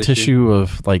connecting tissue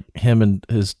of like him and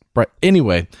his...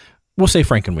 Anyway, we'll say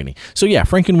Frankenweenie. So yeah,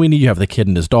 Frankenweenie, you have the kid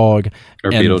and his dog.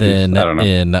 Or and Beetlejuice,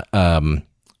 then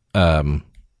in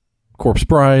Corpse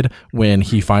Bride, when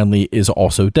he finally is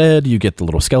also dead, you get the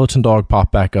little skeleton dog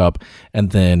pop back up, and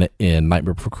then in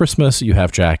Nightmare Before Christmas, you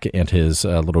have Jack and his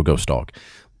little ghost dog.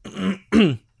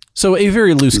 So a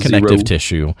very loose connective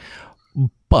tissue,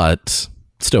 but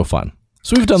still fun.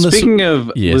 So we've done this. Speaking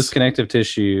of loose connective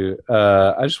tissue,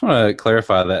 I just want to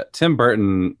clarify that Tim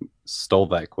Burton stole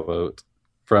that quote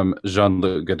from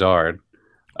Jean-Luc Godard.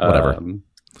 Whatever.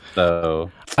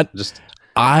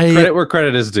 Credit where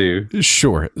credit is due.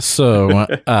 Sure. So,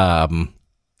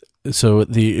 so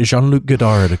the Jean-Luc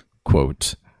Godard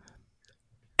quote,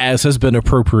 as has been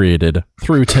appropriated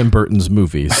through Tim Burton's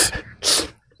movies,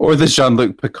 or the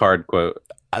Jean-Luc Picard quote.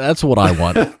 That's what I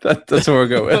want. That's what we'll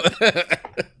go with.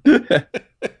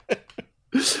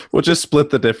 We'll just split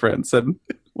the difference, and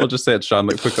we'll just say it's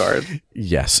Jean-Luc Picard.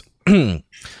 Yes.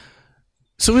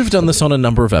 So we've done this on a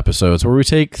number of episodes where we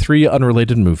take three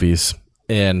unrelated movies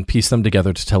and piece them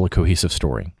together to tell a cohesive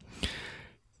story.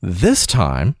 This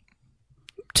time,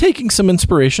 taking some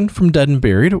inspiration from Dead and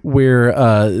Buried, where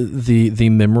the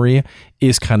memory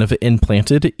is kind of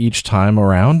implanted each time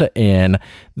around, and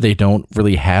they don't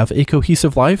really have a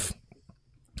cohesive life.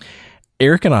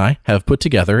 Eric and I have put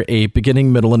together a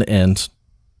beginning, middle, and end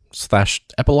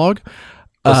 / epilogue.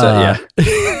 Yeah.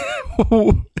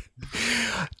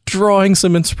 Drawing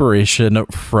some inspiration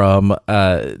from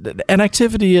an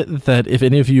activity that if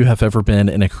any of you have ever been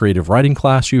in a creative writing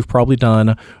class, you've probably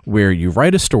done, where you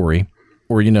write a story,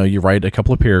 or you write a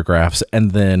couple of paragraphs,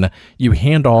 and then you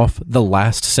hand off the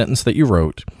last sentence that you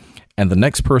wrote, and the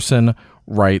next person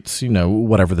writes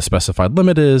whatever the specified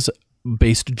limit is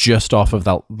based just off of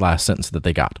that last sentence that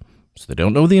they got. So they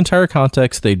don't know the entire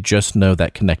context, they just know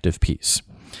that connective piece.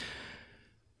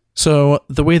 So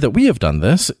the way that we have done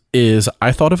this is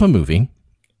I thought of a movie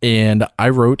and I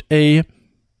wrote a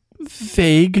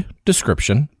vague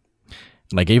description,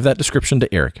 and I gave that description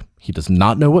to Eric. He does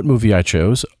not know what movie I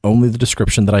chose, only the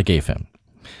description that I gave him.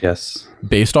 Yes.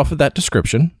 Based off of that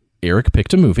description, Eric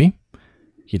picked a movie.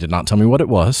 He did not tell me what it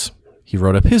was. He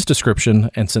wrote up his description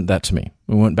and sent that to me.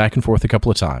 We went back and forth a couple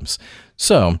of times.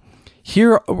 So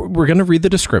here we're going to read the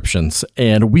descriptions,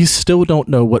 and we still don't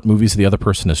know what movies the other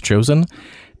person has chosen.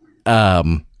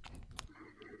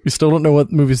 We still don't know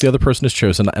what movies the other person has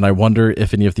chosen, and I wonder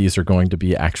if any of these are going to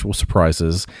be actual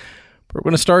surprises. But we're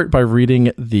going to start by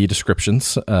reading the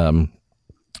descriptions, and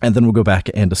then we'll go back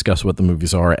and discuss what the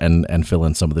movies are and fill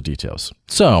in some of the details.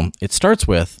 So, it starts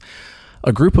with,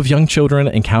 a group of young children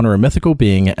encounter a mythical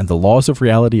being, and the laws of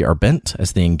reality are bent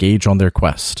as they engage on their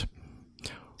quest.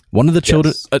 One of the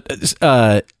children. Yes.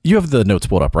 You have the notes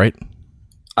pulled up, right?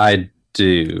 I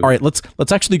do. All right, let's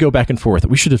actually go back and forth.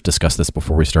 We should have discussed this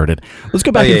before we started. Let's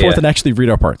go back and forth and actually read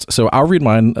our parts. So I'll read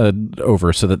mine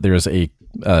over so that there's a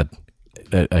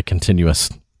continuous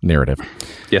narrative.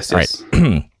 Yes. All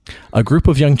right. A group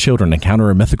of young children encounter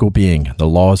a mythical being. The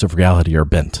laws of reality are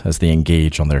bent as they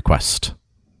engage on their quest.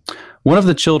 One of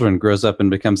the children grows up and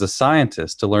becomes a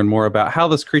scientist to learn more about how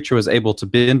this creature was able to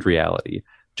bend reality.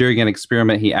 During an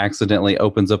experiment, he accidentally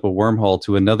opens up a wormhole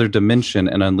to another dimension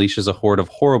and unleashes a horde of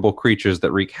horrible creatures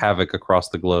that wreak havoc across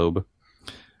the globe.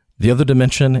 The other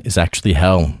dimension is actually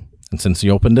hell, and since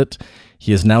he opened it,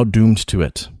 he is now doomed to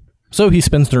it. So he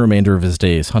spends the remainder of his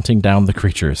days hunting down the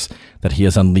creatures that he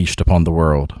has unleashed upon the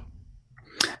world.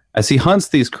 As he hunts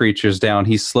these creatures down,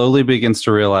 he slowly begins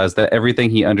to realize that everything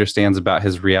he understands about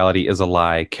his reality is a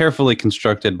lie, carefully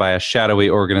constructed by a shadowy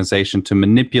organization to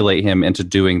manipulate him into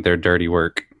doing their dirty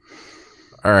work.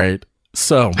 All right,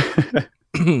 so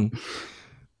let's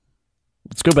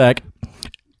go back.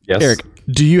 Yes. Eric,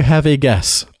 do you have a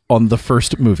guess on the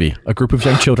first movie? A group of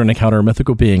young children encounter a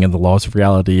mythical being and the laws of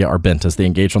reality are bent as they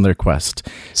engage on their quest.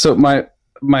 So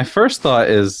my first thought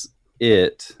is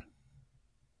it.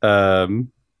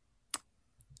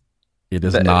 It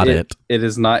is not it. It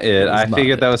is not it. I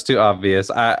figured that was too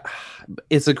obvious.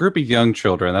 It's a group of young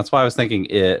children. That's why I was thinking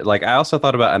it. Like, I also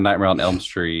thought about A Nightmare on Elm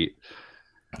Street.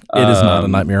 It is not A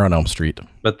Nightmare on Elm Street.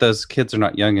 But those kids are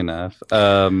not young enough.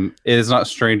 It is not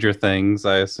Stranger Things,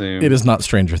 I assume. It is not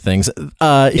Stranger Things.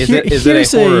 Is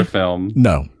it a horror film?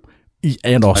 No.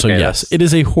 And also, okay, yes, it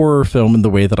is a horror film in the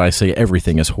way that I say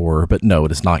everything is horror, but no,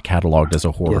 it is not cataloged as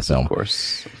a horror film. Of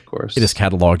course. It is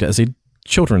cataloged as a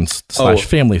children's /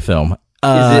 family film.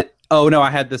 Is it? Oh no,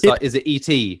 I had this thought. Is it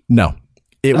E.T.? No.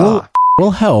 It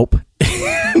will help.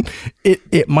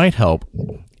 It might help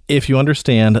if you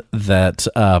understand that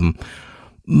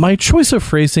my choice of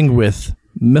phrasing with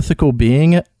mythical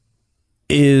being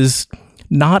is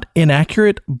not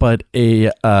inaccurate, but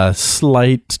a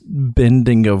slight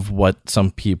bending of what some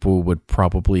people would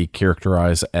probably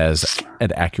characterize as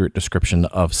an accurate description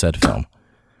of said film.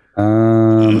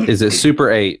 Is it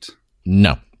Super 8?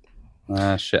 No.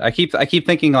 Shit. I keep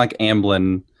thinking like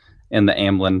Amblin in the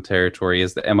Amblin territory.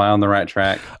 Am I on the right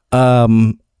track?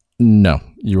 No,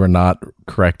 you are not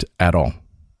correct at all.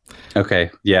 Okay.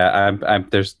 Yeah, I'm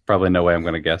there's probably no way I'm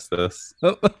going to guess this.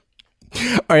 All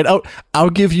right, I'll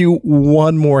give you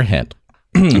one more hint.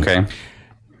 Okay.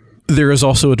 There is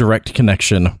also a direct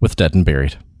connection with Dead and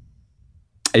Buried.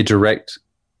 A direct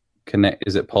connect?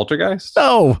 Is it Poltergeist?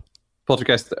 No.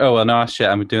 Poltergeist. Oh, well, no, shit.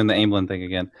 I'm doing the Amblin thing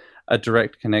again. A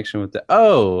direct connection with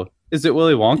is it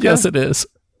Willy Wonka? Yes, it is.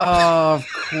 Oh, of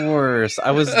course.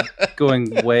 I was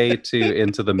going way too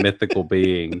into the mythical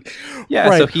being. Yeah,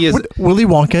 right. So he is. Willy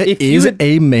Wonka is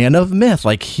a man of myth.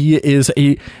 Like, he is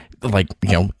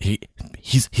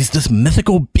he's this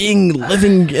mythical being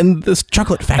living in this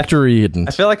chocolate factory.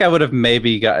 I feel like I would have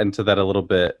maybe gotten to that a little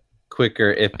bit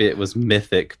quicker if it was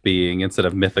mythic being instead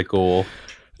of mythical.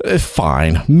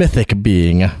 Fine. Mythic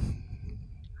being.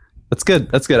 That's good.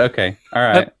 Okay. All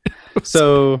right.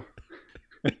 So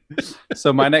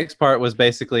my next part was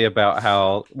basically about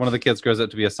how one of the kids grows up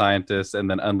to be a scientist and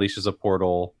then unleashes a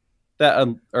portal that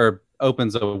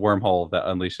opens a wormhole that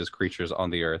unleashes creatures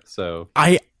on the earth. So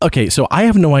I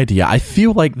have no idea. I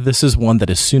feel like this is one that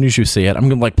as soon as you say it, I'm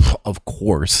gonna be like, of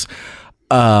course.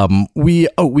 We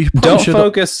don't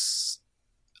focus.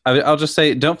 I'll just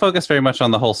say, don't focus very much on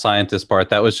the whole scientist part.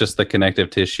 That was just the connective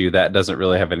tissue. That doesn't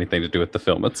really have anything to do with the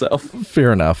film itself.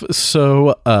 Fair enough.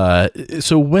 So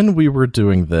when we were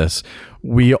doing this,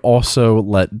 we also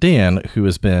let Dan, who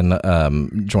has been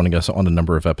joining us on a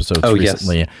number of episodes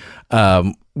recently,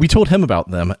 we told him about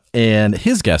them, and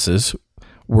his guesses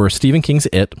were Stephen King's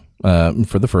It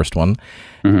for the first one,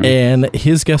 and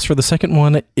his guess for the second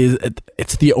one is,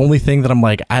 it's the only thing that I'm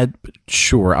like, I'm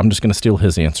just going to steal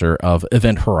his answer of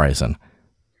Event Horizon.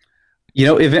 You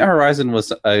know, Event Horizon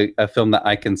was a film that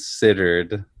I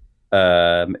considered.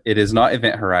 It is not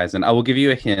Event Horizon. I will give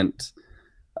you a hint.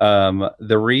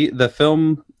 The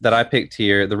film that I picked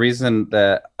here, the reason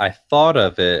that I thought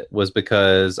of it was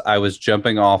because I was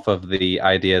jumping off of the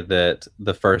idea that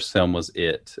the first film was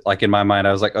It. Like, in my mind,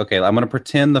 I was like, okay, I'm going to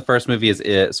pretend the first movie is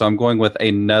It, so I'm going with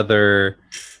another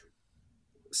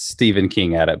Stephen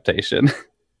King adaptation.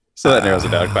 So that narrows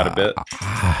it down quite a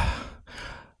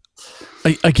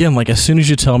bit. Again, like, as soon as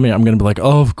you tell me, I'm going to be like,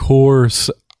 oh, of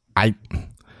course. I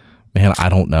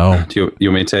don't know. Do you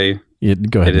want me to tell you? Yeah,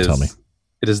 go ahead and tell me.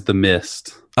 It is The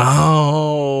Mist.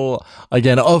 Oh,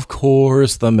 again, of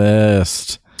course, The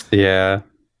Mist. Yeah.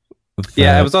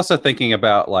 Yeah, I was also thinking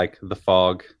about, like, The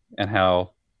Fog and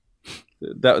how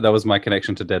that was my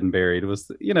connection to Dead and Buried.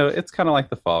 Was, it's kind of like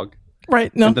The Fog,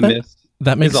 Right? No, and The Mist.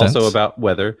 That makes is sense. also about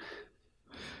weather.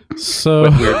 So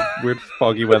With weird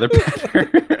foggy weather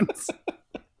patterns.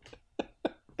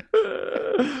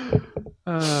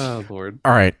 Oh Lord!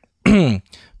 all right.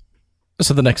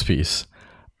 So the next piece.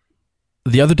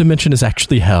 The other dimension is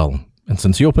actually hell, and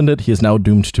since he opened it, he is now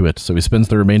doomed to it. So he spends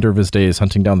the remainder of his days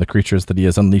hunting down the creatures that he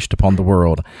has unleashed upon the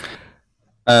world.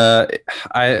 It's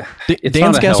Dan's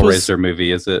not a guess was Hellraiser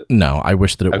movie, is it? no. I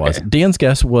wish that it was. Dan's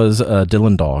guess was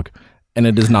Dylan Dog, and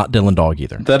it is not Dylan Dog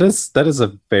either. That is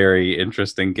a very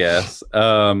interesting guess.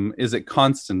 Is it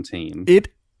Constantine? It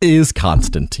is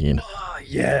Constantine. Oh,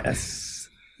 yes.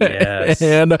 Yes.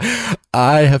 And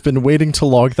I have been waiting to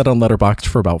log that on Letterboxd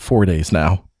for about 4 days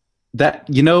now. That,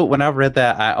 when I read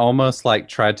that, I almost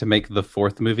tried to make the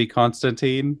fourth movie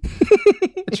Constantine.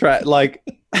 Because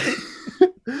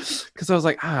I was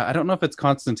like, I don't know if it's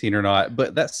Constantine or not,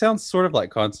 but that sounds sort of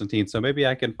like Constantine, so maybe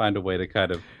I can find a way to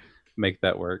kind of make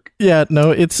that work. Yeah,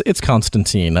 no, it's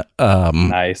Constantine.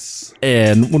 Nice.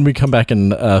 And when we come back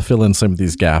and fill in some of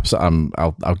these gaps,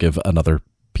 I'll give another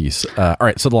piece. All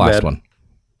right, so the last one.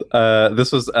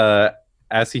 This was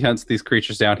as he hunts these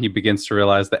creatures down, he begins to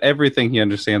realize that everything he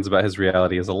understands about his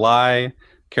reality is a lie,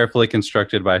 carefully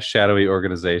constructed by a shadowy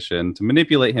organization to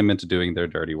manipulate him into doing their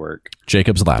dirty work.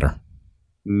 Jacob's Ladder.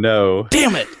 No.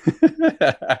 Damn it!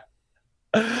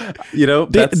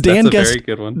 That's a very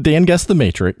good one. Dan guessed The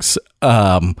Matrix,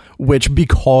 which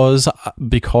because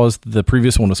the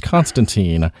previous one was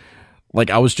Constantine,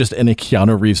 I was just in a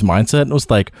Keanu Reeves mindset and was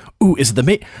like, ooh, is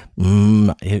it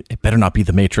it better not be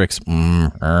The Matrix.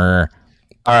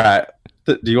 All right.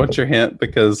 Do you want your hint?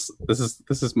 Because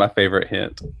this is my favorite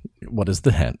hint. What is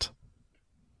the hint?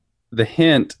 The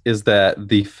hint is that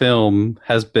the film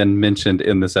has been mentioned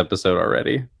in this episode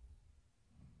already.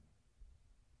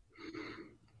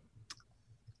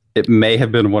 It may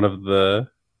have been one of the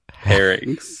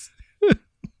pairings.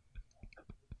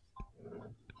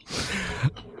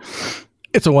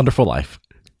 It's a Wonderful Life.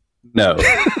 No.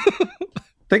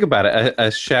 Think about it.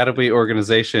 A shadowy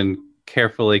organization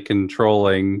carefully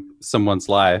controlling someone's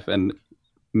life and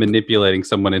manipulating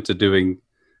someone into doing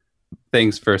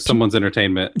things for someone's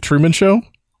entertainment. Truman Show?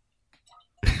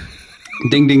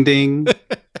 Ding, ding, ding.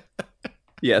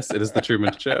 Yes, it is The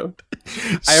Truman Show.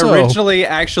 I originally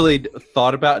actually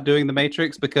thought about doing The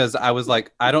Matrix because I was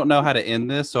like, I don't know how to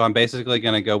end this, so I'm basically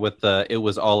going to go with the "it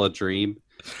was all a dream"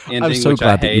 ending. I'm so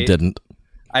glad that you didn't.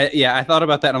 I thought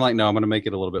about that, and I'm like, no, I'm going to make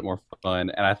it a little bit more fun.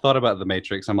 And I thought about The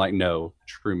Matrix. I'm like, no,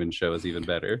 Truman Show is even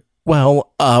better.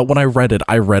 Well, when I read it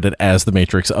as The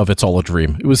Matrix of It's All a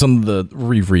Dream. It was on the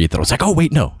reread that I was like, oh,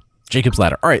 wait, no. Jacob's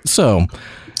Ladder. All right, so...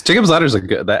 Jacob's Ladder is a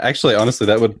good... That, actually, honestly,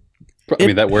 that would...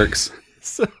 that works.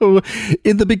 So,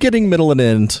 in the beginning, middle, and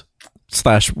end,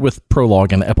 / with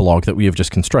prologue and epilogue that we have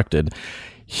just constructed,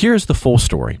 here's the full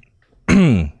story.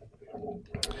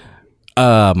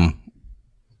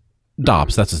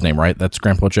 Dobbs, that's his name, right? That's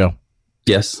Grandpa Joe?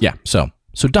 Yes. Yeah, so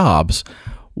Dobbs,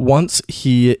 once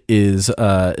he is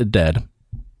dead,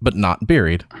 but not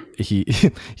buried,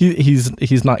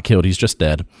 he's not killed, he's just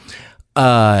dead.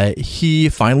 He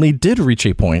finally did reach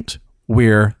a point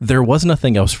where there was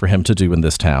nothing else for him to do in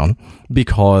this town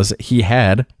because he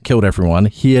had killed everyone.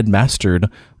 He had mastered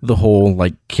the whole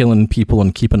killing people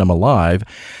and keeping them alive.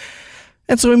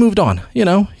 And so he moved on.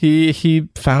 He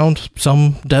found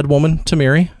some dead woman to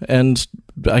marry and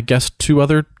I guess 2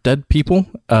 other dead people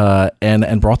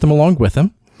and brought them along with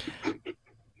him.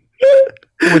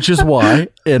 Which is why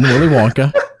in Willy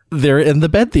Wonka, they're in the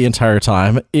bed the entire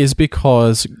time is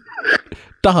because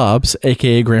Dobbs,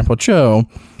 a.k.a. Grandpa Joe,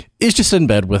 is just in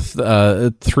bed with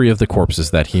 3 of the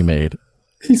corpses that he made.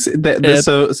 So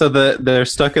they're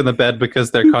stuck in the bed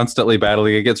because they're constantly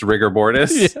battling against rigor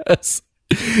mortis? Yes.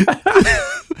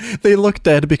 They look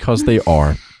dead because they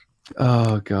are.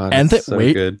 Oh God! And so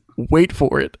good. Wait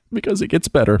for it because it gets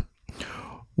better.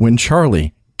 When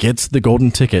Charlie gets the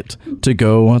golden ticket to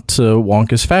go to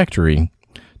Wonka's factory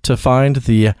to find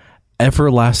the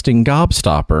everlasting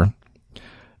gobstopper,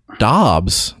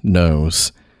 Dobbs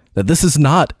knows that this is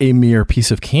not a mere piece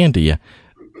of candy.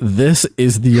 This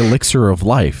is the elixir of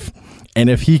life, and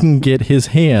if he can get his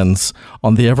hands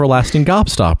on the everlasting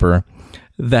gobstopper,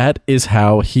 that is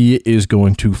how he is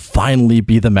going to finally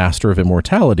be the master of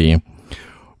immortality,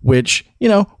 which,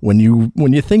 when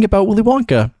you think about Willy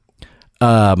Wonka,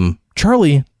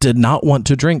 Charlie did not want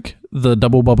to drink the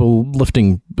double bubble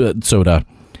lifting soda.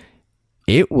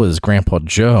 It was Grandpa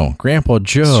Joe. Grandpa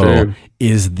Joe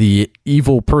is the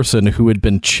evil person who had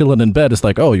been chilling in bed. It's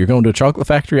like, oh, you're going to a chocolate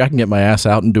factory? I can get my ass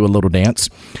out and do a little dance.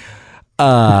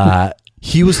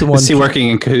 He was the one. Is he working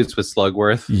in cahoots with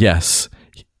Slugworth? Yes.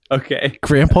 Okay.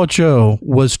 Grandpa Joe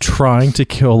was trying to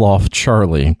kill off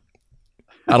Charlie.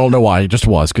 I don't know why. He just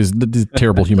was, because the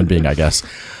terrible human being, I guess.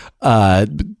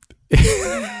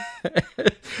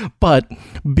 But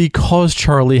because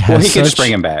Charlie has he can just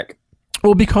bring him back.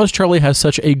 Well, because Charlie has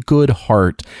such a good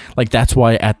heart, like that's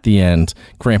why at the end,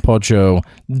 Grandpa Joe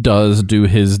does do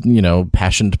his,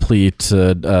 passionate plea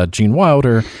to Gene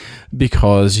Wilder,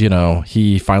 because,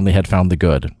 he finally had found the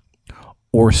good.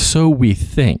 Or so we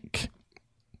think.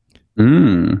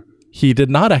 He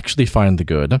did not actually find the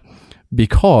good,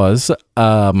 because,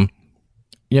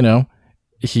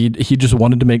 he just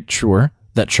wanted to make sure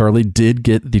that Charlie did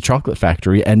get the chocolate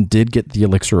factory and did get the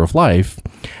elixir of life,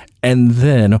 and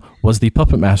then was the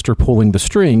puppet master pulling the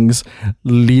strings,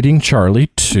 leading Charlie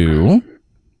to...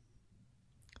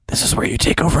 This is where you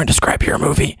take over and describe your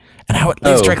movie and how it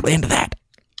leads directly into that.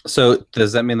 So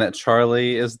does that mean that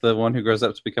Charlie is the one who grows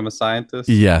up to become a scientist?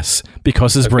 Yes,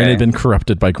 because his brain had been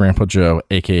corrupted by Grandpa Joe,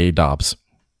 a.k.a. Dobbs.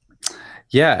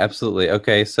 Yeah, absolutely.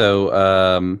 Okay,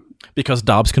 so... because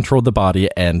Dobbs controlled the body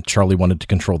and Charlie wanted to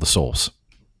control the souls.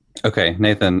 Okay,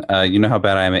 Nathan, you know how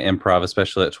bad I am at improv,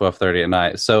 especially at 12:30 at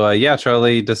night. So,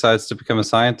 Charlie decides to become a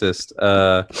scientist.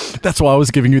 That's why I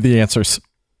was giving you the answers.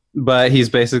 But he's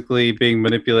basically being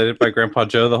manipulated by Grandpa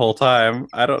Joe the whole time.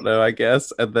 I don't know, I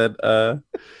guess. And then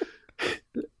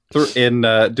in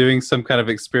doing some kind of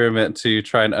experiment to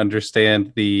try and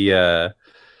understand the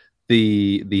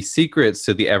secrets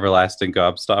to the everlasting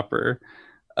gobstopper,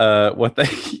 what they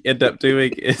end up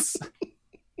doing is...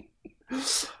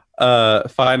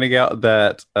 finding out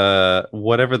that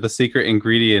whatever the secret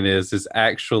ingredient is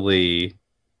actually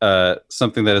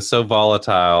something that is so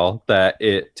volatile that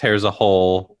it tears a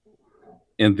hole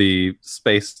in the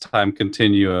space-time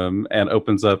continuum and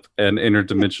opens up an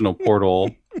interdimensional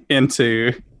portal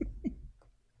into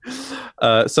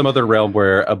some other realm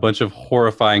where a bunch of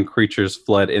horrifying creatures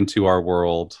fled into our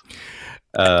world.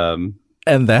 And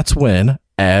that's when,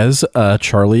 as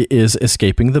Charlie is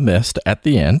escaping the mist at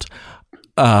the end,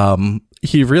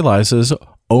 he realizes,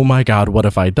 oh my God, what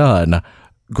have I done?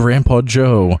 Grandpa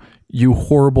Joe, you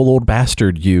horrible old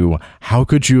bastard, you. How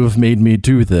could you have made me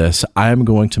do this? I'm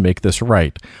going to make this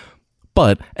right.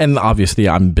 But, and obviously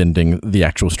I'm bending the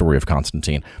actual story of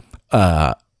Constantine.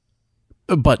 But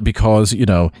because,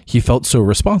 he felt so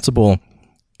responsible,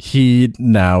 he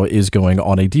now is going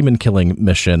on a demon killing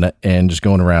mission and just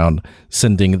going around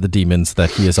sending the demons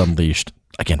that he has unleashed.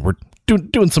 Again, we're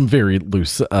doing some very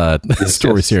loose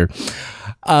stories here.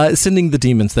 Sending the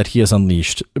demons that he has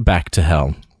unleashed back to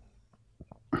hell.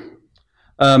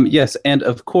 Yes, and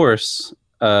of course,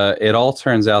 it all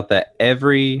turns out that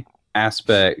every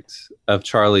aspect of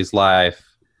Charlie's life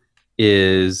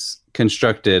is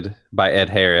constructed by Ed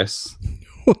Harris.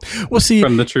 Well, see,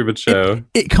 from the Truman Show,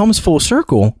 it comes full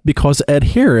circle because Ed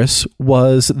Harris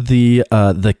was the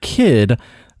kid,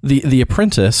 the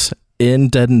apprentice in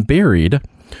Dead and Buried,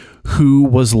 who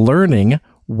was learning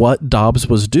what Dobbs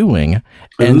was doing.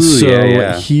 And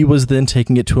he was then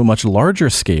taking it to a much larger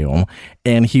scale,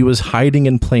 and he was hiding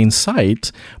in plain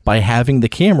sight by having the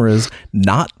cameras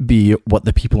not be what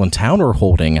the people in town were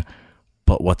holding,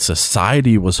 but what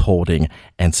society was holding,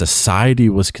 and society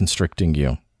was constricting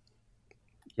you.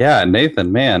 Yeah,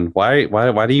 Nathan, man, why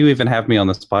do you even have me on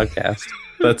this podcast?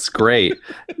 That's great.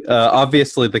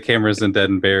 Obviously, the cameras in Dead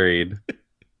and Buried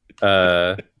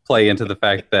play into the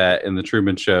fact that in the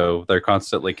Truman Show, there are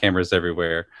constantly cameras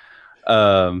everywhere.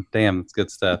 Damn, that's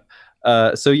good stuff.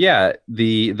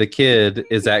 The kid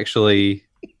is actually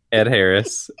Ed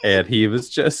Harris, and he was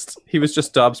just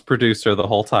Dobbs' producer the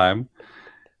whole time,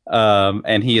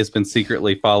 and he has been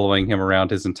secretly following him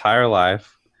around his entire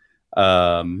life.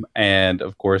 And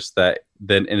of course that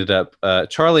then ended up,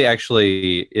 Charlie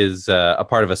actually is a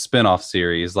part of a spin-off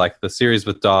series. Like the series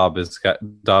with Dobbs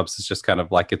is just kind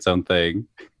of like its own thing,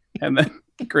 and then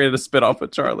created a spin-off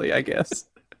with Charlie, I guess.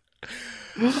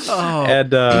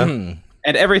 And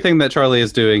everything that Charlie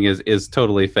is doing is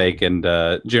totally fake and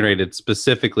generated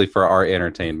specifically for our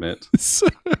entertainment.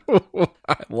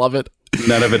 I love it.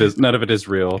 None of it is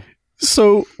real.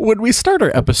 So when we start our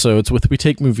episodes with We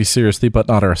Take Movies Seriously But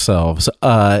Not Ourselves,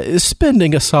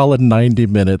 spending a solid 90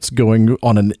 minutes going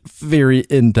on a very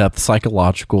in-depth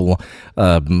psychological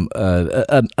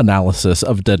analysis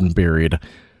of Dead and Buried,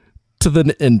 to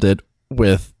then end it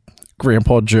with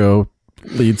Grandpa Joe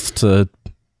leads to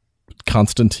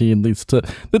Constantine leads to...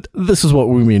 This is what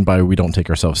we mean by we don't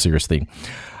take ourselves seriously.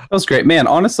 That was great. Man,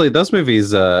 honestly, those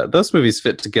movies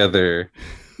fit together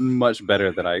much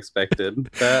better than I expected.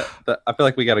 I feel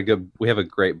like we have a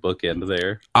great bookend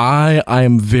there. I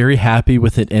am very happy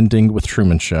with it ending with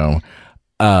Truman Show.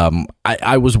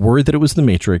 I was worried that it was The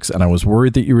Matrix, and I was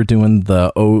worried that you were doing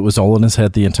it was all in his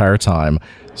head the entire time.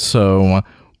 So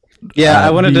yeah, I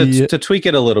wanted to tweak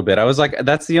it a little bit. I was like,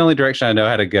 that's the only direction I know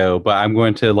how to go, but I'm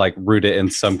going to like root it in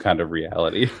some kind of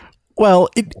reality. Well,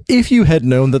 if you had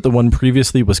known that the one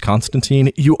previously was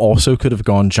Constantine, you also could have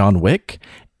gone John Wick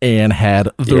and had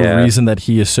the reason that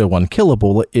he is so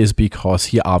unkillable is because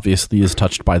he obviously is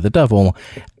touched by the devil,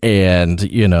 and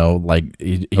like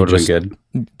he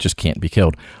just can't be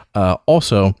killed.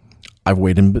 Also, I've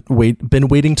been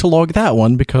waiting to log that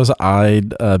one because I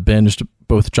binged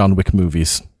both John Wick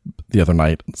movies the other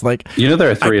night. It's like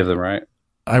there are 3 of them, right?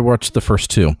 I watched the first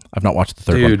 2. I've not watched the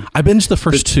third one. I binged the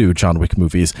first 2 John Wick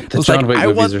movies. The John Wick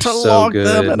movies are so good.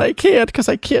 Them, and I can't because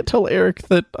I can't tell Eric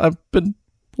that I've been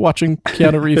watching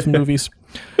Keanu Reeves movies.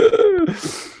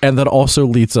 And that also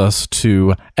leads us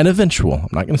to an eventual, I'm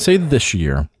not going to say this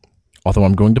year, although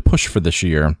I'm going to push for this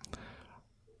year.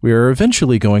 We are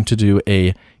eventually going to do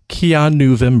a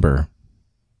Keanu-vember.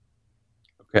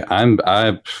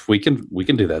 Okay, we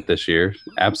can do that this year.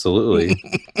 Absolutely.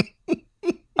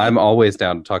 I'm always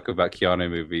down to talk about Keanu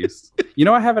movies.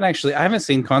 I haven't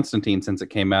seen Constantine since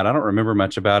it came out. I don't remember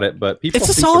much about it, but people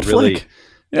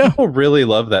people really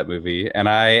love that movie. And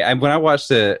I when I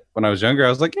watched it when I was younger, I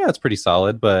was like, yeah, it's pretty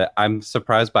solid, but I'm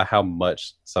surprised by how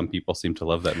much some people seem to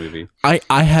love that movie. I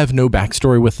have no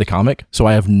backstory with the comic, so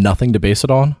I have nothing to base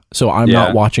it on. So I'm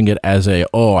not watching it as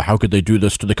how could they do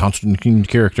this to the Constantine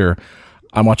character?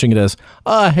 I'm watching it as,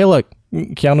 hey, look,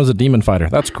 Keanu's a demon fighter.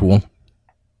 That's cool.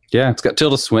 Yeah, it's got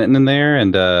Tilda Swinton in there,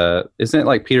 and isn't it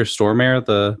like Peter Stormare,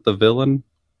 the villain?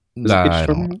 I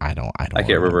don't. I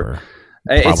can't remember.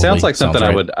 It sounds like something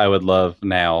right. I would love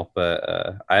now,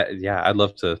 but I'd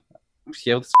love to.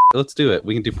 Yeah, let's do it.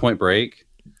 We can do Point Break.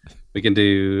 We can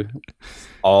do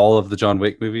all of the John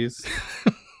Wick movies.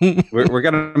 We're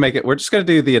gonna make it. We're just gonna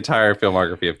do the entire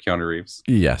filmography of Keanu Reeves.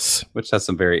 Yes, which has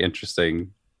some very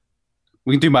interesting.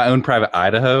 We can do My Own Private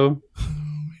Idaho.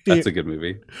 That's a good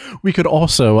movie. We could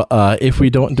also, if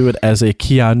we don't do it as a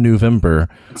Keanu-vember,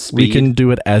 we can do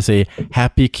it as a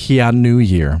Happy Keanu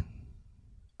Year.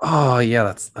 Oh,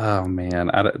 yeah. Oh,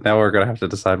 man. Now we're going to have to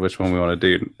decide which one we want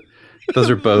to do. Those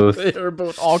are both... They are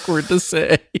both awkward to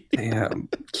say. Damn.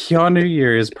 Keanu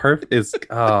Year is perfect.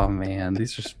 Oh, man.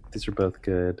 These are both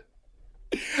good.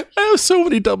 I have so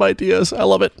many dumb ideas. I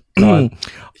love it. Yeah,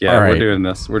 we're doing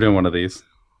this. We're doing one of these.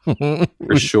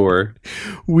 For sure.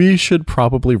 We should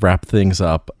probably wrap things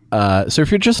up. So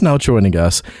if you're just now joining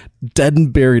us, Dead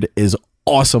and Buried is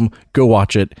awesome. Go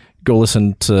watch it. Go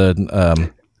listen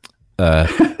to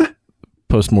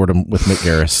Postmortem with Mick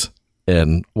Garris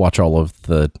and watch all of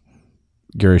the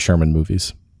Gary Sherman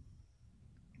movies.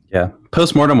 Yeah.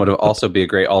 Postmortem would also be a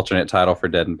great alternate title for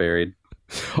Dead and Buried.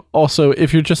 Also,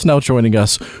 if you're just now joining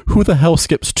us, who the hell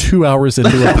skips 2 hours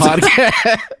into a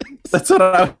podcast? That's what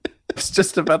I was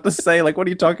just about to say. Like, what are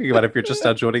you talking about if you're just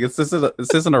now joining us? This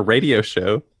isn't a radio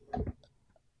show.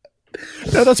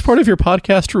 No, that's part of your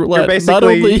podcast roulette. Not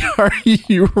only are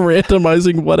you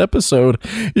randomizing what episode,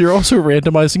 you're also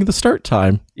randomizing the start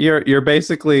time. You're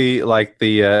basically like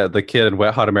the kid in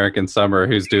Wet Hot American Summer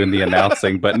who's doing the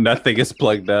announcing, but nothing is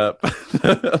plugged up.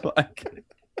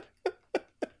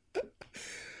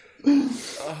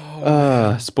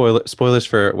 Spoilers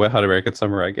for Wet Hot American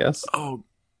Summer, I guess. Oh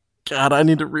God, I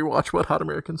need to rewatch Wet Hot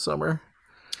American Summer.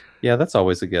 Yeah, that's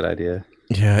always a good idea.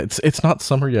 Yeah, it's not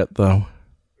summer yet though.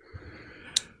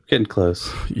 Getting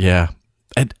close. Yeah.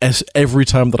 And as every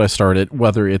time that I start it,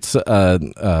 whether it's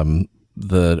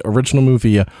the original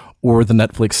movie or the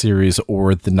Netflix series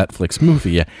or the Netflix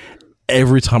movie,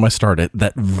 every time I start it,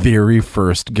 that very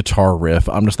first guitar riff,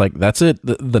 I'm just like, that's it.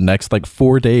 The next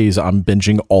 4 days, I'm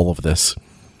binging all of this.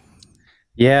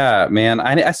 Yeah, man.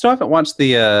 I still haven't watched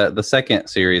the second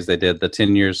series they did, the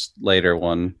 10 years later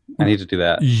one. I need to do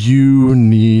that. You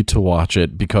need to watch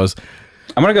it because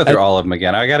I'm going to go through all of them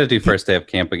again. I got to do First Day of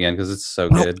Camp again because it's so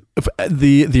good.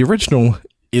 The original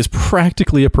is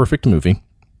practically a perfect movie.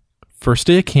 First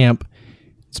Day of Camp,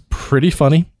 it's pretty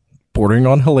funny, bordering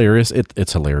on hilarious.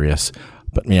 It's hilarious.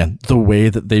 But man, the way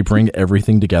that they bring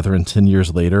everything together in 10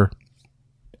 years later,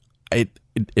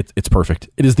 it's perfect.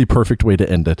 It is the perfect way to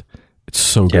end it. It's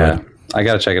so good. Yeah, I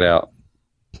got to check it out.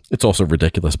 It's also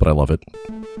ridiculous, but I love it.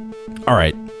 All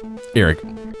right, Eric,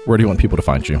 where do you want people to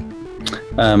find you?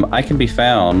 I can be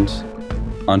found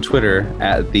on Twitter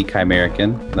at The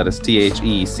Chimerican. That is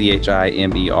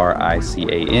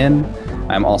TheChimerican.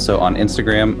 I'm also on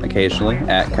Instagram occasionally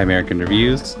at Chimerican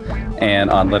Reviews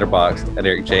and on Letterboxd at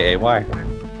EricJay.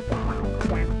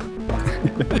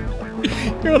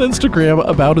 You're on Instagram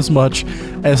about as much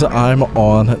as I'm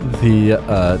on the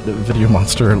Video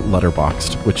Monster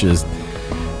Letterboxd, which is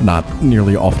not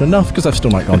nearly often enough because I've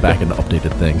still not gone back and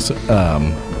updated things.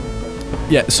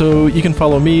 Yeah, so you can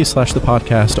follow me / the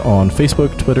podcast on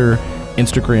Facebook, Twitter,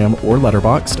 Instagram, or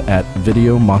Letterboxd at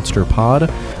Video Monster Pod,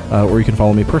 or you can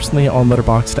follow me personally on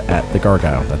Letterboxd at The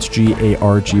Gargoyle. That's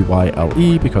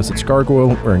Gargyle because it's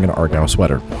gargoyle wearing an Argyle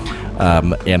sweater.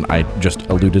 And I just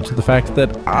alluded to the fact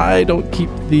that I don't keep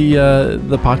the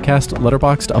podcast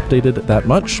Letterboxd updated that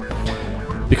much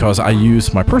because I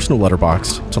use my personal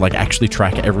Letterboxd to like actually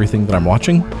track everything that I'm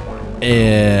watching.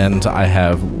 And I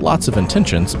have lots of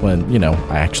intentions when,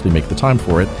 I actually make the time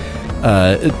for it,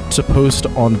 to post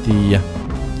on the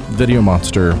Video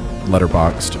Monster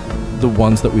Letterboxd the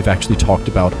ones that we've actually talked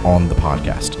about on the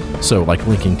podcast. So like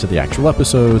linking to the actual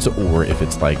episodes, or if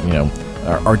it's like,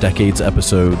 our Decades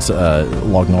episodes,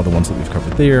 logging all the ones that we've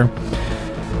covered there.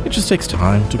 It just takes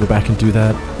time to go back and do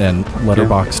that. And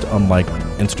Letterboxd, unlike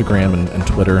Instagram and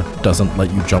Twitter, doesn't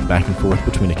let you jump back and forth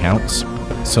between accounts.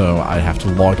 So I have to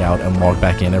log out and log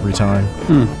back in every time.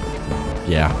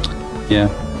 Yeah.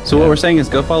 So what we're saying is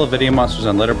go follow Video Monsters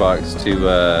on Letterboxd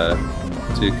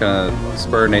to kind of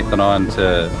spur Nathan on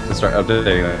to start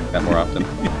updating that more often.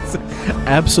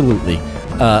 Absolutely.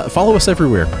 Follow us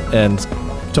everywhere and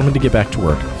tell me to get back to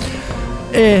work.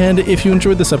 And if you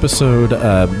enjoyed this episode,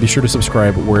 be sure to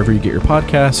subscribe wherever you get your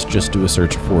podcasts. Just do a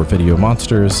search for Video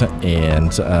Monsters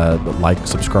and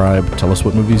subscribe. Tell us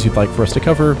what movies you'd like for us to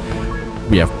cover.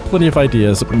 We have plenty of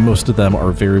ideas. Most of them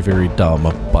are very, very dumb,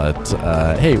 but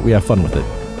hey, we have fun with it.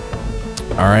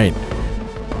 All right.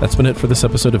 That's been it for this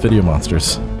episode of Video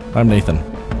Monsters. I'm Nathan.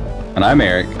 And I'm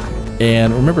Eric.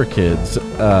 And remember, kids,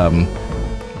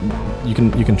 you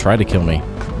can try to kill me,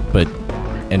 but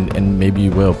and maybe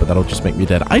you will, but that'll just make me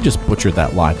dead. I just butchered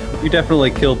that line. You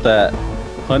definitely killed that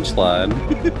punchline.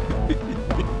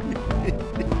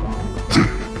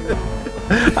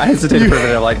 I hesitated for a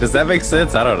minute. I'm like, does that make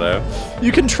sense? I don't know.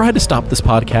 You can try to stop this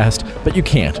podcast, but you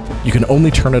can't. You can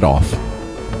only turn it off.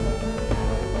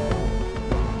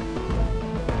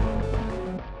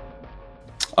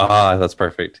 Ah, that's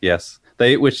perfect. Yes.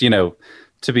 Which, to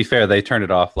be fair, they turned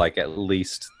it off like at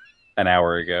least an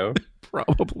hour ago.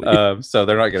 Probably. So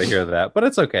they're not going to hear that, but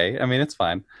it's okay. I mean, it's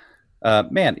fine.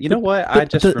 Man, you know what?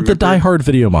 The diehard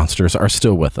Video Monsters are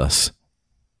still with us.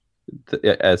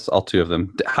 As all two of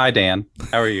them. Hi, Dan.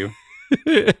 How are you?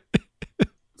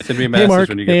 Send me a message hey, Mark.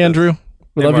 When you get Hey, Andrew.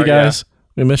 We love Mark, you guys.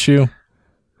 Yeah. We miss you.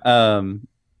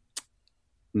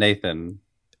 Nathan.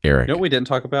 Eric. You know what we didn't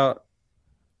talk about?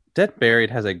 Dead Buried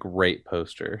has a great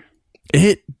poster.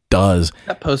 It does.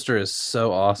 That poster is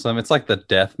so awesome. It's like the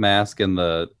death mask in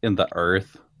the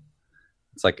earth.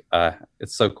 It's like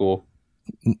it's so cool.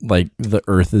 Like the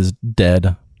earth is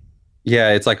dead.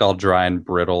 Yeah, it's like all dry and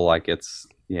brittle. Like it's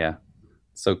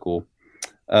so cool.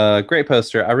 Great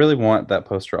poster. I really want that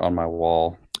poster on my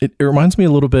wall. It reminds me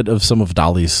a little bit of some of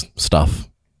Dolly's stuff.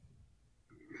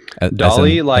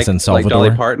 Dolly, like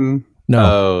Dolly Parton?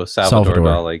 No. Oh, Salvador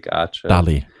Dali. Gotcha.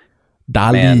 Dolly,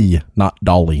 man. Not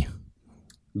Dolly.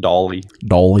 Dolly.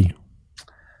 Dolly.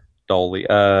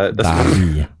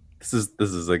 This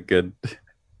is a good.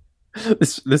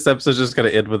 This episode's just gonna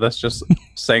end with us just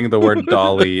saying the word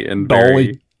Dolly and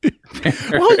Dolly.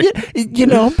 Well,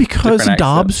 because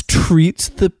Dobbs treats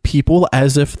the people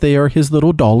as if they are his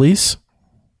little dollies.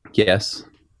 Yes,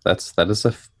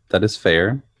 that is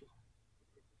fair.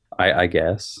 I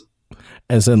guess.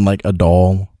 As in, like a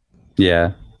doll.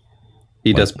 Yeah,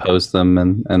 he does pose them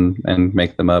and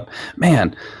make them up.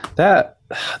 Man, the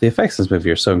effects in this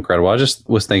movie are so incredible. I just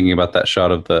was thinking about that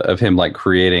shot of him like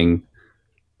creating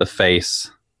the face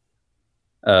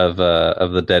of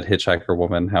the dead hitchhiker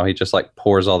woman. How he just like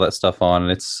pours all that stuff on,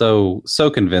 and it's so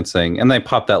convincing. And they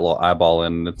pop that little eyeball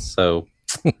in. And it's so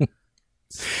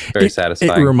very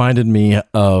satisfying. It reminded me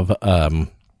of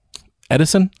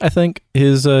Edison, I think,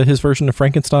 his version of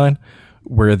Frankenstein,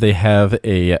 where they have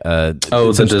a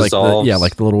the dissolves.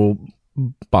 Like the little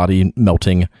body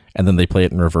melting, and then they play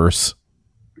it in reverse.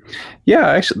 Yeah,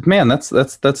 actually, man, that's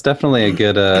definitely a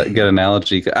good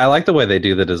analogy. I like the way they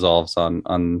do the dissolves on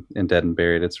in Dead and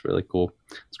Buried. It's really cool.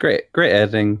 It's great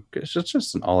editing. It's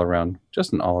just an all around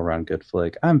good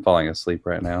flick. I'm falling asleep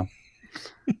right now.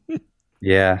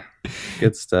 Yeah,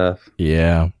 good stuff.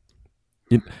 Yeah,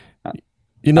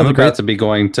 I'm about to be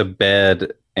going to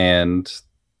bed, and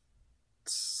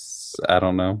I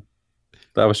don't know.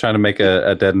 I was trying to make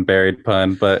a Dead and Buried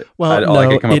pun, but all I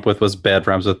could come up with was bed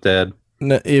rhymes with dead.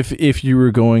 If you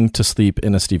were going to sleep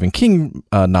in a Stephen King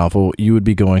novel, you would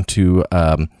be going to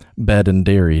Bed and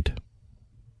Dairied.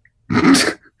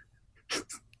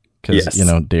 Because,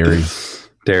 yes.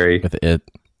 Derry. With it.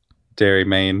 Derry,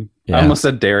 Maine. Yeah. I almost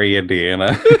said Derry,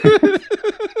 Indiana.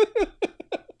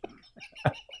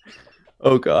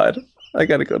 Oh God, I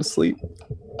gotta go to sleep.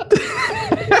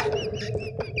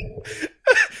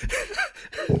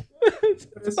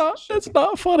 That's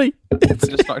not funny. I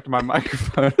just knocked my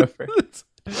microphone over.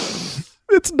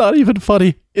 It's not even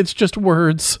funny. It's just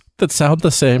words that sound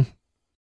the same.